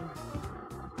he's in.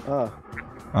 Oh.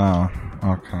 Oh,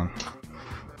 okay.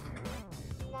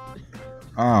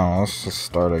 Oh, let's just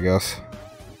start, I guess.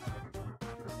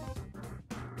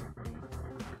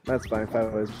 That's fine. 5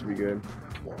 hours should be good.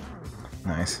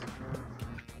 Nice.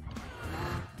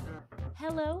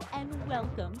 Hello and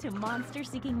welcome to Monster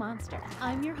Seeking Monster.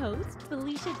 I'm your host,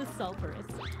 Felicia the Sulphurous.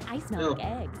 I smell like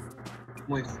eggs.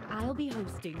 Moist. I'll be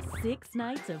hosting 6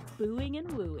 nights of booing and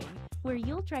wooing, where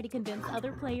you'll try to convince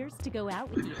other players to go out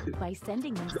with you by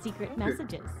sending them secret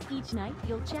messages. Each night,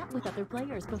 you'll chat with other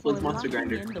players before locking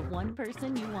in the one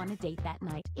person you want to date that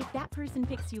night. If that person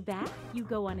picks you back, you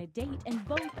go on a date and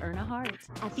both earn a heart.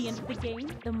 At the end of the game,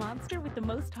 the monster with the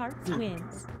most hearts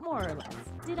wins, more or less.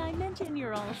 Did I mention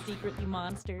you're all secretly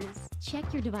monsters?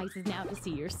 Check your devices now to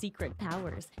see your secret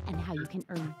powers and how you can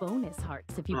earn bonus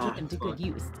hearts if you put them to good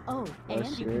use. Oh, and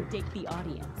you can date the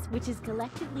audience, which is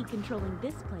collectively controlling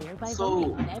this player by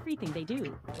voting on everything they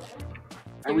do.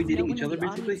 Are we There's dating no each one other in the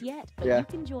basically? audience yet, but Yeah. you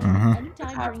can join Mhm.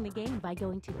 anytime during the game by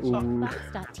going to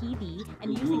jackbox.tv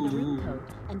and using the room code.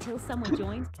 Until someone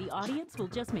joins, the audience will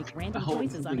just make random I hope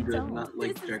choices on something its good, own. not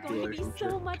like This is Dracula going or to be some so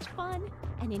shit. much fun,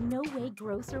 and in no way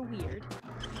gross or weird.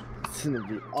 It's gonna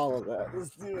be all of that. Let's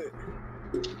do it.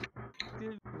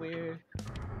 Dude, weird.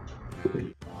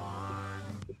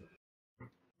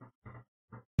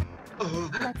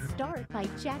 Let's start by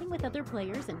chatting with other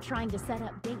players and trying to set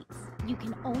up dates. You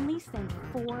can only send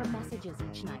 4 messages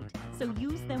each night, so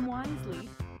use them wisely.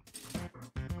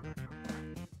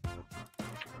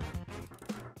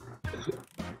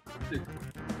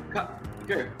 Cut.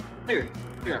 Here.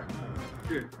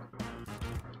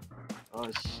 Oh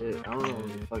shit, I don't know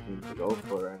what to fucking go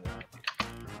for right now.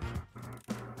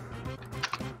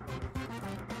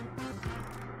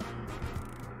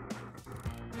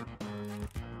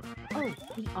 Oh,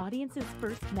 the audience's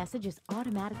first message is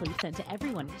automatically sent to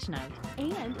everyone each night.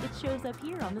 And it shows up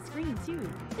here on the screen too.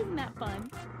 Isn't that fun?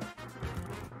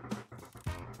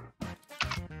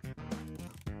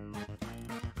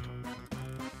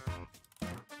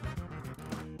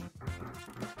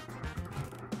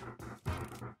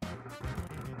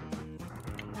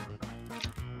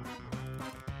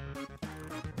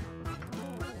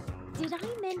 Did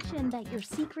I mention that your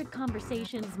secret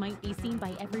conversations might be seen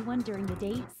by everyone during the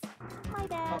dates? My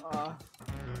bad. Oh,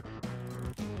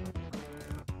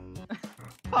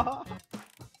 no.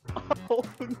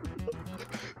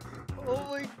 Oh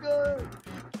my god.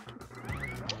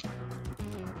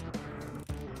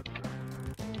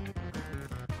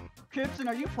 Crimson,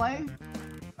 are you playing?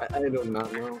 I do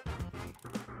not know.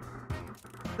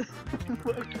 Oh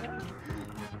my god.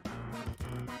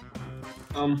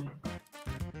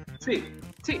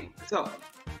 So,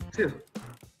 2,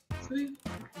 3.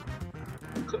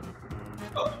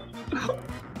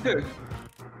 Here.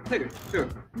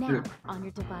 Now, on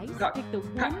your device, pick the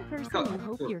one person you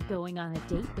hope you're going on a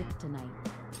date with tonight.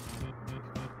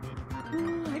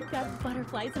 Ooh, I've got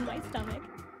butterflies in my stomach.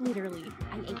 Literally,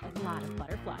 I ate a lot of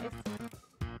butterflies.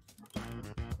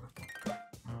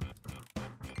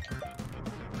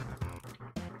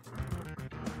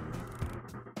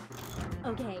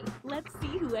 Okay, let's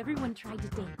see who everyone tried to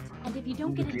date. And if you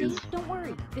don't get a date, don't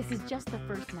worry. This is just the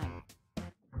first night.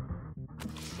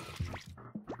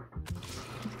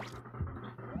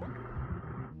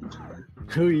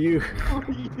 Who are you?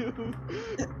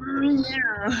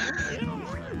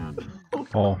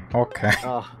 Oh, okay.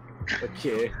 Oh.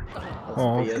 Okay.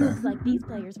 Oh, It okay. looks like these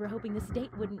players were hoping this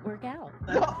date wouldn't work out.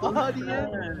 The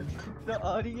audience. The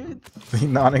audience. The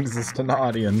non-existent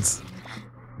audience.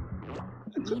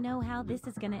 We know how this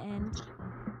is gonna end.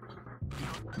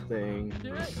 Thing.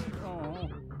 Oh.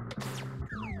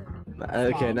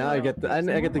 Okay, now I get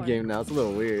the game now. It's a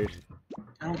little weird.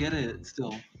 I don't get it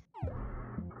still.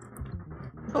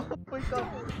 Oh my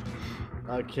god.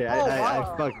 Okay, Oh, I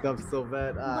wow. fucked up so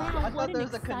bad. I thought there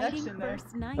was a exciting connection there.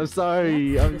 first night. I'm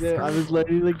sorry. Let's I was discuss.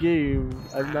 learning the game.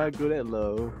 I'm not good at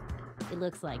low. It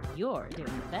looks like you're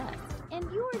doing the best, and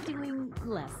you're doing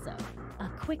less so. A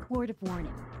quick word of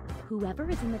warning. Whoever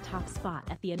is in the top spot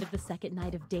at the end of the second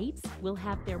night of dates will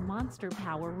have their monster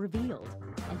power revealed.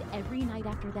 And every night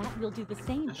after that, we'll do the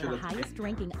same for the highest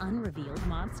ranking unrevealed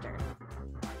monster.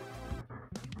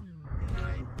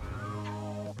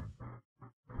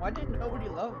 Why didn't nobody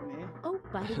love me? Oh,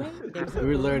 by the way, there's a We're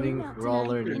little learning. note We're all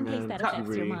tonight learning, in case man. that affects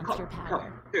your Puberty. monster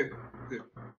power.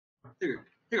 Here.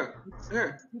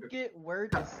 You get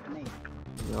word to snake.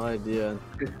 No idea.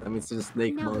 That means there's a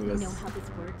snake Now that among we us. know how this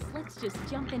works, let's just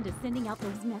jump into sending out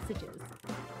those messages.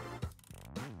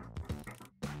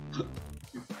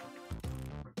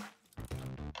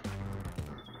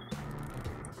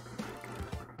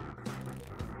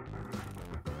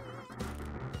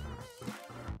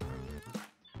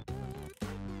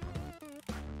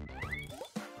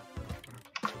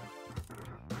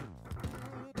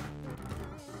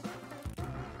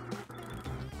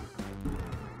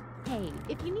 Hey,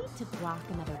 if you need to block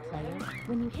another player,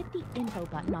 when you hit the info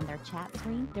button on their chat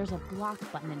screen, there's a block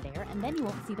button in there, and then you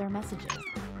won't see their messages.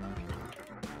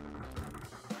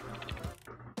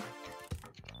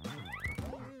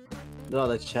 No,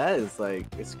 the chat is like,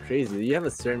 it's crazy. You have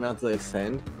a certain amount to like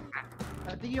send.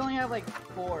 I think you only have like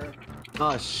 4.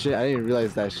 Oh shit, I didn't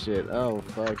realize that shit. Oh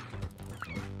fuck.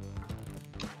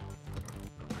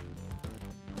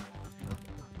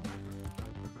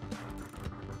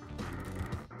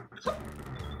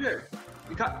 Here.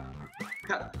 You cut.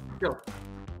 Go.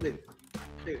 Leave.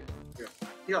 Here.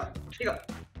 You got. Go.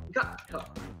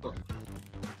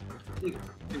 You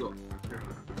go. Here.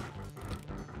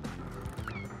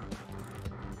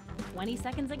 20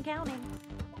 seconds and counting.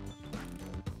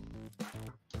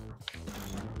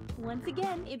 Once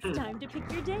again, it's time to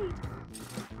pick your date.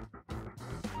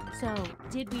 So,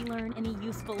 did we learn any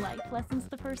useful life lessons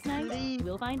the first night? Please.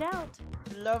 We'll find out.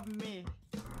 Love me.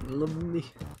 Love me.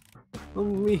 Love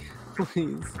me,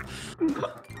 please.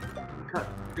 Cut.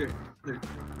 Here.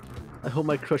 I hope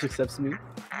my crush accepts me.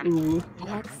 Ooh.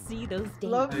 Let's see those dates.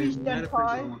 Love me,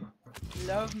 senpai.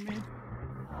 Love me.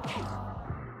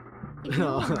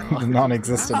 The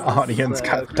non-existent audience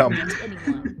got dumped.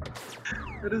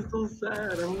 That is so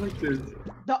sad. I don't like this.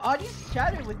 The audience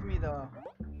chatted with me though.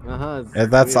 Uh-huh. Yeah,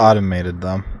 that's automated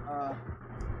though.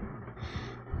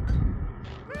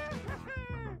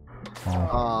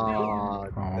 Oh,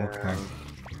 okay.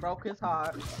 Broke his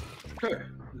heart.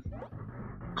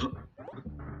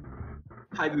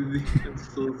 Hi, baby. I'm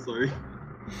so sorry.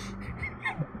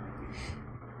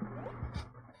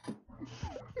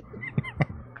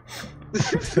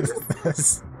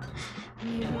 This.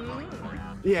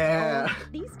 Yeah. Oh,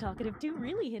 these talkative two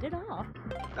really hit it off.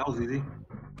 That was easy.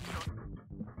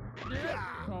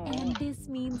 And this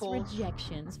means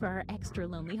rejections for our extra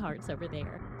lonely hearts over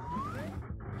there.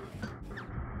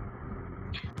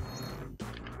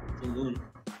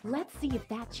 Let's see if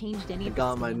that changed any I of got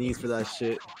the on my knees for that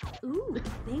shit. Ooh,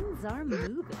 things are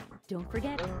moving. Don't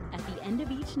forget, at the end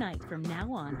of each night from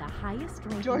now on, the highest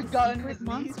ranking secret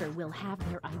monster will have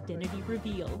their identity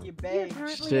revealed. You're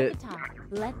currently Shit. at the top.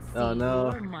 Let's see Oh,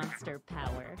 no. your monster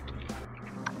power.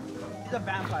 He's a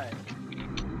vampire.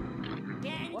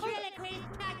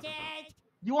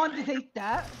 You want to take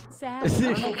that? Sad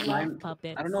Mine-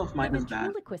 puppet. I don't know if mine The is bad.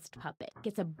 ventriloquist puppet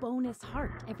gets a bonus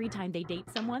heart every time they date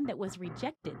someone that was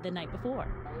rejected the night before.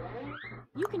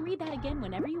 You can read that again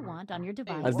whenever you want on your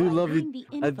device. I do love Hitting you.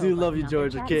 the I info do love you, button on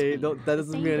George. the chat Okay, screen. that The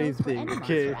doesn't same mean goes for anything. any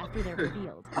Okay. monster after they're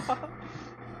revealed.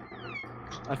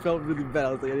 I felt really bad.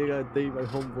 I was like, I gotta date my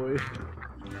homeboy.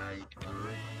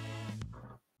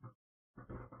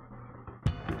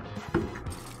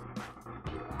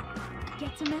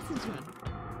 Get to messaging.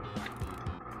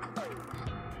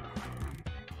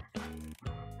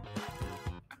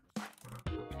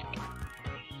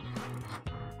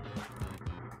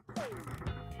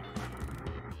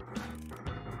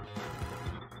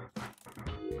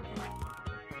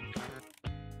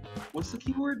 What's the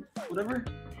keyword? Whatever.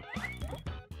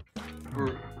 Or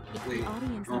If wait. the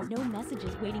audience has no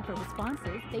messages waiting for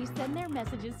responses, they send their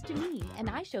messages to me, and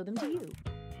I show them to you.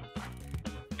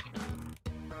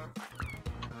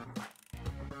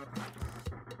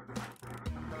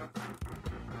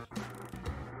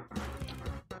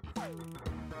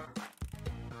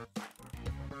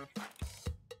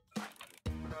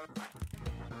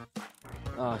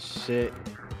 Oh shit.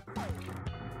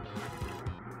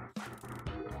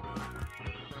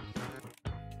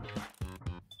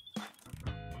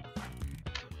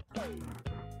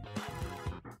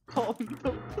 Oh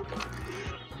no.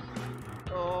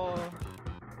 Oh.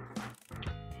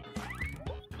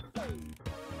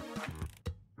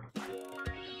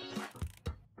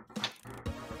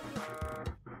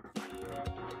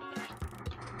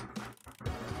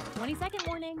 Second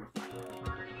warning.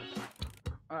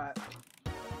 Alright.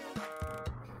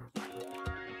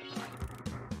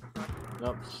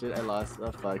 Nope, shit, I lost.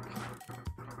 Oh fuck.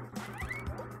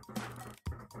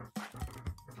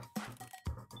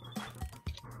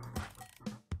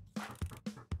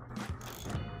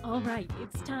 All right,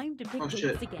 it's time to pick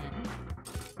dates again.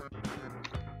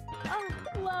 Oh,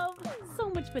 love! So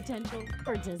much potential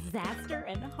for disaster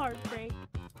and heartbreak.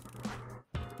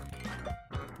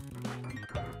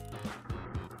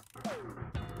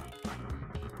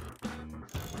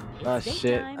 Oh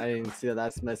shit, I didn't see the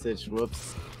last message.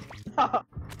 Whoops.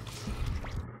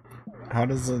 How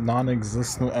does a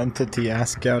non-existent entity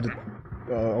ask out?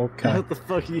 Okay. What the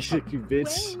fuck you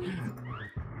bitch?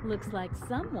 Looks like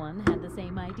someone had the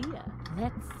same idea.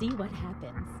 Let's see what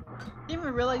happens. Didn't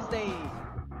even realize they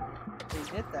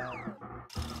did that.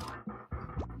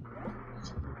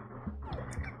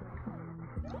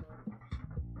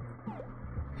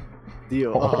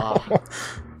 Deal.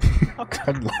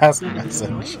 Good last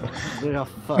message. Oh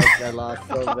fuck, I lost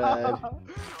so bad.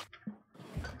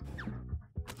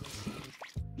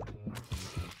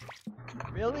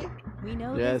 Really? We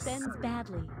know Yes. this ends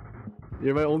badly.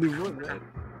 You're my only one, right?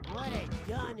 What a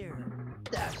gunner.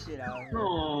 That shit out here.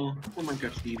 Oh my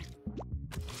gosh, Steve.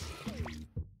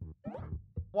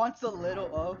 Wants a little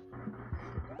of.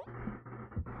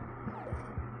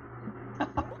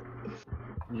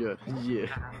 Yeah, yeah.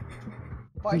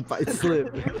 Bite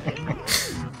slip.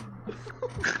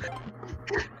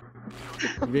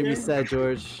 You made me sad,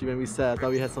 George. You made me sad. I thought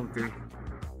we had something.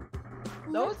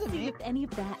 Let's see if any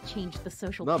of that changed the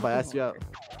social. No, but I asked you out.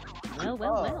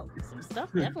 Well. Some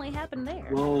stuff definitely happened there.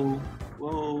 Whoa,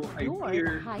 I You're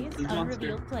hear the highest this monster.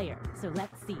 unrevealed player, so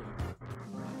let's see it.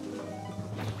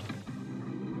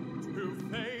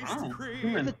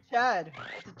 It's a Chad.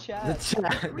 It's a Chad. The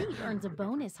Chad. Creep earns a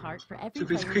bonus heart for every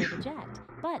Two-Face player with a jet,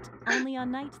 but only on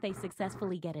nights they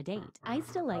successfully get a date. I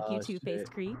still like you, Two-Faced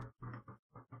shit. Creep.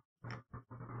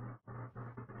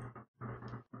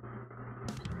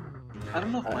 I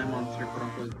don't know if my monster quote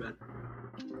unquote is bad.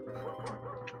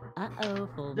 Uh-oh,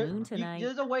 full moon tonight.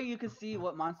 There's a way you can see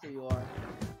what monster you are.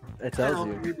 It tells I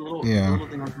you. read the little, Yeah. the little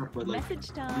thing on top, but like, Message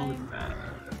I'm time. always bad.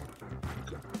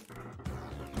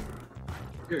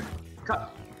 Here,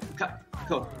 cut,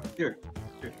 go, here.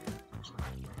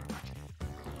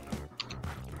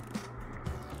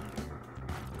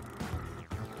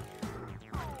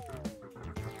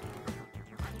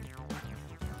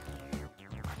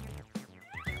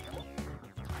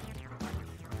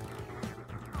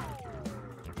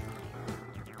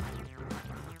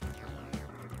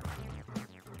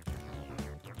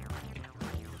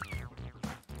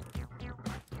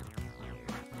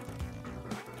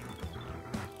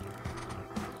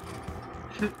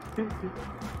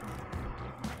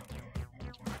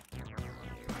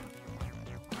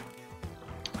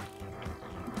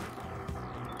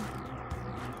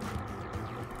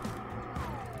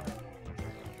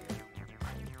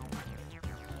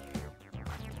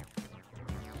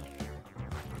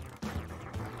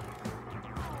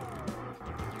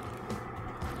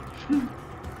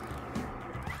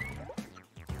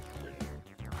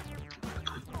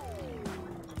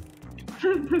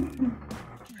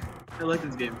 I like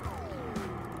this game.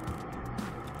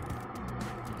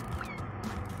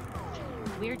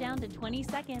 We're down to 20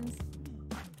 seconds.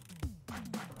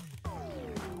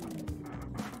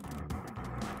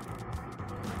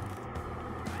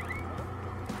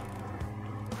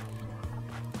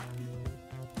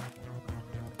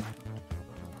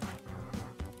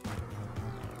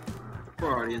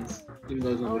 Poor audience. Even though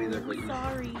there's nobody there, but you know.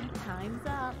 Sorry, time's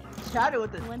up. Chat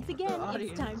with it. Once again, it's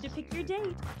audience. time to pick your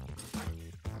date.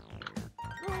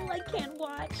 Oh, I can't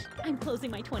watch. I'm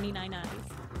closing my 29 eyes.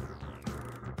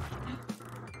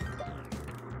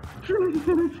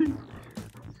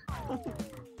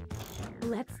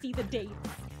 Let's see the dates.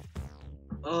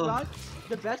 Ron,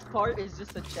 the best part is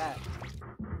just the chat.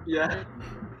 Yeah.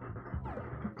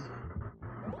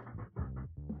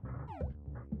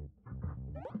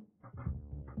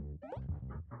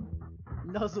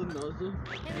 Nuzzle.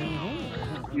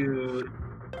 Dude.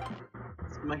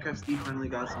 Minecraft Steve finally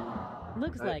got some.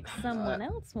 Looks like someone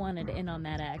else wanted in on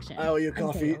that action. I owe you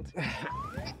coffee. Unveiled.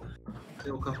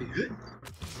 Little coffee.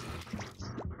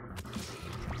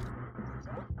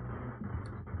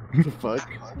 Fuck.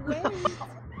 Wait.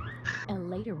 A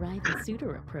late arriving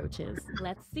suitor approaches.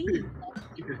 Let's see.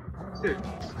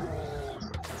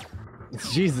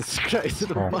 Jesus Christ,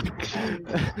 what the fuck?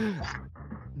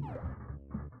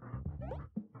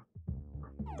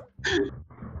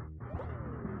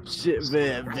 Shit,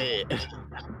 man.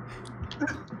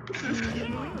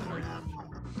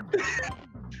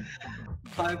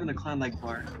 5 in a clan like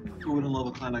bar. 2 in a love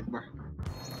a clan like bar.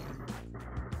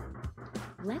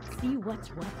 Let's see what's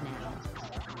what now.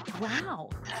 Wow,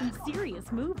 some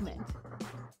serious movement.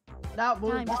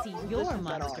 Time to see your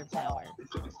monster power.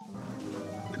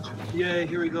 Yay,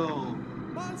 here we go.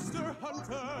 Monster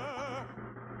Hunter!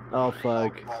 Oh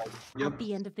fuck. At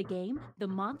the end of the game, the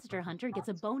monster hunter gets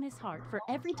a bonus heart for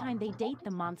every time they date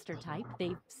the monster type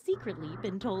they've secretly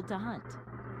been told to hunt.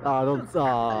 Oh, don't.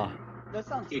 That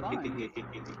sounds fun.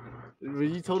 Were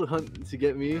you told to hunt to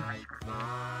get me?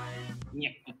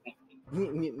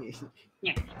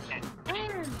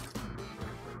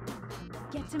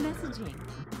 Get to messaging.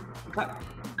 Cut.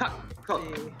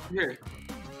 Here.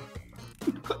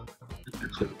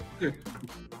 Here.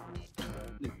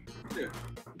 Here.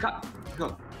 Cut.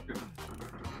 Go. Here.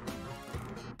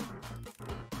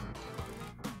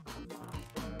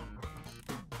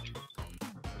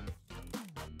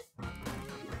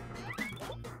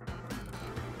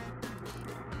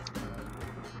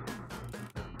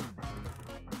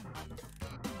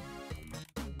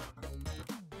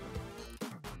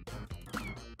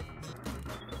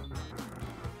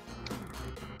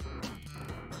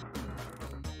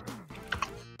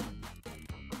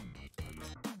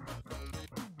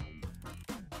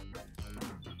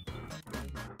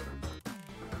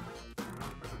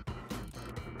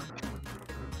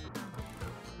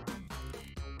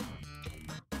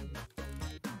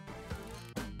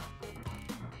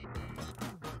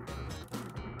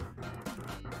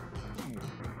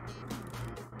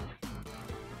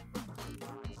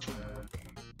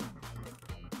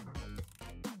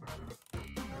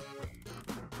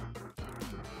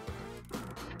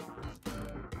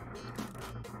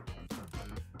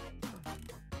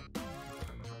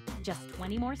 Just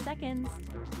 20 more seconds.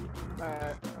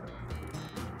 Alright.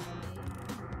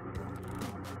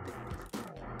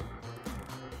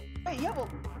 Wait, yeah, well.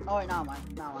 Oh, wait, now mine.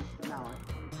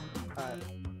 Alright.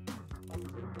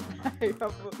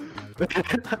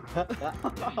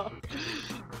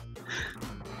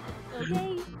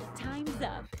 Okay, time's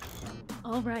up.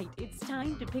 All right, it's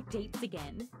time to pick dates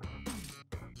again.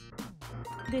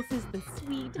 This is the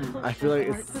sweet. I feel like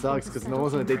it sucks because no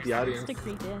one's gonna date the audience.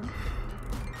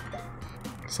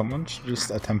 Someone should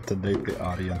just attempt to date the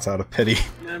audience out of pity.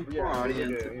 Man, poor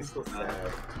audience. It's so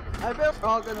sad. I bet we're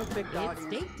all gonna pick the It's audience.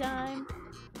 date time.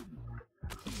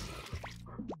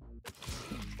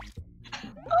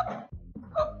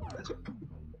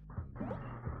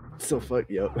 So fuck,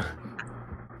 yo.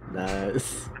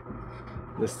 Nice.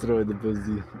 Let's throw in the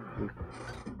busy.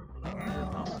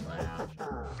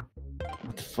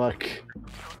 What the fuck?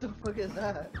 What the fuck is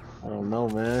that? I don't know,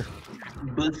 man.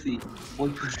 Bussy. Boy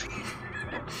pussy.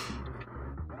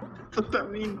 What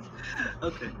that means?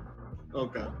 Okay. Oh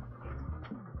god.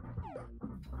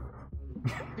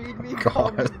 Feed me, God.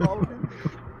 call me, Logan.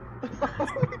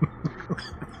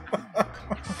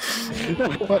 There's no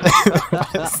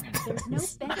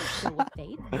better show of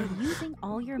faith than using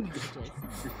all your messages.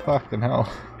 Fucking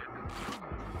hell.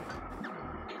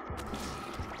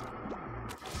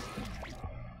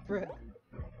 Frick.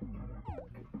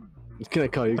 Can I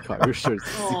call you car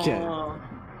shirts? You can.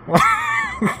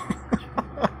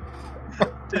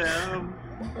 Damn.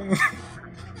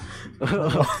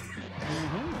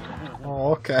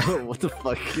 Oh, okay. What the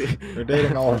fuck? We're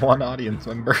dating all one audience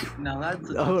member. Now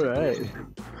that's alright.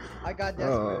 I got that.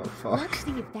 Oh, fuck. Let's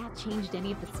see if that changed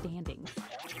any of the standings.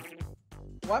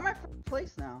 Why am I first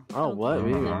place now? Oh, what?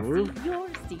 We Let's moved? see your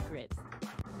secrets.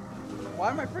 Why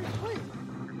am I first place?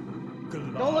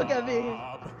 Don't look at me.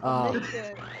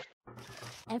 Naked.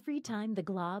 Every time the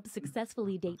Glob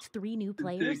successfully dates 3 new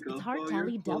players, Take its off heart all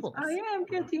tally your clothes. doubles. I am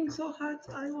getting so hot.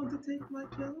 I want to take my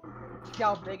pill. See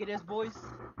how big it is, boys?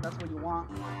 That's what you want.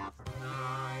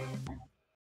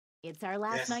 It's our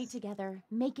last night together.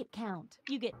 Make it count.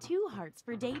 You get 2 hearts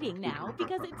for dating now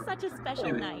because it's such a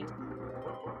special night.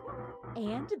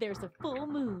 And there's a full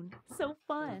moon. So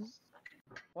fun.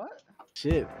 What?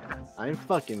 Shit. I'm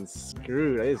fucking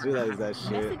screwed. I just realized that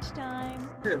shit. Message time.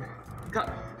 Here.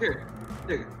 Cut. Here.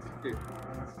 Here. Here.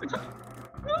 Cut.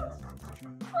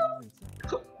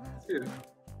 Here.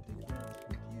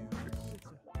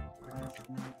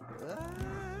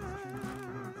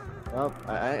 Well,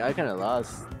 I kind of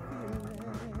lost.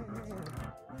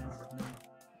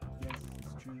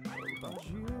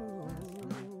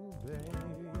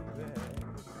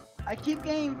 I keep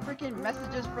getting freaking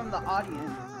messages from the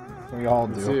audience. We all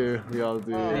do. We all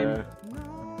do. Oh. Yeah.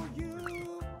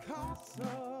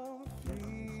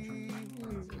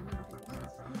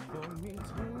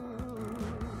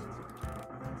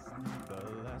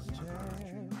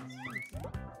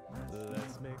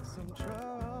 Let's make some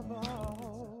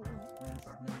trouble.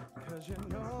 'Cause you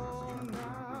know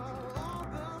now all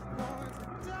the points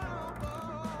are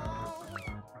double.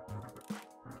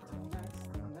 Tonight's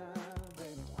the night,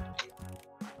 baby.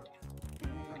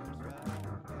 Feelings right,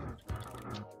 baby.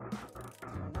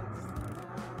 Tonight's the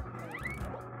night, baby.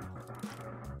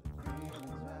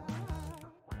 Feelings right.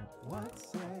 What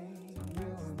say you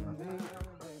and me?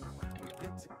 We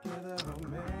get together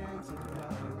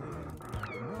romantically.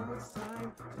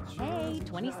 Hey,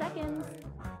 20 seconds.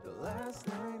 The last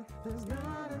night, there's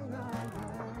not enough.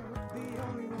 The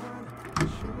only one who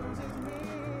chooses me.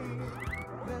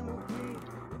 Then we'll be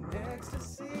in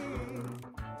ecstasy.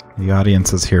 The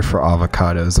audience is here for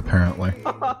avocados, apparently.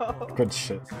 Good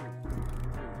shit.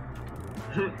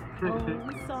 Oh,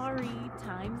 sorry.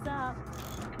 Time's up.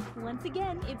 Once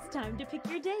again, it's time to pick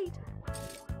your date.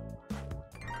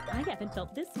 I haven't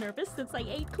felt this nervous since I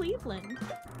ate Cleveland.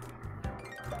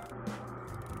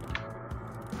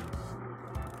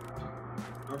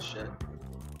 Oh shit.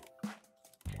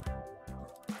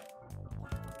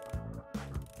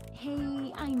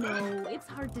 Hey, I know, it's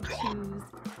hard to choose,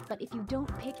 but if you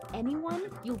don't pick anyone,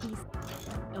 you'll be...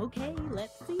 Okay,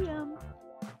 let's see them.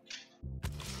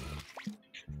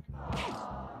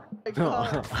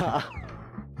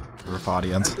 Rough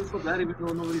audience. I feel so bad even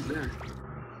though nobody's there.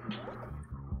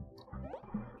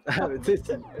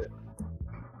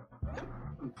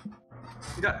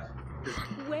 You got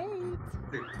Wait.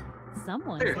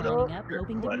 Someone's Here. lining up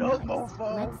hoping to be What up, nice.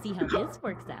 mofo? Let's see how this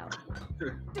works out.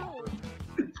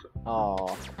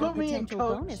 Oh. A potential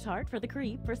bonus heart for the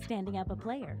creep for standing up a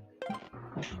player.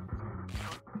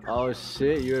 Oh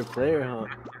shit, you're a player, huh?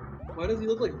 Why does he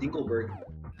look like Dinkelberg?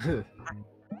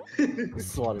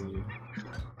 Swatting you.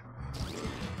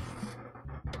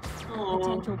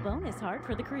 Potential bonus heart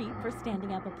for the creep for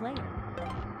standing up a player.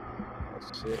 Oh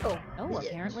shit. Oh,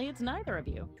 apparently it's neither of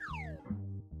you.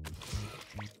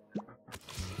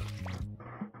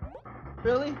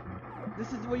 Really?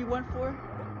 This is what you went for?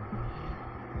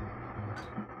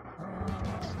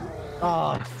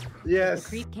 Ah, yes. The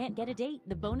creep can't get a date.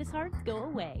 The bonus hearts go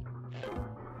away.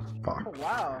 Fuck. Oh,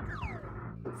 wow.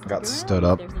 Got stood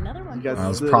up. There's another one. You got I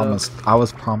was stood promised. I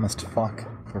was promised. Fuck.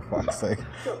 For fuck's sake.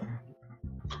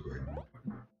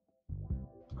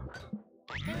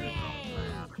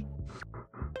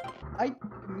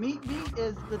 Meet Me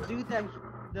is the dude that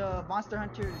the Monster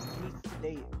Hunter needs to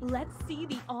date. Let's see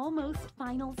the almost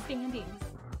final standings.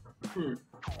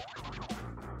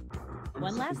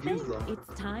 One last thing. It's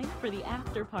time for the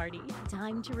after party.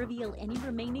 Time to reveal any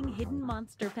remaining hidden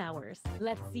monster powers.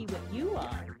 Let's see what you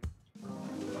are.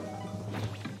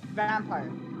 Vampire.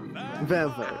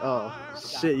 Vampire. Oh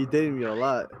shit, you dated me a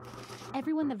lot.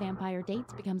 Everyone the vampire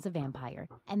dates becomes a vampire,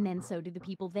 and then so do the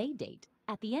people they date.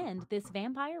 At the end, this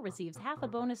vampire receives half a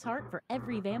bonus heart for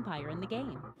every vampire in the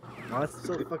game. Oh, that's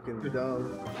so fucking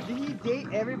dumb. Did he date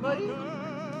everybody?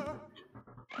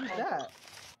 Who's that?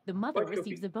 The mother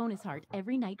receives a bonus heart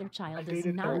every night their child does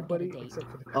not get a date.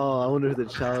 Oh, I wonder who the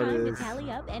child Time to is. tally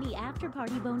up any after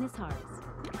party bonus hearts.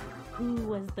 Who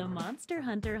was the monster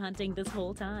hunter hunting this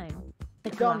whole time?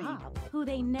 The Dummy. Glob, who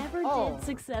they never did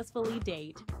successfully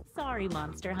date. Sorry,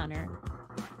 Monster Hunter.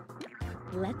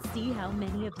 Let's see how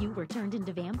many of you were turned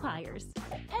into vampires.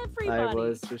 Everybody! I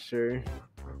was for sure.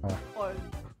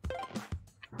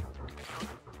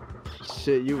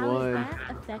 Shit, you How won. does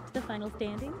that affect the final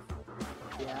standings?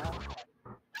 Yeah.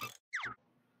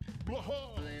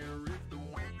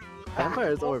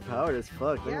 Vampire is overpowered as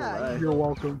fuck. I'm Yeah, gonna lie. You're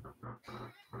welcome.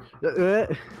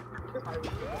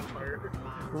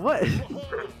 What?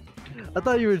 I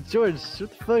thought you were George. What the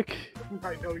fuck?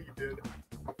 I know you did.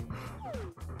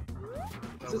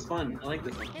 This is fun. I like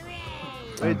this one.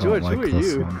 Wait, George, who are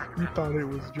you? You thought it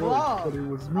was George, Blob. but it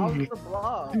was I was me. the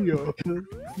blob. Theo.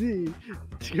 See,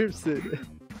 Gibson.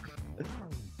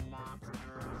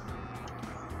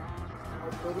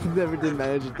 Never did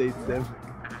manage to date them.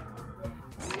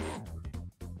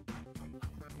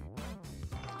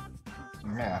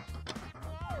 Yeah.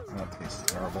 That tastes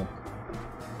terrible.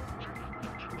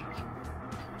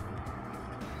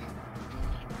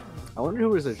 I wonder who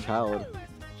was their child.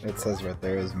 It says right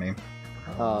there is me.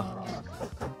 Oh.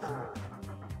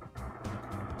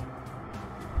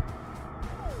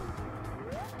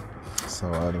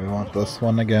 So do we want this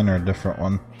one again or a different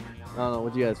one? I don't know.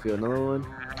 What do you guys feel? Another one?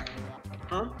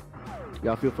 Huh?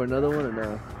 Y'all feel for another one or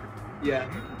no? Yeah.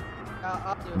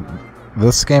 I'll do it now.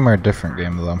 This game or a different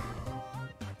game though?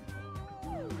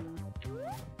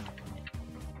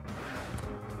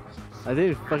 I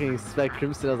didn't fucking expect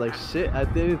Crimson. I was like, shit, I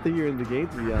didn't think you were in the game,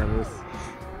 to be honest.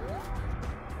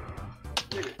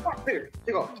 Here,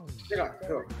 take off.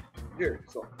 Here,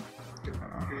 so.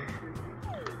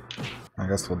 I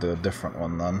guess we'll do a different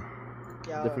one then.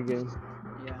 Yeah. Different game?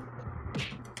 Yeah.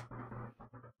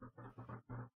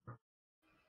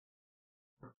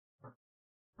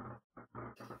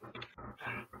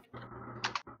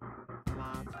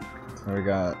 So we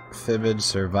got Fibbage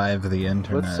Survive the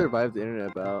Internet. What's Survive the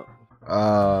Internet about?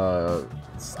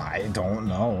 I don't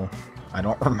know. I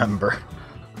don't remember.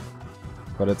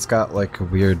 But it's got like a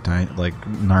weird like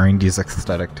 90s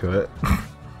aesthetic to it.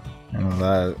 And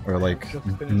that, or like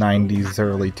 90s,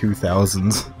 early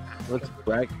 2000s. What's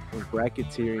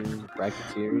bracketeering?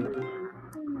 Bracketeering?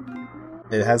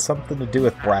 It has something to do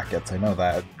with brackets, I know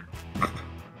that.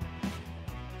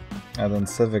 And then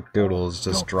Civic Doodle is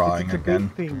just drawing it's a debate again.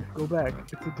 Thing. Go back.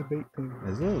 It's a debate thing.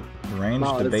 Is it? Range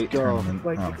No, let's debate go. tournament.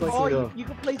 Like, oh. it's like Oh, you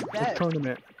can place a bets.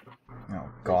 tournament. Oh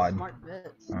god. Smart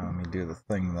bets. Let me do the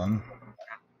thing then.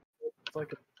 It's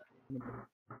like a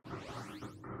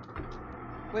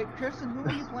Wait, Kristen, who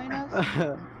are you playing as?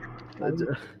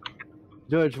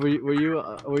 George, were you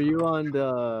on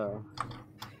the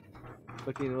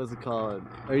fucking what's it called?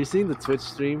 Are you seeing the Twitch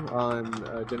stream on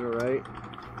General Right?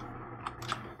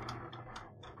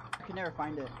 I can never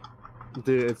find it.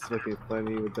 Dude, it's fucking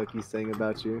funny what Ducky's saying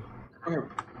about you. I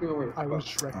was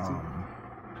Shrek.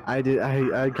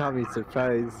 I got me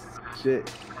surprised. Shit.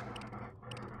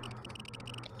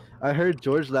 I heard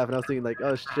George laugh and I was thinking like,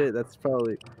 oh shit, that's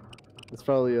probably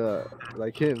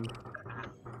like him.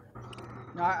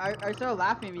 No, I started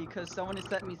laughing because someone had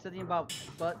sent me something about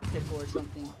butt tickle or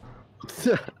something.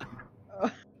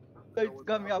 That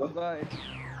got me off guard.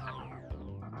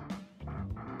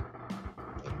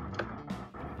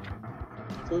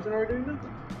 So is it already doing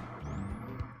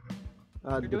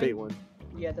that? The debate one.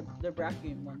 Yeah, the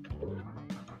bracket one.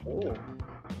 Oh.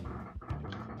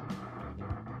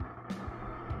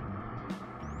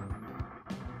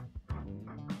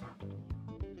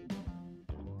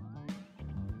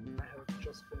 I have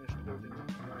just finished building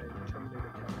my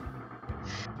Terminator tower.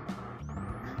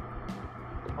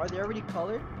 Are they already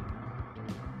colored?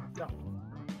 No.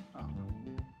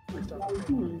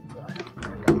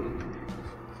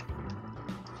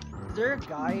 Is there a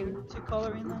guide to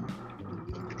coloring them?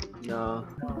 No.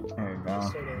 There you go.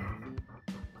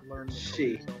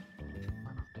 She.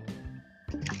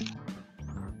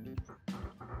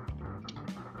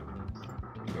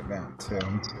 Get that too.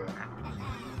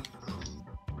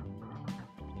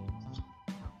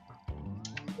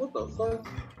 What the fuck?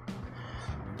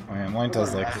 I mean, mine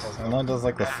does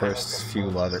like the first few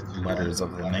letters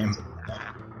of the name.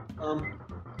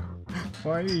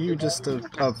 Why are you just a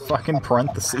fucking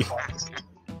parenthesis?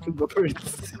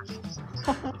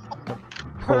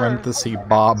 Parenthesis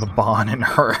Bob, Bon, and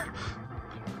her.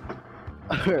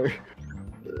 Her.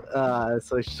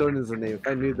 So Shorten is the name. If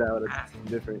I knew that, would have been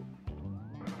different.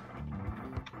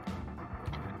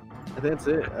 I think that's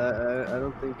it. I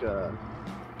don't think.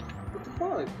 What the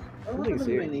fuck? I don't think it's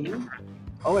here. my name.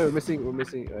 Oh wait, we're missing.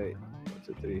 Wait, 1,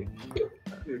 2, 3.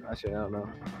 Actually, I don't know.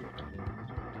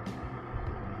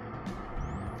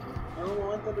 I don't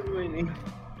want that to be my name.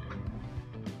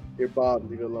 You're Bob.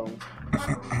 Leave it alone.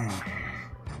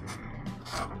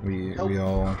 We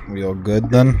all good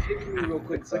then? Kick me real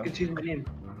quick so I can change my name.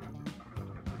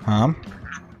 Huh?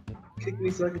 Kick me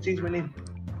so I can change my name.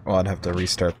 Well, I'd have to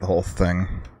restart the whole thing.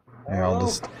 Here, well,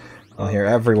 here,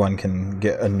 everyone can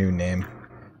get a new name.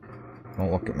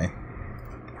 Don't look at me.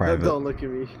 Private. Don't look at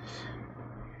me.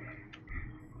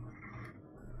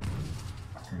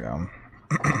 Here we go.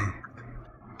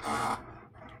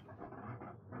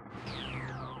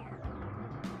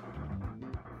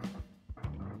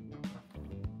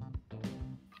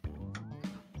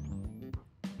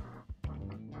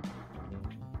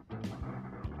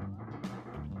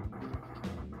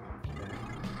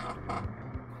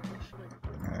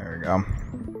 There we go.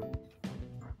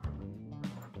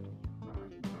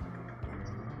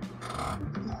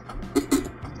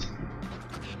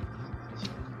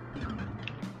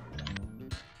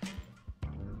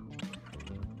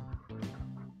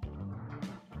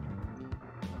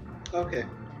 Okay.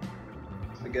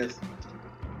 I guess.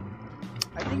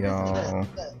 I think Yo.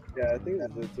 Yeah, I think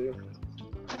that's it too.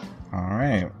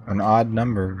 Alright, an odd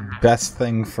number. Best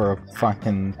thing for a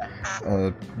fucking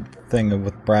thing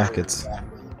with brackets.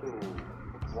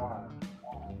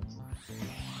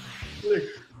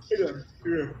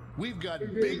 we've got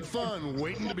big fun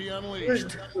waiting to be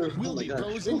unleashed. We'll be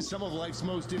posing some of life's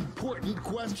most important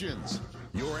questions.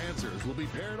 Your answers will be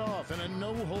paired off in a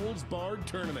no-holds-barred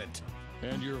tournament.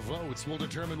 And your votes will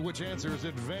determine which answers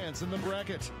advance in the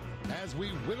bracket. As we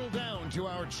whittle down to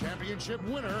our championship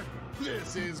winner,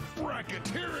 this is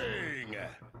bracketeering!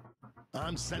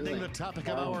 I'm sending the topic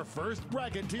of our first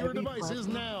bracket to your devices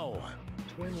now.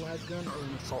 Twin las gun or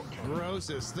an assault cannon?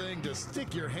 Grossest thing to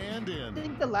stick your hand in. I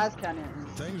think the last cannon.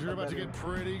 Things are about to get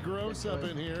pretty gross up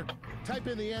in here. Type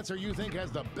in the answer you think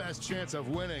has the best chance of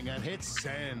winning and hit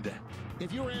send.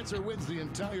 If your answer wins the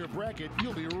entire bracket,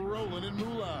 you'll be rolling in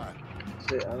moolah.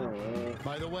 Shit, I don't know.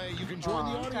 By the way, you can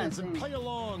join the audience and play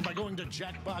along by going to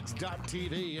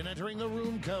jackbox.tv and entering the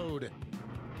room code.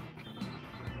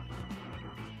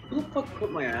 Who the fuck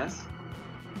put my ass?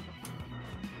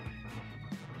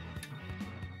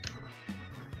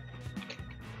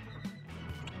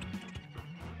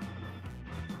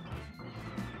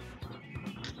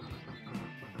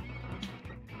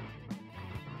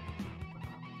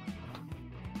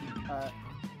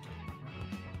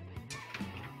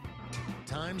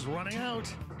 Time's running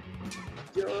out.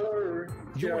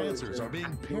 Your answers are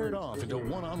being paired off into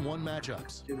one-on-one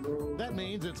matchups. That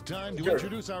means it's time to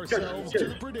introduce ourselves to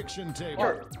the prediction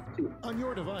table. On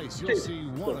your device, you'll see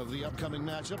one of the upcoming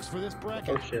matchups for this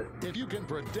bracket. If you can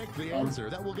predict the answer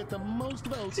that will get the most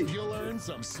votes, you'll earn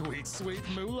some sweet, sweet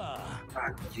moolah.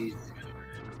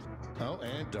 Oh,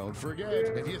 and don't forget,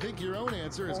 if you think your own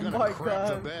answer is going to crap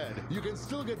the bed, you can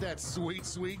still get that sweet,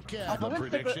 sweet cap the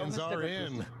predictions are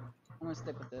in. I'm gonna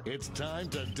stick with it. It's time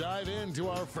to dive into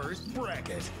our first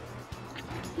bracket.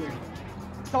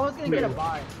 Someone's gonna get a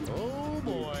bye. Oh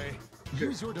boy.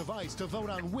 Use your device to vote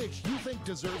on which you think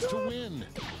deserves to win.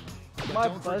 But My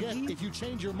don't forget, buzzy? if you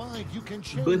change your mind, you can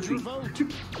change your vote.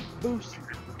 Boost.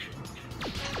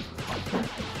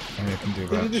 And you can do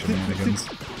that shenanigans.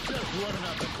 Just running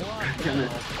out the clock Damn it.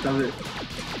 now. Stop it.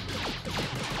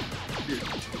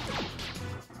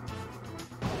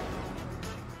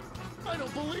 I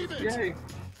don't believe it! Yay.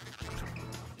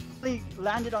 He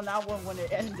landed on that one when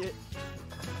it ended.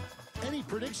 Any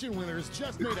prediction winners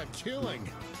just made a killing.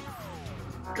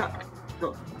 Cut.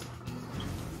 Go.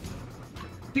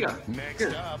 Here. Next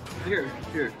Here. up. Here.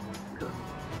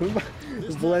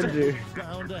 This Blender. is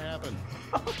bound to happen.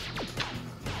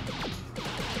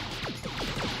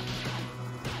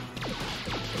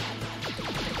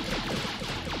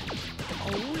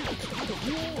 A real tug of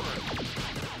war.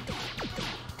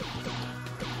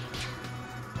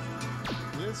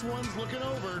 This one's looking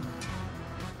over.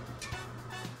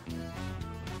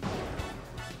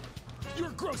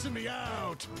 You're grossing me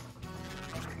out.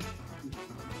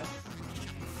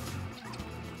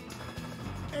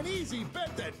 An easy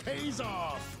bet that pays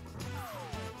off.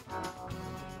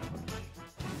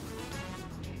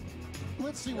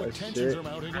 Let's see what tensions are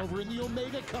mounting over in the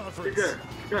Omega Conference.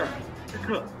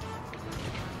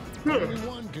 Only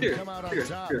one can come out on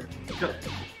top.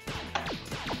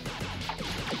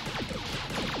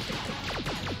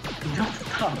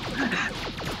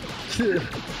 The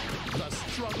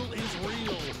struggle is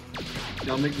real.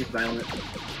 Don't make me violent.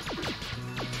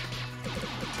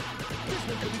 This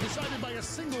one could be decided by a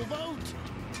single vote.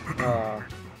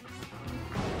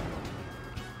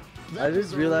 I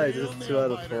just realized it's 2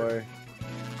 out of 4.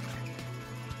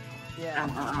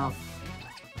 Yeah.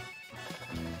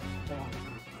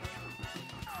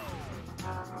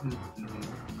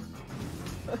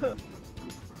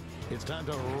 It's time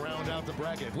to round out the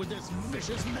bracket with this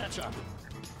vicious matchup.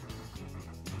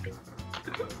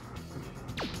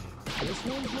 This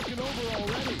one's looking over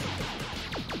already.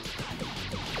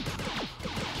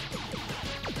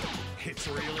 It's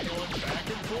really going back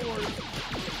and forth.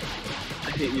 I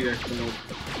hate you guys so much.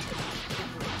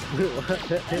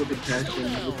 With the passion,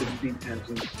 with the deep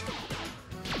passion.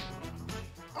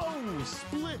 Oh,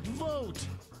 split vote.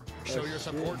 Show your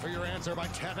support for your answer by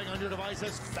tapping on your device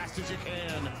as fast as you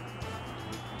can.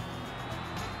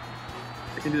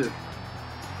 I can do it.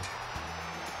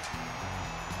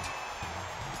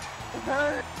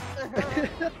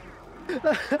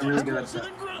 I'm really good at Closer that.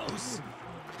 than gross.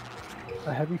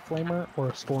 A heavy flamer or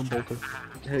a storm bolter?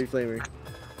 Heavy flamer.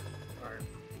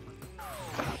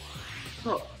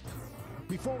 Oh.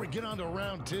 Before we get on to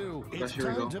round 2, it's Here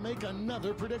we go. time to make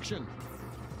another prediction.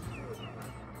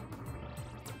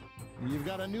 You've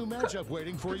got a new matchup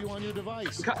waiting for you on your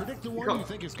device. Predict the one you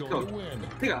think is going to win.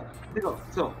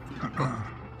 So.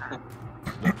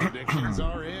 The predictions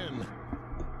are in.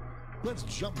 Let's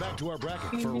jump back to our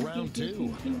bracket for round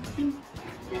 2.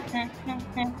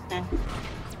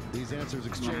 These answers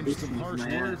exchanged some harsh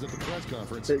words at the press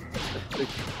conference.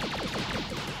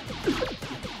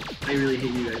 I I really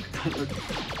hate you guys.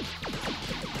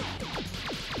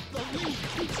 The lead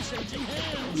keeps changing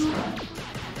hands.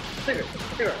 Here.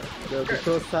 Yo, the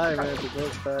close tie, man. The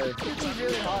close tie. This is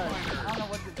really hard. I don't know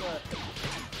what to put.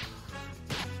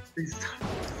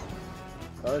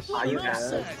 Oh shit, you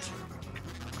man.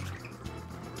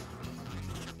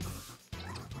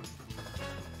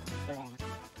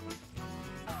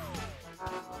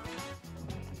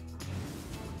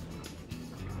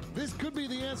 This could be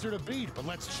the answer to beat, but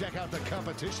let's check out the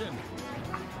competition.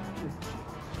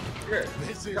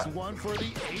 This is one for the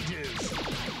ages.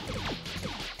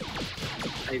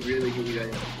 I really hate you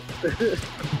guys.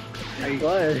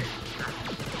 Why?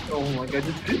 Oh my god,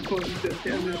 this people is so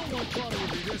damn No one thought it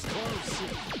would be this close.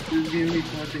 This is giving me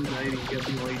so much anxiety, you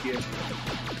have no idea.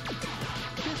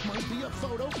 This might be a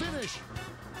photo finish.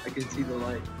 I can see the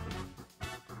light.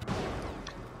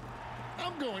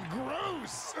 I'm going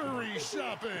grocery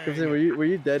shopping. Kristen, were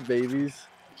you dead babies?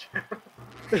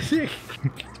 It's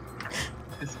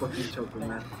fucking choking,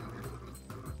 man.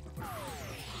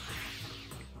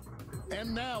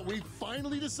 And now we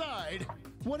finally decide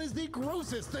what is the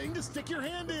grossest thing to stick your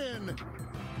hand in.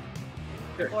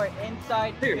 Or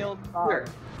inside filled box.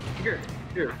 Here.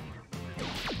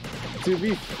 To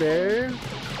be fair,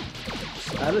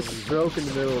 I had a stroke in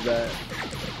the middle of that.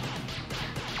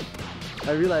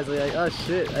 I realized, like, oh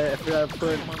shit, I forgot to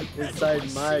put inside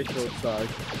my short sock.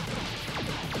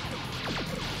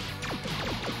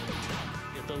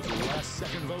 Get those last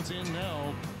second votes in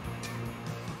now.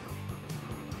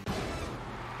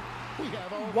 We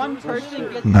have all One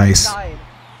person gets Nice. to decide.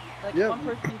 Like, Yep. one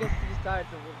person gets to decide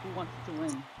who wants to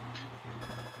win.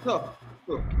 Look.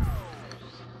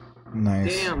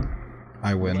 Nice. Damn.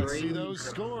 I win. Let's see those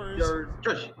scores.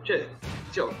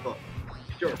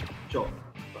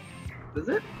 Is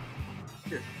it?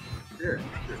 Here.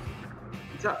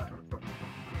 What's up?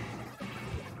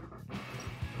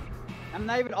 I'm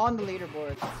not even on the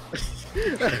leaderboard.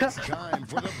 It's time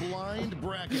for the blind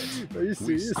bracket. Are you We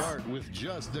serious? start with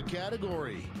just the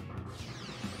category.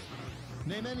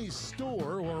 Name any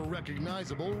store or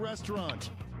recognizable restaurant.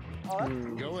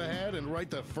 Go ahead and write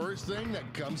the first thing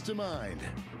that comes to mind.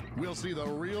 We'll see the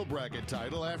real bracket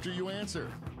title after you answer.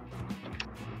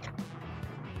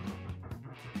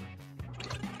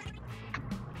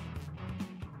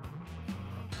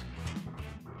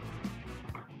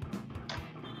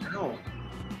 Ow.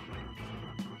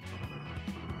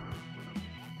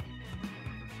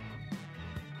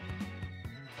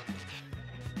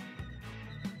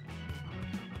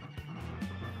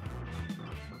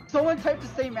 Someone typed the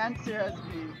same answer as me.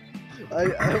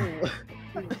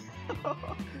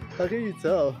 How can you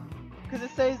tell? Because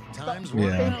it says Time's the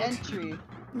running same out. entry.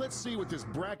 Let's see what this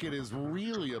bracket is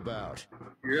really about.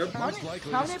 Yep. Most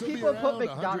likely how to many still be people put around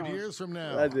 100 McDonald's? years from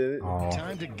now. I did it. Oh.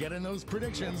 Time to get in those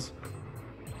predictions.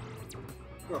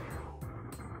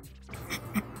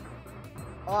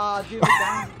 Ah, dude,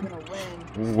 McDonald's is gonna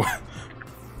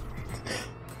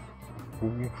win.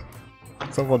 Ooh.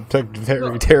 Someone picked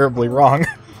very terribly wrong.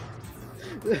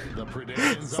 The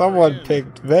predictions Someone are in.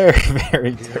 picked very,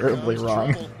 very terribly comes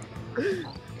wrong. trouble.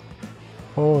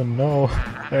 Oh no.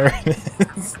 There it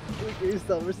is.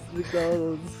 GameStop versus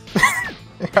McDonald's.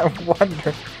 I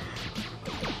wonder.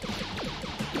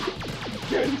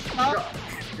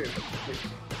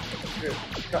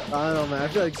 I don't know, man. I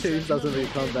feel like GameStop's gonna be a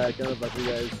comeback. I don't know about you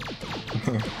guys.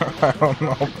 I don't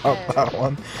know about that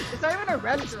one. It's not even a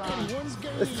restaurant.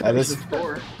 That is.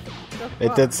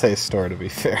 It did say store, to be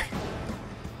fair.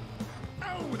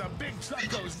 Oh, the big truck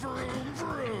goes vroom,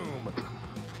 vroom.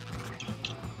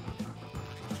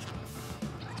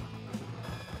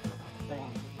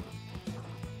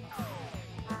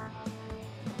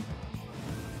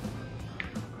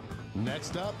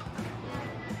 Next up,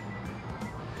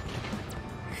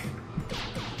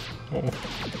 Oh.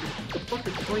 The fuck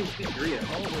is 20 pizzeria?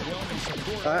 overwhelming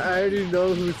support. I already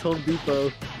know who's Home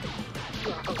Depot.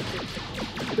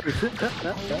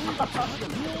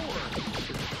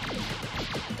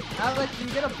 Alex, you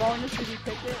get a bonus if you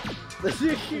pick it.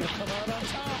 Come out on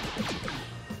top.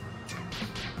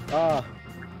 Ah.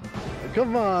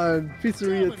 Come on.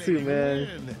 Pizzeria too, Dominating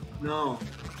man. win. No.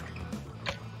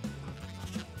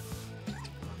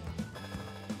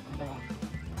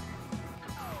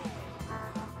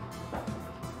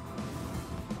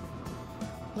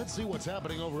 Let's see what's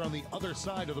happening over on the other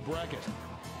side of the bracket.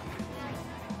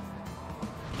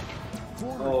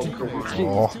 Oh, come on.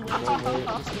 Oh. To stay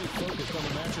focused on the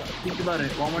matchup. Think about it.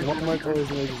 Walmart always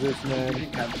doesn't exist, man.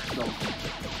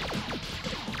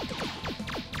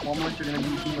 Walmart's are gonna be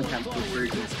team attempts for very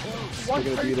good. One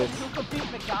They're gonna beat person us. who could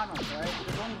beat McDonald's, right?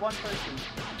 There's only one person.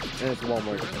 And it's Walmart.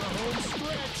 We're in the home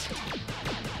stretch.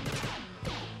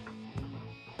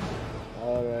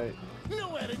 Alright.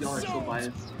 No edit Y'all are so zone.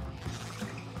 biased.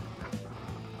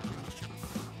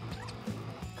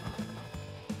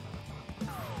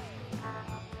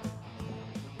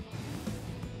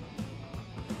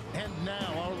 And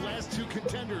now our last two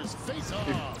contenders face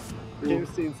off. Game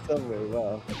scene somewhere,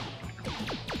 wow.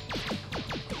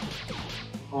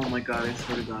 Oh my god, I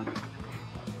swear to god.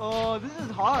 Oh, this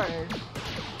is hard.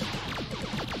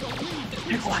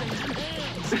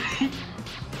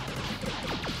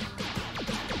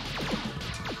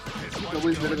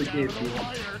 Nobody's better than KFC.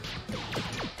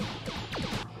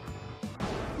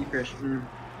 You Chris.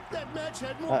 That match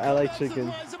had more I like comebacks than chicken.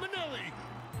 Liza Minnelli.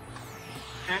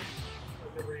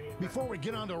 Before we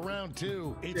get on to round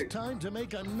two, it's time to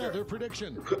make another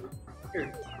prediction.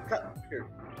 Here, cut, here.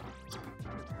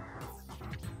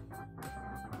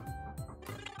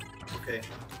 Okay,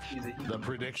 easy. The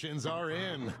predictions are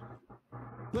in.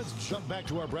 Let's jump back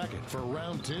to our bracket for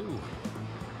round two.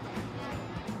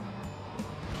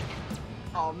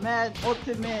 Oh man,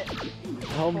 ultimate.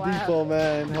 Home Wow. Depot,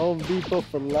 man. Home Depot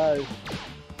for life.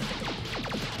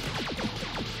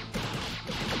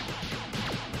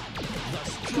 The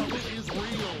struggle is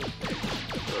real.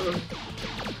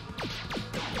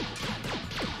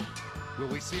 Will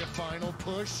we see a final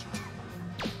push?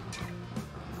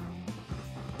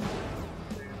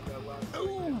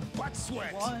 Ooh, butt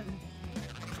sweat. One.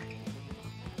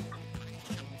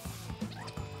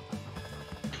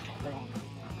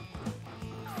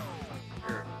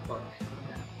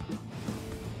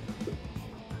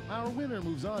 Our winner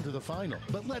moves on to the final,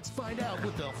 but let's find out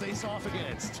what they'll face off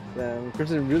against. Damn,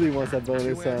 Christian really wants that bonus,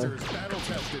 Two huh? answers battle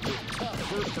tested with tough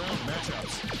first round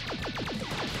matchups.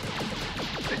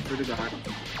 I swear to god.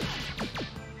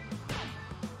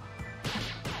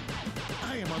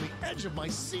 I am on the edge of my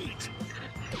seat.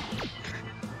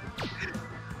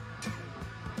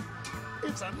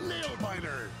 It's a nail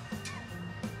biter.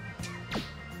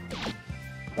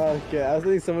 Okay, I was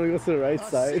thinking someone goes to the right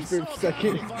side for a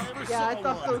second. Yeah, I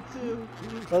thought so too.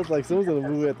 I was like, someone's gonna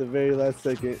move at the very last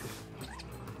second.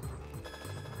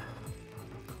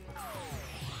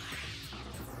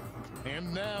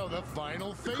 And now the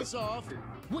final face-off.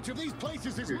 Which of these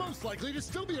places is most likely to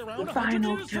still be around The 100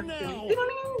 final years from now?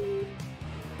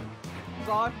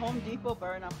 God, Home Depot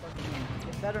better not fucking win.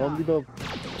 It better Home not. Depot.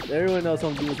 Everyone knows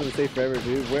Home Depot's gonna stay forever,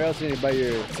 dude. Where else are you gonna buy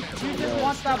your? You just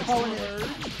want that bonus.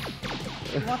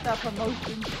 You want that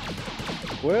promotion.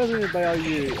 Where else are you gonna buy all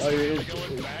your fucking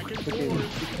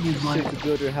shit to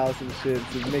build your house and shit,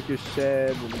 to make your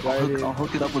shed and garden? I'll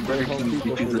hook it up with Burger Home King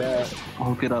Depot because for that.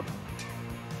 I'll hook it up.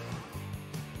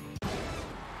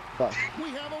 Fuck.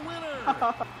 We have a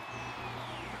winner.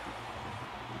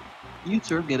 You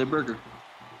sir, get a burger.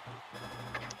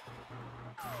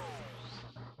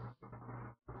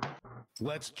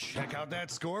 Let's check out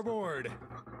that scoreboard.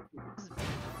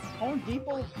 Home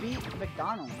Depot beat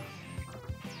McDonald's.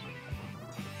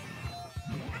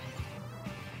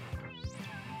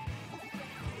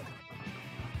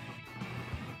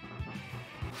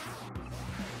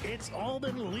 It's all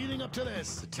been leading up to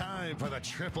this. Time for the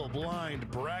triple blind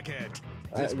bracket.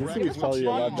 This is probably a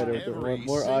lot better with every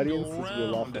more audience. single This will be a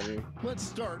lot round. better. Let's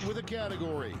start with a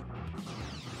category.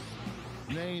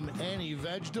 Name any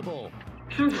vegetable.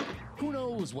 Who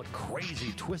knows what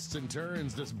crazy twists and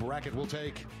turns this bracket will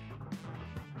take?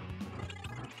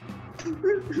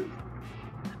 I'm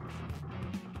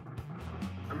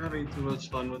having too much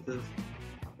fun with this.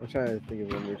 I'm trying to think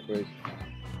of one real quick.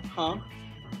 Huh?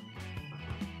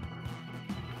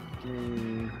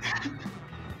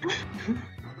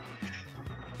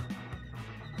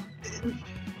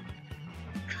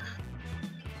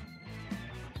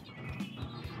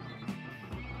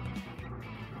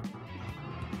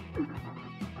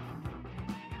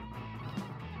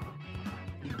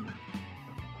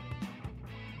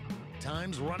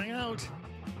 Time's running out.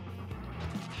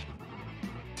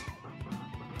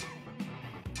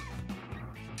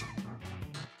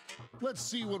 Let's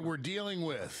see what we're dealing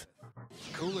with.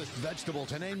 Coolest vegetable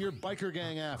to name your biker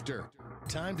gang after.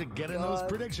 Time to get in those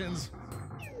predictions.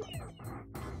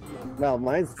 Wow,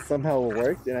 mine somehow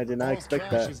worked, and I did not All's expect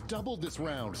cash that. is doubled this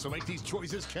round, so make these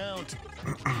choices count.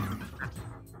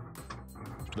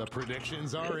 The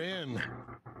predictions are in.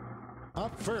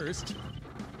 Up first,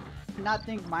 Not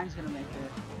think mine's gonna make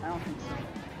it. I don't think so.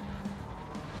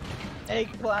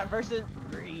 Eggplant versus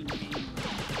green bean.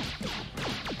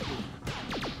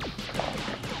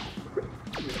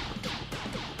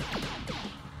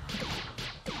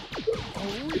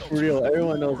 For real,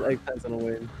 everyone knows Eggplant's gonna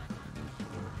win.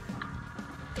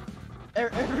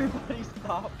 Everybody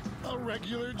stopped. a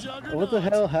regular juggernaut. What the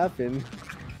hell happened?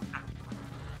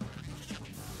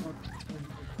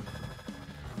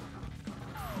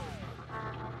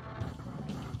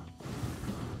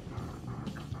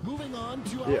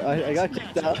 Yeah, I got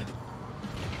kicked out.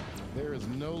 There is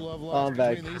no love I'm lost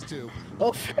back. between these two.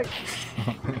 Oh, frick.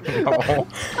 No.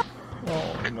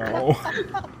 Oh no.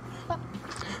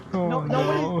 Oh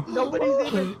no. Nobody's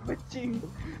even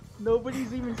switching.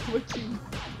 Nobody's even switching.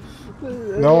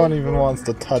 No one even wants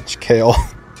to touch Kale.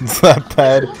 It's that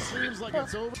bad. Seems like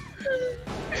it's over.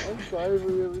 I'm sorry for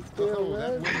you. Oh,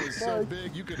 that wind was so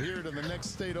big you could hear it in the next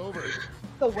state over.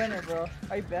 The winner, bro.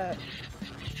 I bet.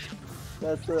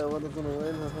 That's that one is gonna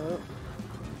win,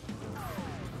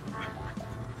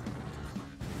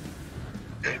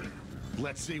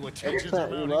 Let's see what tensions You are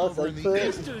mounting lost, over in the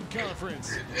that's it. Eastern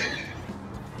Conference.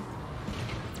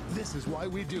 This is why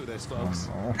we do this, folks.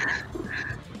 Oh,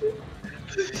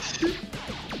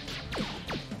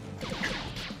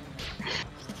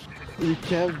 You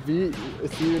can't beat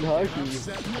Stephen Hawking.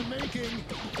 Set in the making.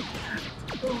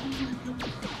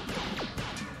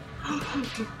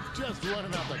 Just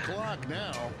running out the clock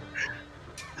now.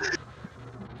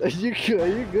 Are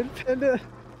you good, Panda?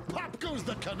 Pop goes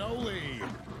the cannoli.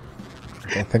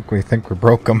 I think we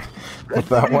broke him with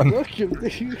that one. Broke him,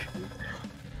 dude.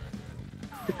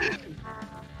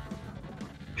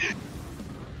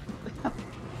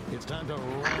 It's time to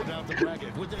round out the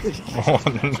bracket with this. Oh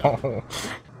no.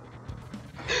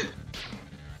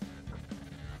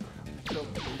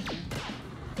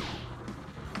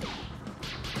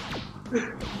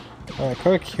 I'm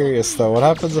kind of curious though, what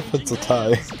happens if it's a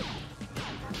tie?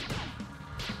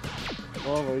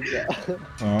 Oh my god.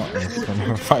 Oh, I guess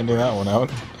we're finding that one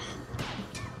out.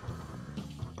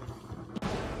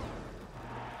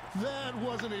 That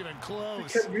wasn't even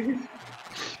close.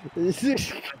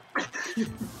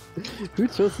 Who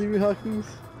chose Stephen Hawking?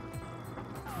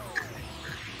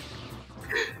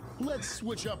 Let's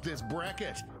switch up this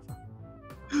bracket.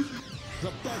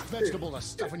 The best vegetable to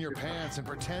stuff in your pants and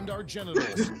pretend are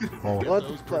genitals. Oh. Get What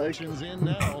those the predictions in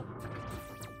now.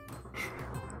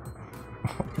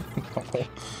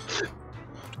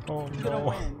 Oh Who's gonna no.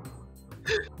 win?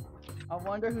 I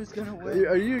wonder who's gonna win.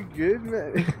 Are you good,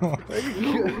 man? Are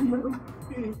you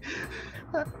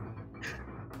good?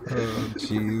 Oh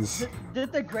jeez.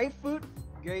 Did the grapefruit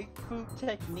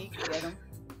technique get him?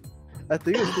 I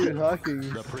think it's Stephen Hawking.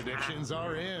 The predictions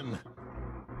are in.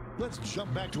 Let's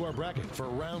jump back to our bracket for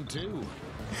round 2.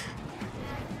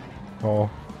 Oh.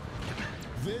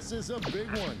 This is a big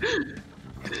one.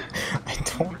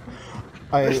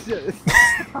 I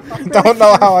don't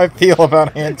know how I feel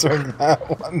about answering that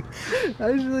one.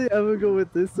 Actually, I'm gonna go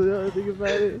with this so now I think about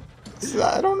it.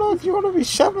 I don't know if you want to be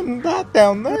shoving that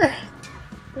down there.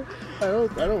 I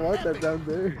don't want that down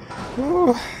there.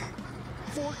 Ooh.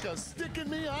 Fork a stick in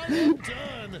me, I am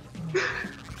done.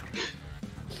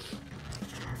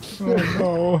 Oh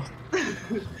no.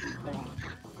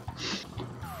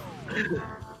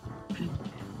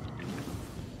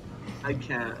 I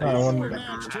can't. I wonder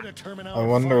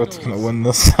wonder what's gonna win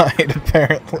this side,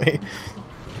 apparently.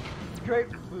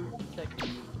 Grapefruit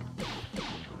technique.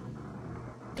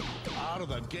 Out of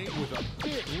the gate with a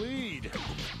big lead.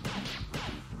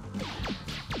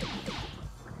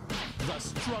 The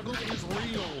struggle is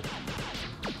real.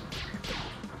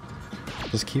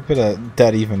 Just keep it a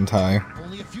dead even tie.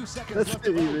 Only a few seconds That's left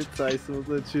an to even vote. tie, so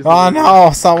let's choose. Oh no,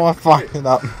 someone fucked it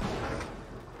up.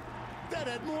 That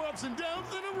had more ups and downs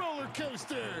than a roller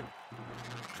coaster.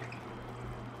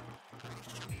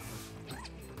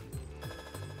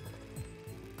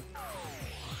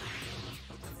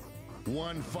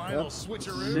 One final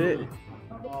switcheroo. Shit.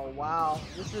 Oh wow,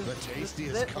 this is The this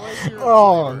tastiest is it. culture.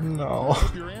 Oh no.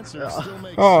 Hope your answer still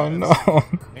makes Oh sense. no.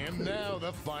 And now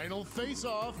the final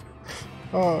face-off.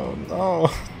 Oh no.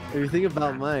 If you think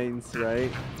about mines,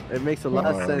 right? It makes a lot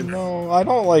of Oh, sense. no, I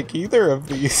don't like either of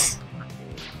these.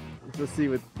 Let's see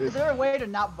what. Is there a way to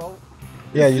not vote?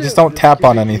 Yeah, you just don't tap keep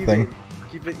on it anything. even.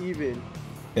 Keep it even.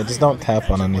 Yeah, just don't tap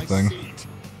on anything.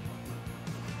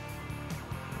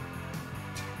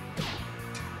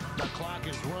 The clock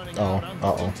is running Oh, out on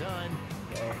uh-oh. voting time.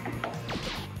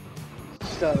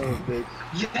 Shut up, bitch.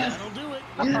 Yes! That'll do it.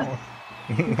 Yes!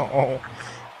 No.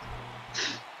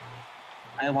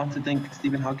 I want to thank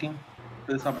Stephen Hawking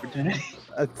for this opportunity.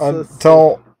 I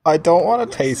don't want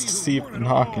to taste Stephen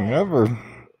Hawking ever.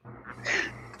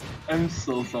 I'm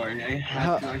so sorry. I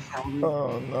had to. I sounded.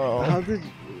 Oh no. How did?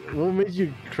 What made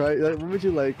you cry? Like, what made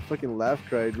you like fucking laugh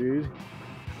cry, dude?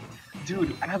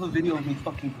 Dude, I have a video of me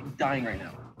fucking dying right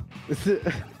now.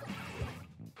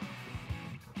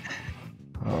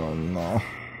 Oh no.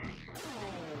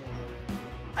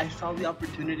 I saw the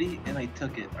opportunity and I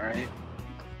took it. All right.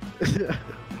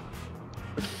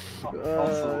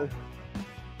 Also,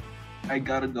 I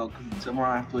gotta go because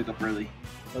tomorrow I have to wake up early.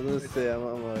 I was gonna say I'm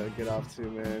gonna get off too,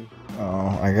 man.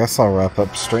 Oh, I guess I'll wrap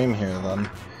up stream here then.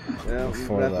 Yeah,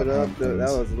 before wrap that it up. That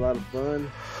happens. was a lot of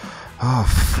fun. Oh,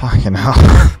 fucking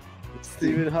hell.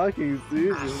 Stephen Hawking,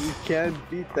 dude, you can't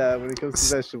beat that when it comes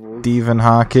to vegetables. Stephen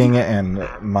Hawking and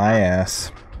my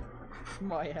ass.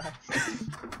 My ass.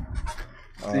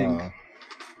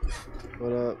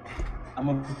 What up? I'm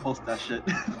gonna post that shit.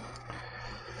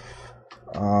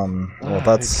 Well, Oh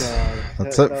that's my God.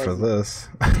 it That for was this.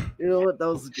 You know what? That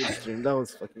was a good stream. That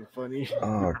was fucking funny.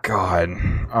 Oh God.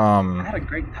 I had a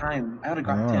great time. I had a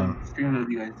great time streaming with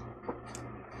you guys.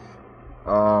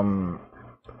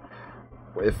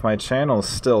 If my channel's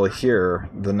still here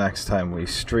the next time we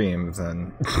stream,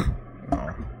 then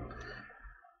no.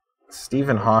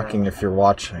 Stephen Hawking, if you're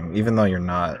watching, even though you're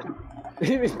not,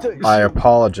 I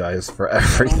apologize for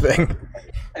everything.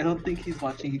 I don't think he's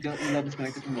watching. He got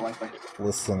disconnected from the Wi-Fi.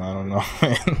 Listen, I don't know,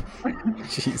 man.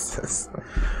 Jesus.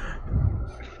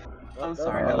 I'm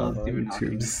sorry. I love Stephen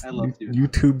Hawking. I love Stephen.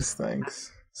 YouTube's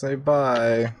thanks. Say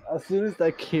bye. As soon as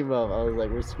that came up, I was like,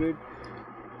 we're screwed.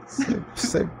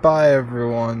 Say bye,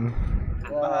 everyone.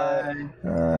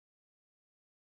 Bye.